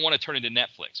they don't want to turn into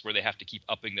Netflix, where they have to keep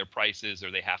upping their prices,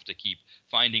 or they have to keep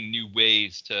finding new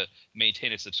ways to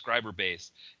maintain a subscriber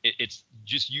base. It's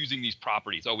just using these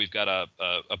properties. Oh, we've got a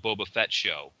Boba Fett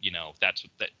show. That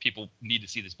people need to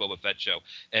see this Boba Fett show,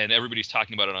 and everybody's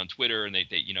talking about it on Twitter, and they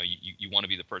you want to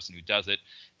be the person who does it,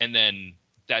 and then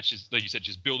that's just, like you said,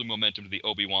 just building momentum to the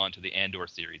Obi-Wan, to the Andor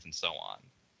series, and so on.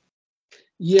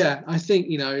 Yeah, I think,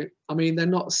 they're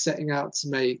not setting out to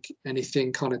make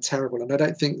anything kind of terrible. And I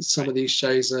don't think some of these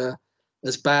shows are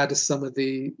as bad as some of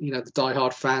the, the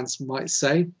diehard fans might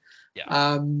say.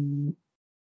 Yeah.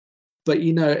 But,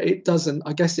 it doesn't,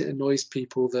 I guess it annoys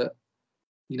people that,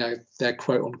 they're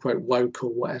quote unquote woke or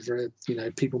whatever,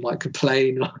 people might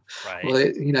complain, or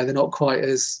they're not quite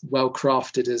as well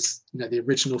crafted as, the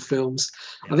original films.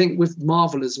 Yeah. I think with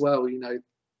Marvel as well,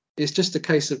 it's just a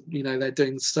case of, they're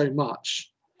doing so much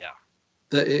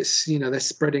that it's, they're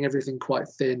spreading everything quite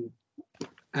thin.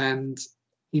 And,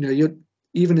 you're,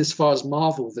 even as far as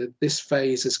Marvel, this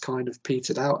phase has kind of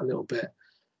petered out a little bit,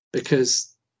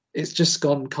 because it's just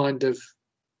gone kind of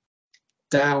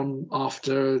down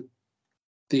after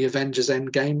the Avengers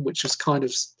Endgame, which was kind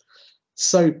of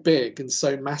so big and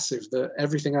so massive that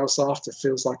everything else after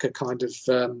feels like a kind of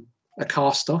a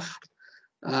cast off.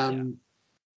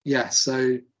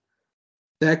 So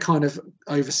they're kind of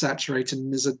oversaturated,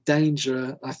 and there's a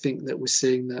danger, I think, that we're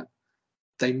seeing that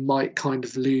they might kind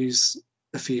of lose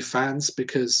a few fans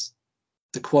because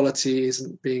the quality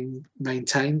isn't being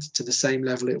maintained to the same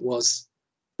level it was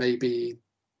maybe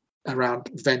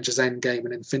around Avengers Endgame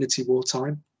and Infinity War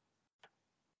time.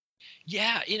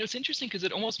 Yeah, it's interesting because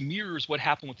it almost mirrors what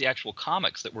happened with the actual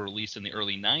comics that were released in the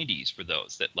early 90s for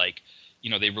those that,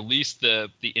 they released the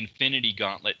Infinity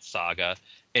Gauntlet saga,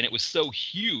 and it was so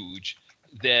huge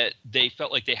that they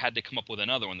felt like they had to come up with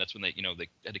another one. That's when they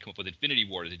had to come up with Infinity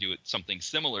War to do something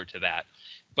similar to that.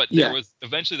 But there was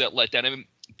eventually that letdown. I mean,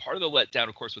 part of the letdown,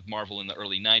 of course, with Marvel in the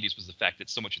early 90s was the fact that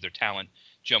so much of their talent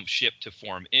jumped ship to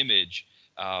form Image.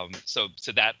 So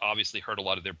that obviously hurt a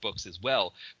lot of their books as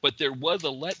well. But there was a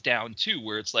letdown too,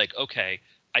 where it's like, okay,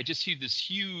 I just see this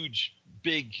huge,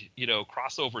 big,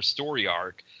 crossover story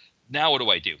arc. Now what do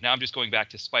I do? Now I'm just going back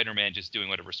to Spider-Man, just doing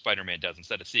whatever Spider-Man does,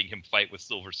 instead of seeing him fight with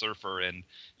Silver Surfer and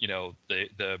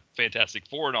the Fantastic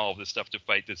Four and all of this stuff to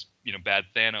fight this bad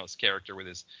Thanos character with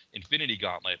his Infinity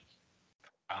Gauntlet.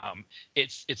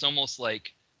 It's almost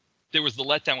like there was the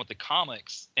letdown with the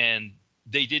comics, and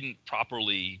they didn't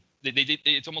properly. They did.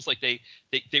 It's almost like they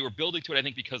were building to it, I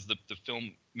think, because the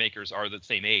filmmakers are the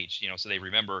same age, so they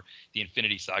remember the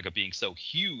Infinity Saga being so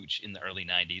huge in the early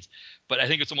 90s. But I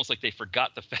think it's almost like they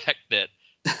forgot the fact that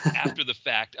after the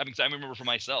fact, I mean, 'cause I remember for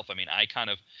myself, I mean, I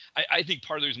think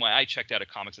part of the reason why I checked out of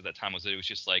comics at that time was that it was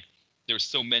just like there were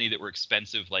so many that were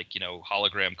expensive, like,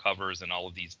 hologram covers and all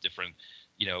of these different,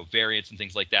 variants and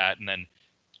things like that. And then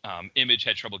Image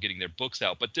had trouble getting their books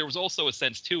out. But there was also a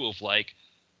sense, too, of like,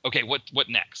 okay, what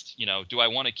next? Do I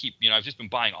want to keep, I've just been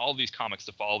buying all of these comics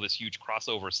to follow this huge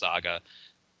crossover saga.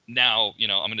 Now, I'm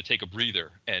going to take a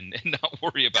breather and not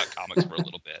worry about comics for a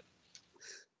little bit.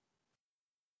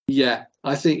 Yeah,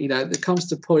 I think, there comes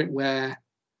to a point where,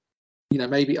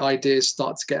 maybe ideas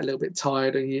start to get a little bit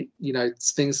tired, and,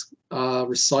 things are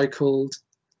recycled.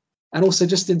 And also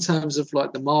just in terms of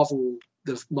like the Marvel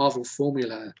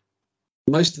formula,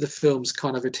 most of the films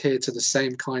kind of adhere to the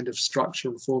same kind of structure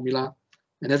and formula.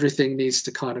 And everything needs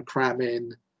to kind of cram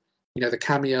in, the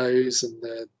cameos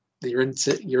and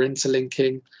your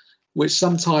interlinking, which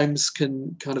sometimes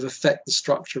can kind of affect the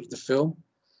structure of the film.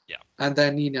 Yeah. And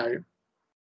then,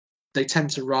 they tend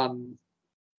to run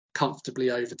comfortably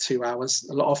over 2 hours,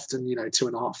 a lot often,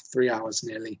 2.5, 3 hours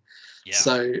nearly. Yeah.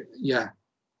 So, yeah.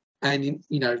 And,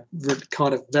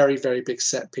 kind of very, very big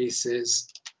set pieces.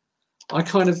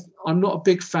 I'm not a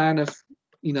big fan of,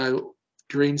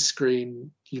 green screen,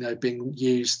 being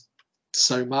used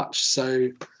so much. So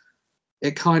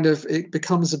it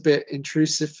becomes a bit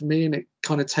intrusive for me, and it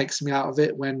kind of takes me out of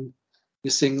it when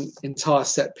you're seeing entire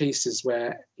set pieces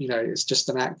where, it's just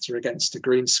an actor against a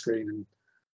green screen. And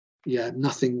yeah,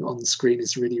 nothing on the screen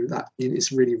is really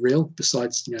real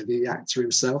besides, the actor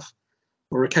himself.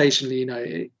 Or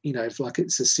occasionally, if like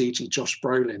it's a CG Josh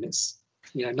Brolin, it's,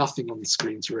 nothing on the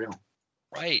screen's real.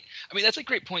 Right. I mean, that's a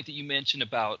great point that you mentioned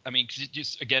about, I mean, 'cause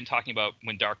just again, talking about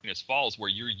When Darkness Falls, where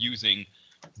you're using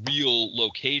real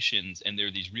locations and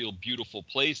they're these real beautiful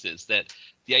places, that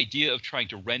the idea of trying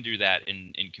to render that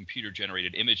in computer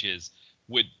generated images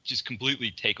would just completely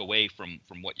take away from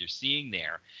what you're seeing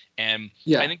there. And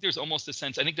Yeah. I think there's almost a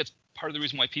sense, I think that's part of the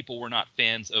reason why people were not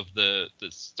fans of the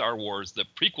Star Wars, the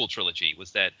prequel trilogy,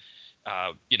 was that,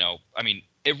 I mean,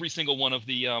 every single one of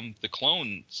the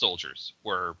clone soldiers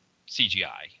were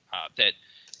CGI, that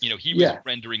he was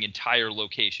rendering entire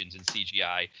locations in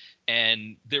CGI,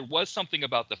 and there was something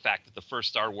about the fact that the first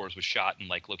Star Wars was shot in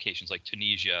like locations like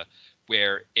Tunisia,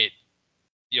 where it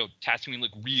Tatooine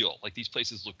looked real, like these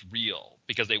places looked real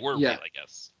because they were real, I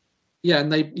guess. Yeah,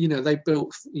 and they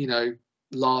built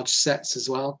large sets as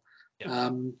well.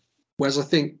 Yeah. Whereas I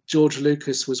think George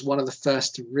Lucas was one of the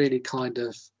first to really kind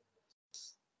of,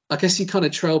 I guess he kind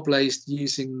of trailblazed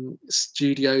using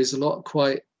studios a lot.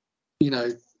 Quite, he'd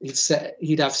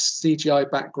have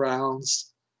CGI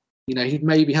backgrounds. He'd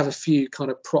maybe have a few kind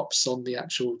of props on the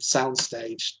actual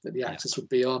soundstage that the actors would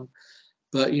be on,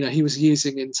 but he was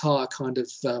using entire kind of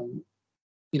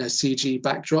CG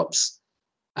backdrops,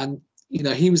 and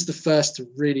he was the first to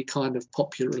really kind of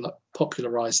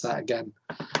popularize that again.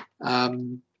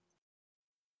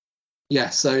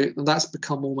 So that's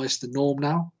become almost the norm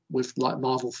now with like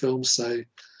Marvel films. So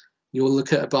you'll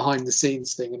look at a behind the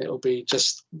scenes thing and it'll be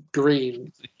just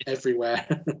green everywhere.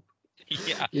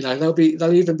 Yeah.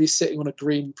 They'll even be sitting on a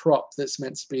green prop that's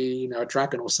meant to be, a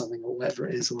dragon or something, or whatever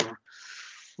it is,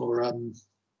 or I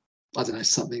don't know,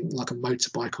 something like a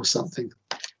motorbike or something.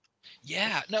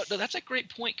 Yeah, no, that's a great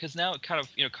point, because now it kind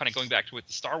of going back to with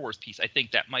the Star Wars piece, I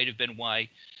think that might have been why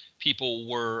people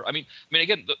were. I mean,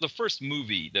 again, the first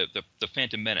movie, the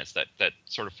Phantom Menace, that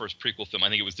sort of first prequel film, I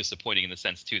think it was disappointing in the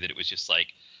sense too that it was just like,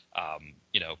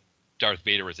 Darth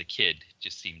Vader as a kid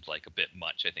just seemed like a bit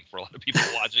much, I think, for a lot of people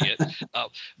watching it.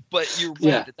 But you're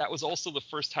right that was also the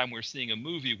first time we're seeing a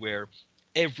movie where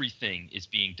everything is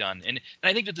being done, and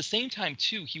I think at the same time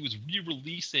too, he was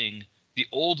re-releasing the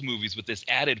old movies with this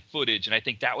added footage, and I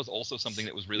think that was also something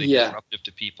that was really disruptive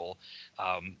to people.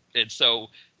 And so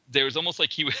there was almost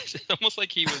like he was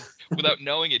without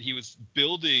knowing it, he was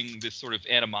building this sort of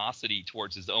animosity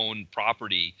towards his own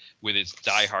property with his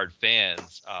diehard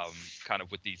fans, kind of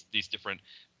with these different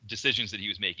decisions that he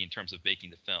was making in terms of making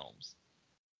the films.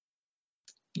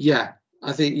 Yeah,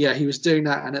 I think he was doing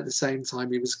that, and at the same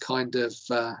time he was kind of,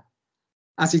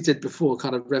 as he did before,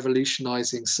 kind of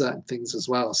revolutionizing certain things as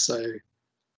well. So,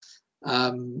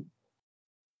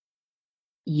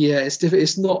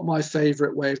 it's not my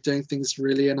favorite way of doing things,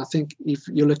 really. And I think if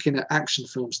you're looking at action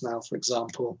films now, for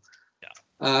example,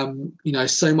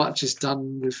 so much is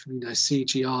done with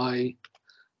CGI,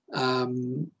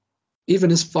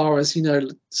 even as far as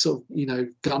sort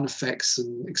of gun effects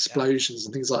and explosions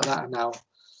and things like that. And now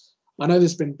I know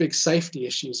there's been big safety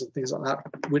issues and things like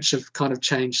that, which have kind of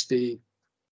changed the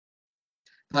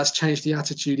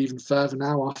attitude even further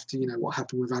now after what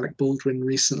happened with Alec Baldwin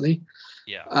recently.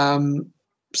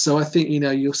 So I think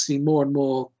you'll see more and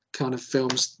more kind of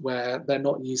films where they're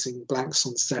not using blanks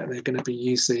on set, they're going to be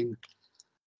using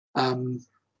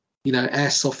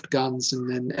airsoft guns, and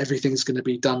then everything's going to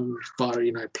be done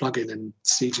via plug-in and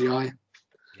CGI.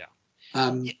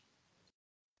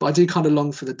 But I do kind of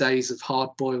long for the days of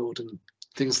hard-boiled and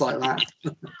things like that.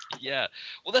 Yeah,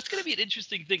 well, that's going to be an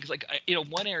interesting thing, because like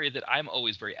one area that I'm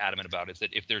always very adamant about is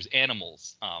that if there's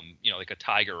animals, like a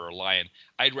tiger or a lion,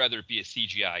 I'd rather it be a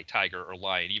CGI tiger or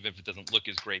lion, even if it doesn't look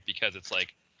as great, because it's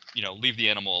like, leave the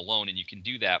animal alone and you can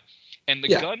do that. And the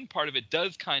gun part of it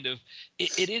does kind of,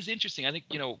 it is interesting. I think,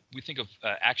 we think of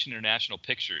Action International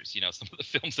Pictures, some of the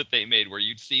films that they made where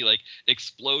you'd see like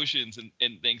explosions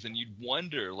and things, and you'd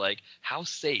wonder like, how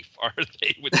safe are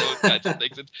they with those kinds of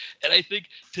things? And I think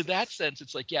to that sense,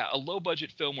 it's like, a low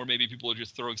budget film where maybe people are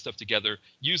just throwing stuff together,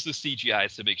 use the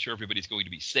CGI to make sure everybody's going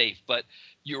to be safe. But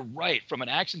you're right, from an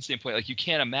action standpoint, like you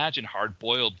can't imagine Hard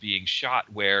Boiled being shot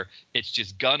where it's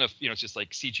just it's just like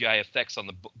CGI effects on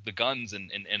the guns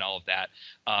and all of that.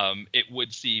 It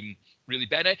would seem really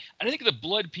bad. And I think the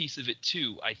blood piece of it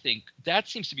too, I think that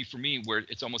seems to be for me where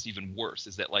it's almost even worse,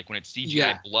 is that like when it's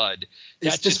CGI blood,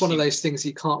 it's just one of those things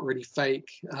you can't really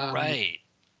fake. Right.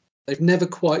 They've never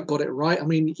quite got it right. I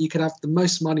mean, you could have the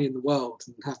most money in the world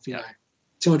and have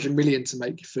 200 million to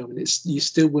make your film, and you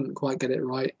still wouldn't quite get it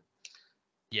right.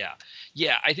 Yeah.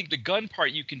 Yeah, I think the gun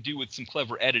part you can do with some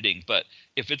clever editing, but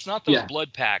if it's not those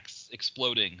blood packs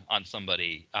exploding on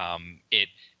somebody, it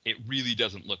really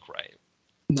doesn't look right.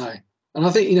 No. And I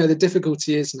think, you know, the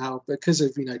difficulty is now because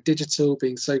of, you know, digital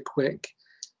being so quick,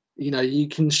 you know, you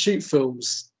can shoot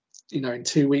films, you know, in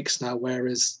 2 weeks now,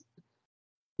 whereas,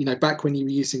 you know, back when you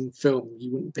were using film,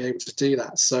 you wouldn't be able to do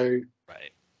that. So,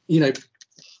 right. You know,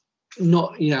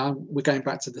 not, you know, we're going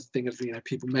back to the thing of, you know,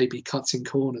 people maybe cutting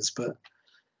corners, but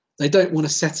they don't want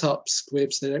to set up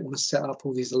squibs. They don't want to set up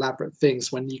all these elaborate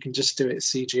things when you can just do it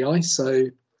CGI. So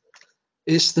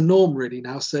it's the norm really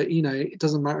now. So, you know, it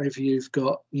doesn't matter if you've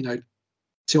got, you know,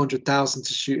 200,000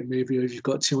 to shoot a movie or if you've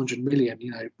got 200 million,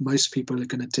 you know, most people are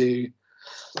going to do,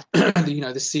 you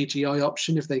know, the CGI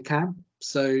option if they can.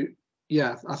 So,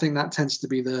 yeah, I think that tends to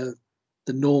be the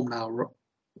norm now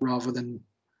rather than,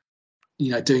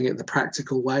 you know, doing it the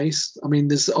practical ways. I mean,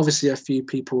 there's obviously a few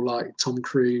people like Tom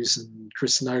Cruise and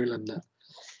Chris Nolan that,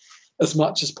 as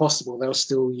much as possible, they'll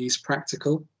still use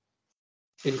practical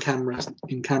in camera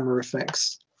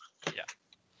effects.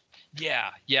 Yeah.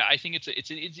 I think it's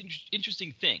an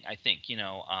interesting thing. I think, you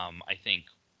know, I think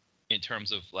in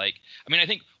terms of like, I mean, I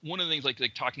think one of the things like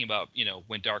talking about, you know,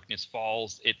 When Darkness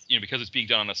Falls, it's, you know, because it's being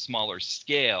done on a smaller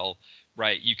scale,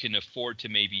 right? You can afford to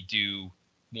maybe do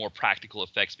more practical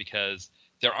effects because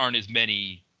there aren't as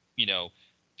many, you know,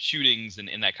 shootings and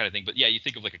that kind of thing. But yeah, you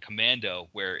think of like a Commando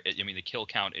where I mean the kill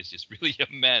count is just really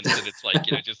immense and it's like,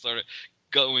 you know, just sort of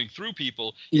going through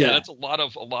people. Yeah, that's a lot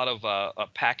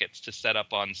of packets to set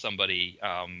up on somebody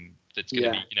that's going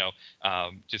to be, you know,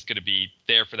 just going to be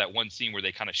there for that one scene where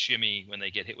they kind of shimmy when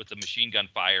they get hit with the machine gun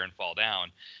fire and fall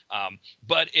down.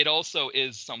 But it also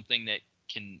is something that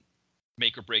can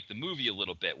make or break the movie a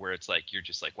little bit, where it's like you're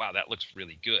just like, wow, that looks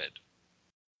really good.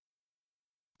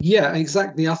 Yeah,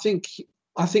 exactly. I think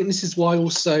this is why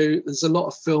also there's a lot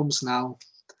of films now,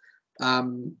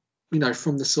 you know,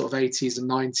 from the sort of 80s and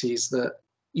 90s that,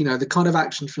 you know, the kind of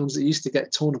action films that used to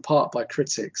get torn apart by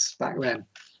critics back then,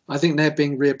 I think they're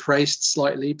being reappraised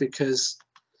slightly because,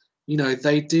 you know,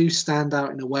 they do stand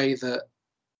out in a way that,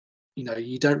 you know,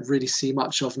 you don't really see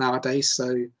much of nowadays.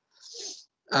 So,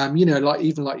 you know, like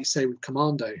even like you say with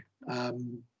Commando,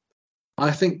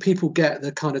 I think people get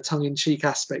the kind of tongue-in-cheek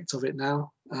aspect of it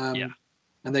now, and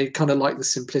they kind of like the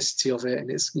simplicity of it, and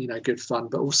it's, you know, good fun.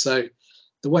 But also,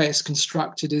 the way it's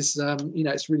constructed is, you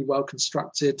know, it's really well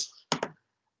constructed,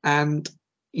 and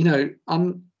you know,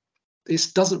 it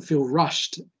doesn't feel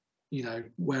rushed, you know,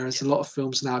 whereas a lot of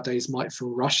films nowadays might feel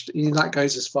rushed. You know, that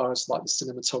goes as far as like the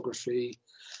cinematography,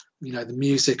 you know, the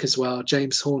music as well.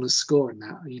 James Horner's score in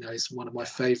that, you know, is one of my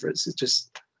favorites. It's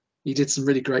just, he did some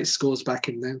really great scores back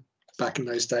in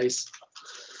those days.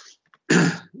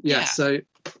 So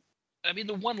I mean,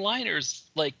 the one-liners,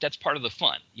 like, that's part of the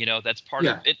fun, you know, that's part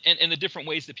of it, and the different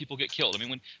ways that people get killed. I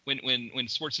mean, when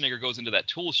Schwarzenegger goes into that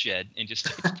tool shed and just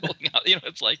starts pulling out, you know,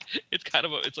 it's like, it's kind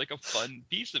of it's like a fun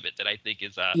piece of it that I think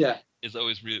is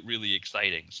always really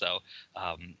exciting. So,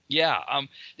 now,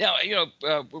 you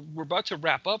know, we're about to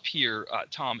wrap up here,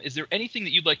 Tom. Is there anything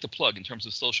that you'd like to plug in terms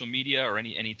of social media or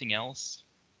anything else?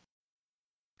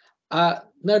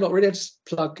 No, not really. I just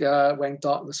plug When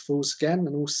Darkness Falls again,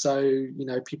 and also, you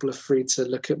know, people are free to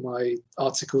look at my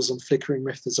articles on Flickering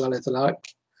Myth as well if they like.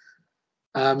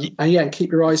 And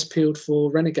keep your eyes peeled for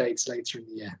Renegades later in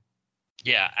the year.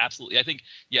 Yeah, absolutely. I think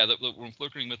the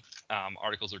Flickering Myth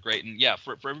articles are great, and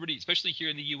for everybody, especially here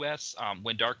in the U.S.,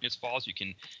 When Darkness Falls, you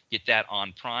can get that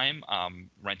on Prime,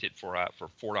 rent it for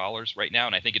 $4 right now,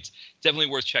 and I think it's definitely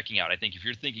worth checking out. I think if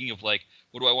you're thinking of like,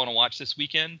 what do I want to watch this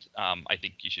weekend, I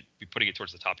think you should be putting it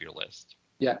towards the top of your list.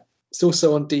 Yeah, it's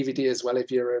also on DVD as well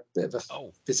if you're a bit of a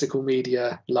physical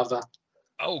media lover.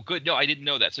 Oh, good. No, I didn't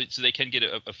know that. So they can get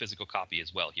a physical copy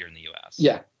as well here in the U.S.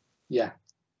 Yeah.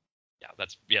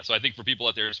 So I think for people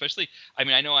out there, especially, I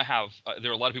mean, I know I have,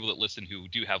 there are a lot of people that listen who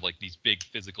do have like these big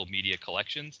physical media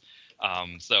collections.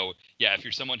 So yeah, if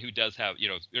you're someone who does have, you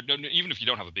know, even if you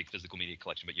don't have a big physical media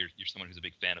collection, but you're someone who's a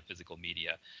big fan of physical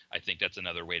media, I think that's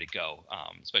another way to go,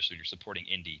 especially when you're supporting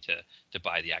indie to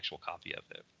buy the actual copy of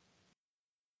it.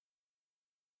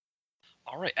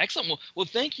 All right, excellent. Well,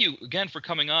 thank you again for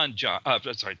coming on, John.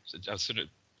 Sorry, I was sort of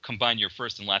combine your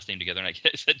first and last name together, and I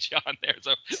said John there.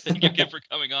 So thank you again for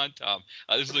coming on, Tom.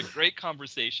 This is a great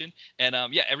conversation, and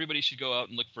everybody should go out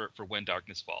and look for When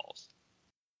Darkness Falls.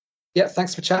 Yeah,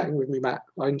 thanks for chatting with me, Matt.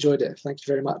 I enjoyed it. Thank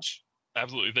you very much.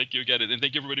 Absolutely. Thank you again, and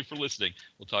thank you everybody for listening.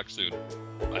 We'll talk soon.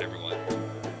 Bye, everyone.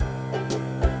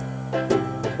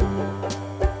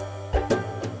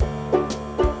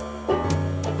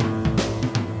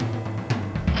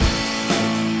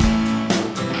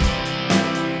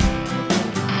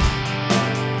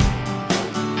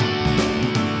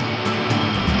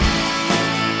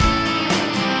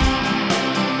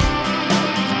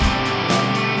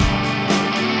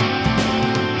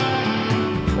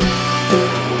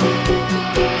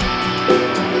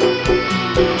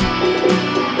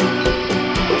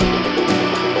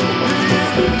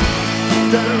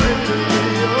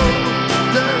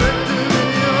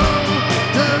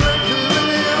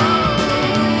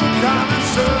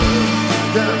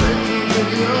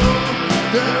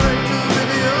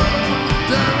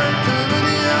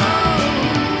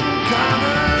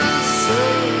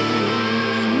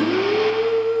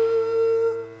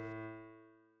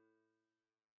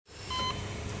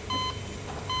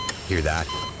 Hear that?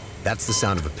 That's the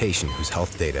sound of a patient whose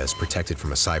health data is protected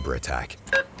from a cyber attack.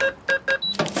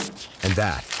 And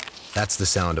that's the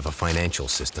sound of a financial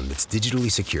system that's digitally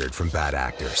secured from bad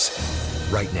actors.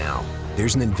 Right now,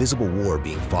 there's an invisible war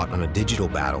being fought on a digital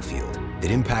battlefield that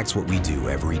impacts what we do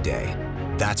every day.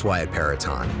 That's why at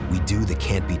Peraton, we do the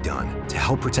can't be done to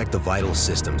help protect the vital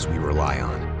systems we rely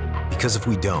on. Because if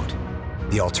we don't,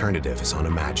 the alternative is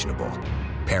unimaginable.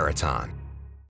 Peraton.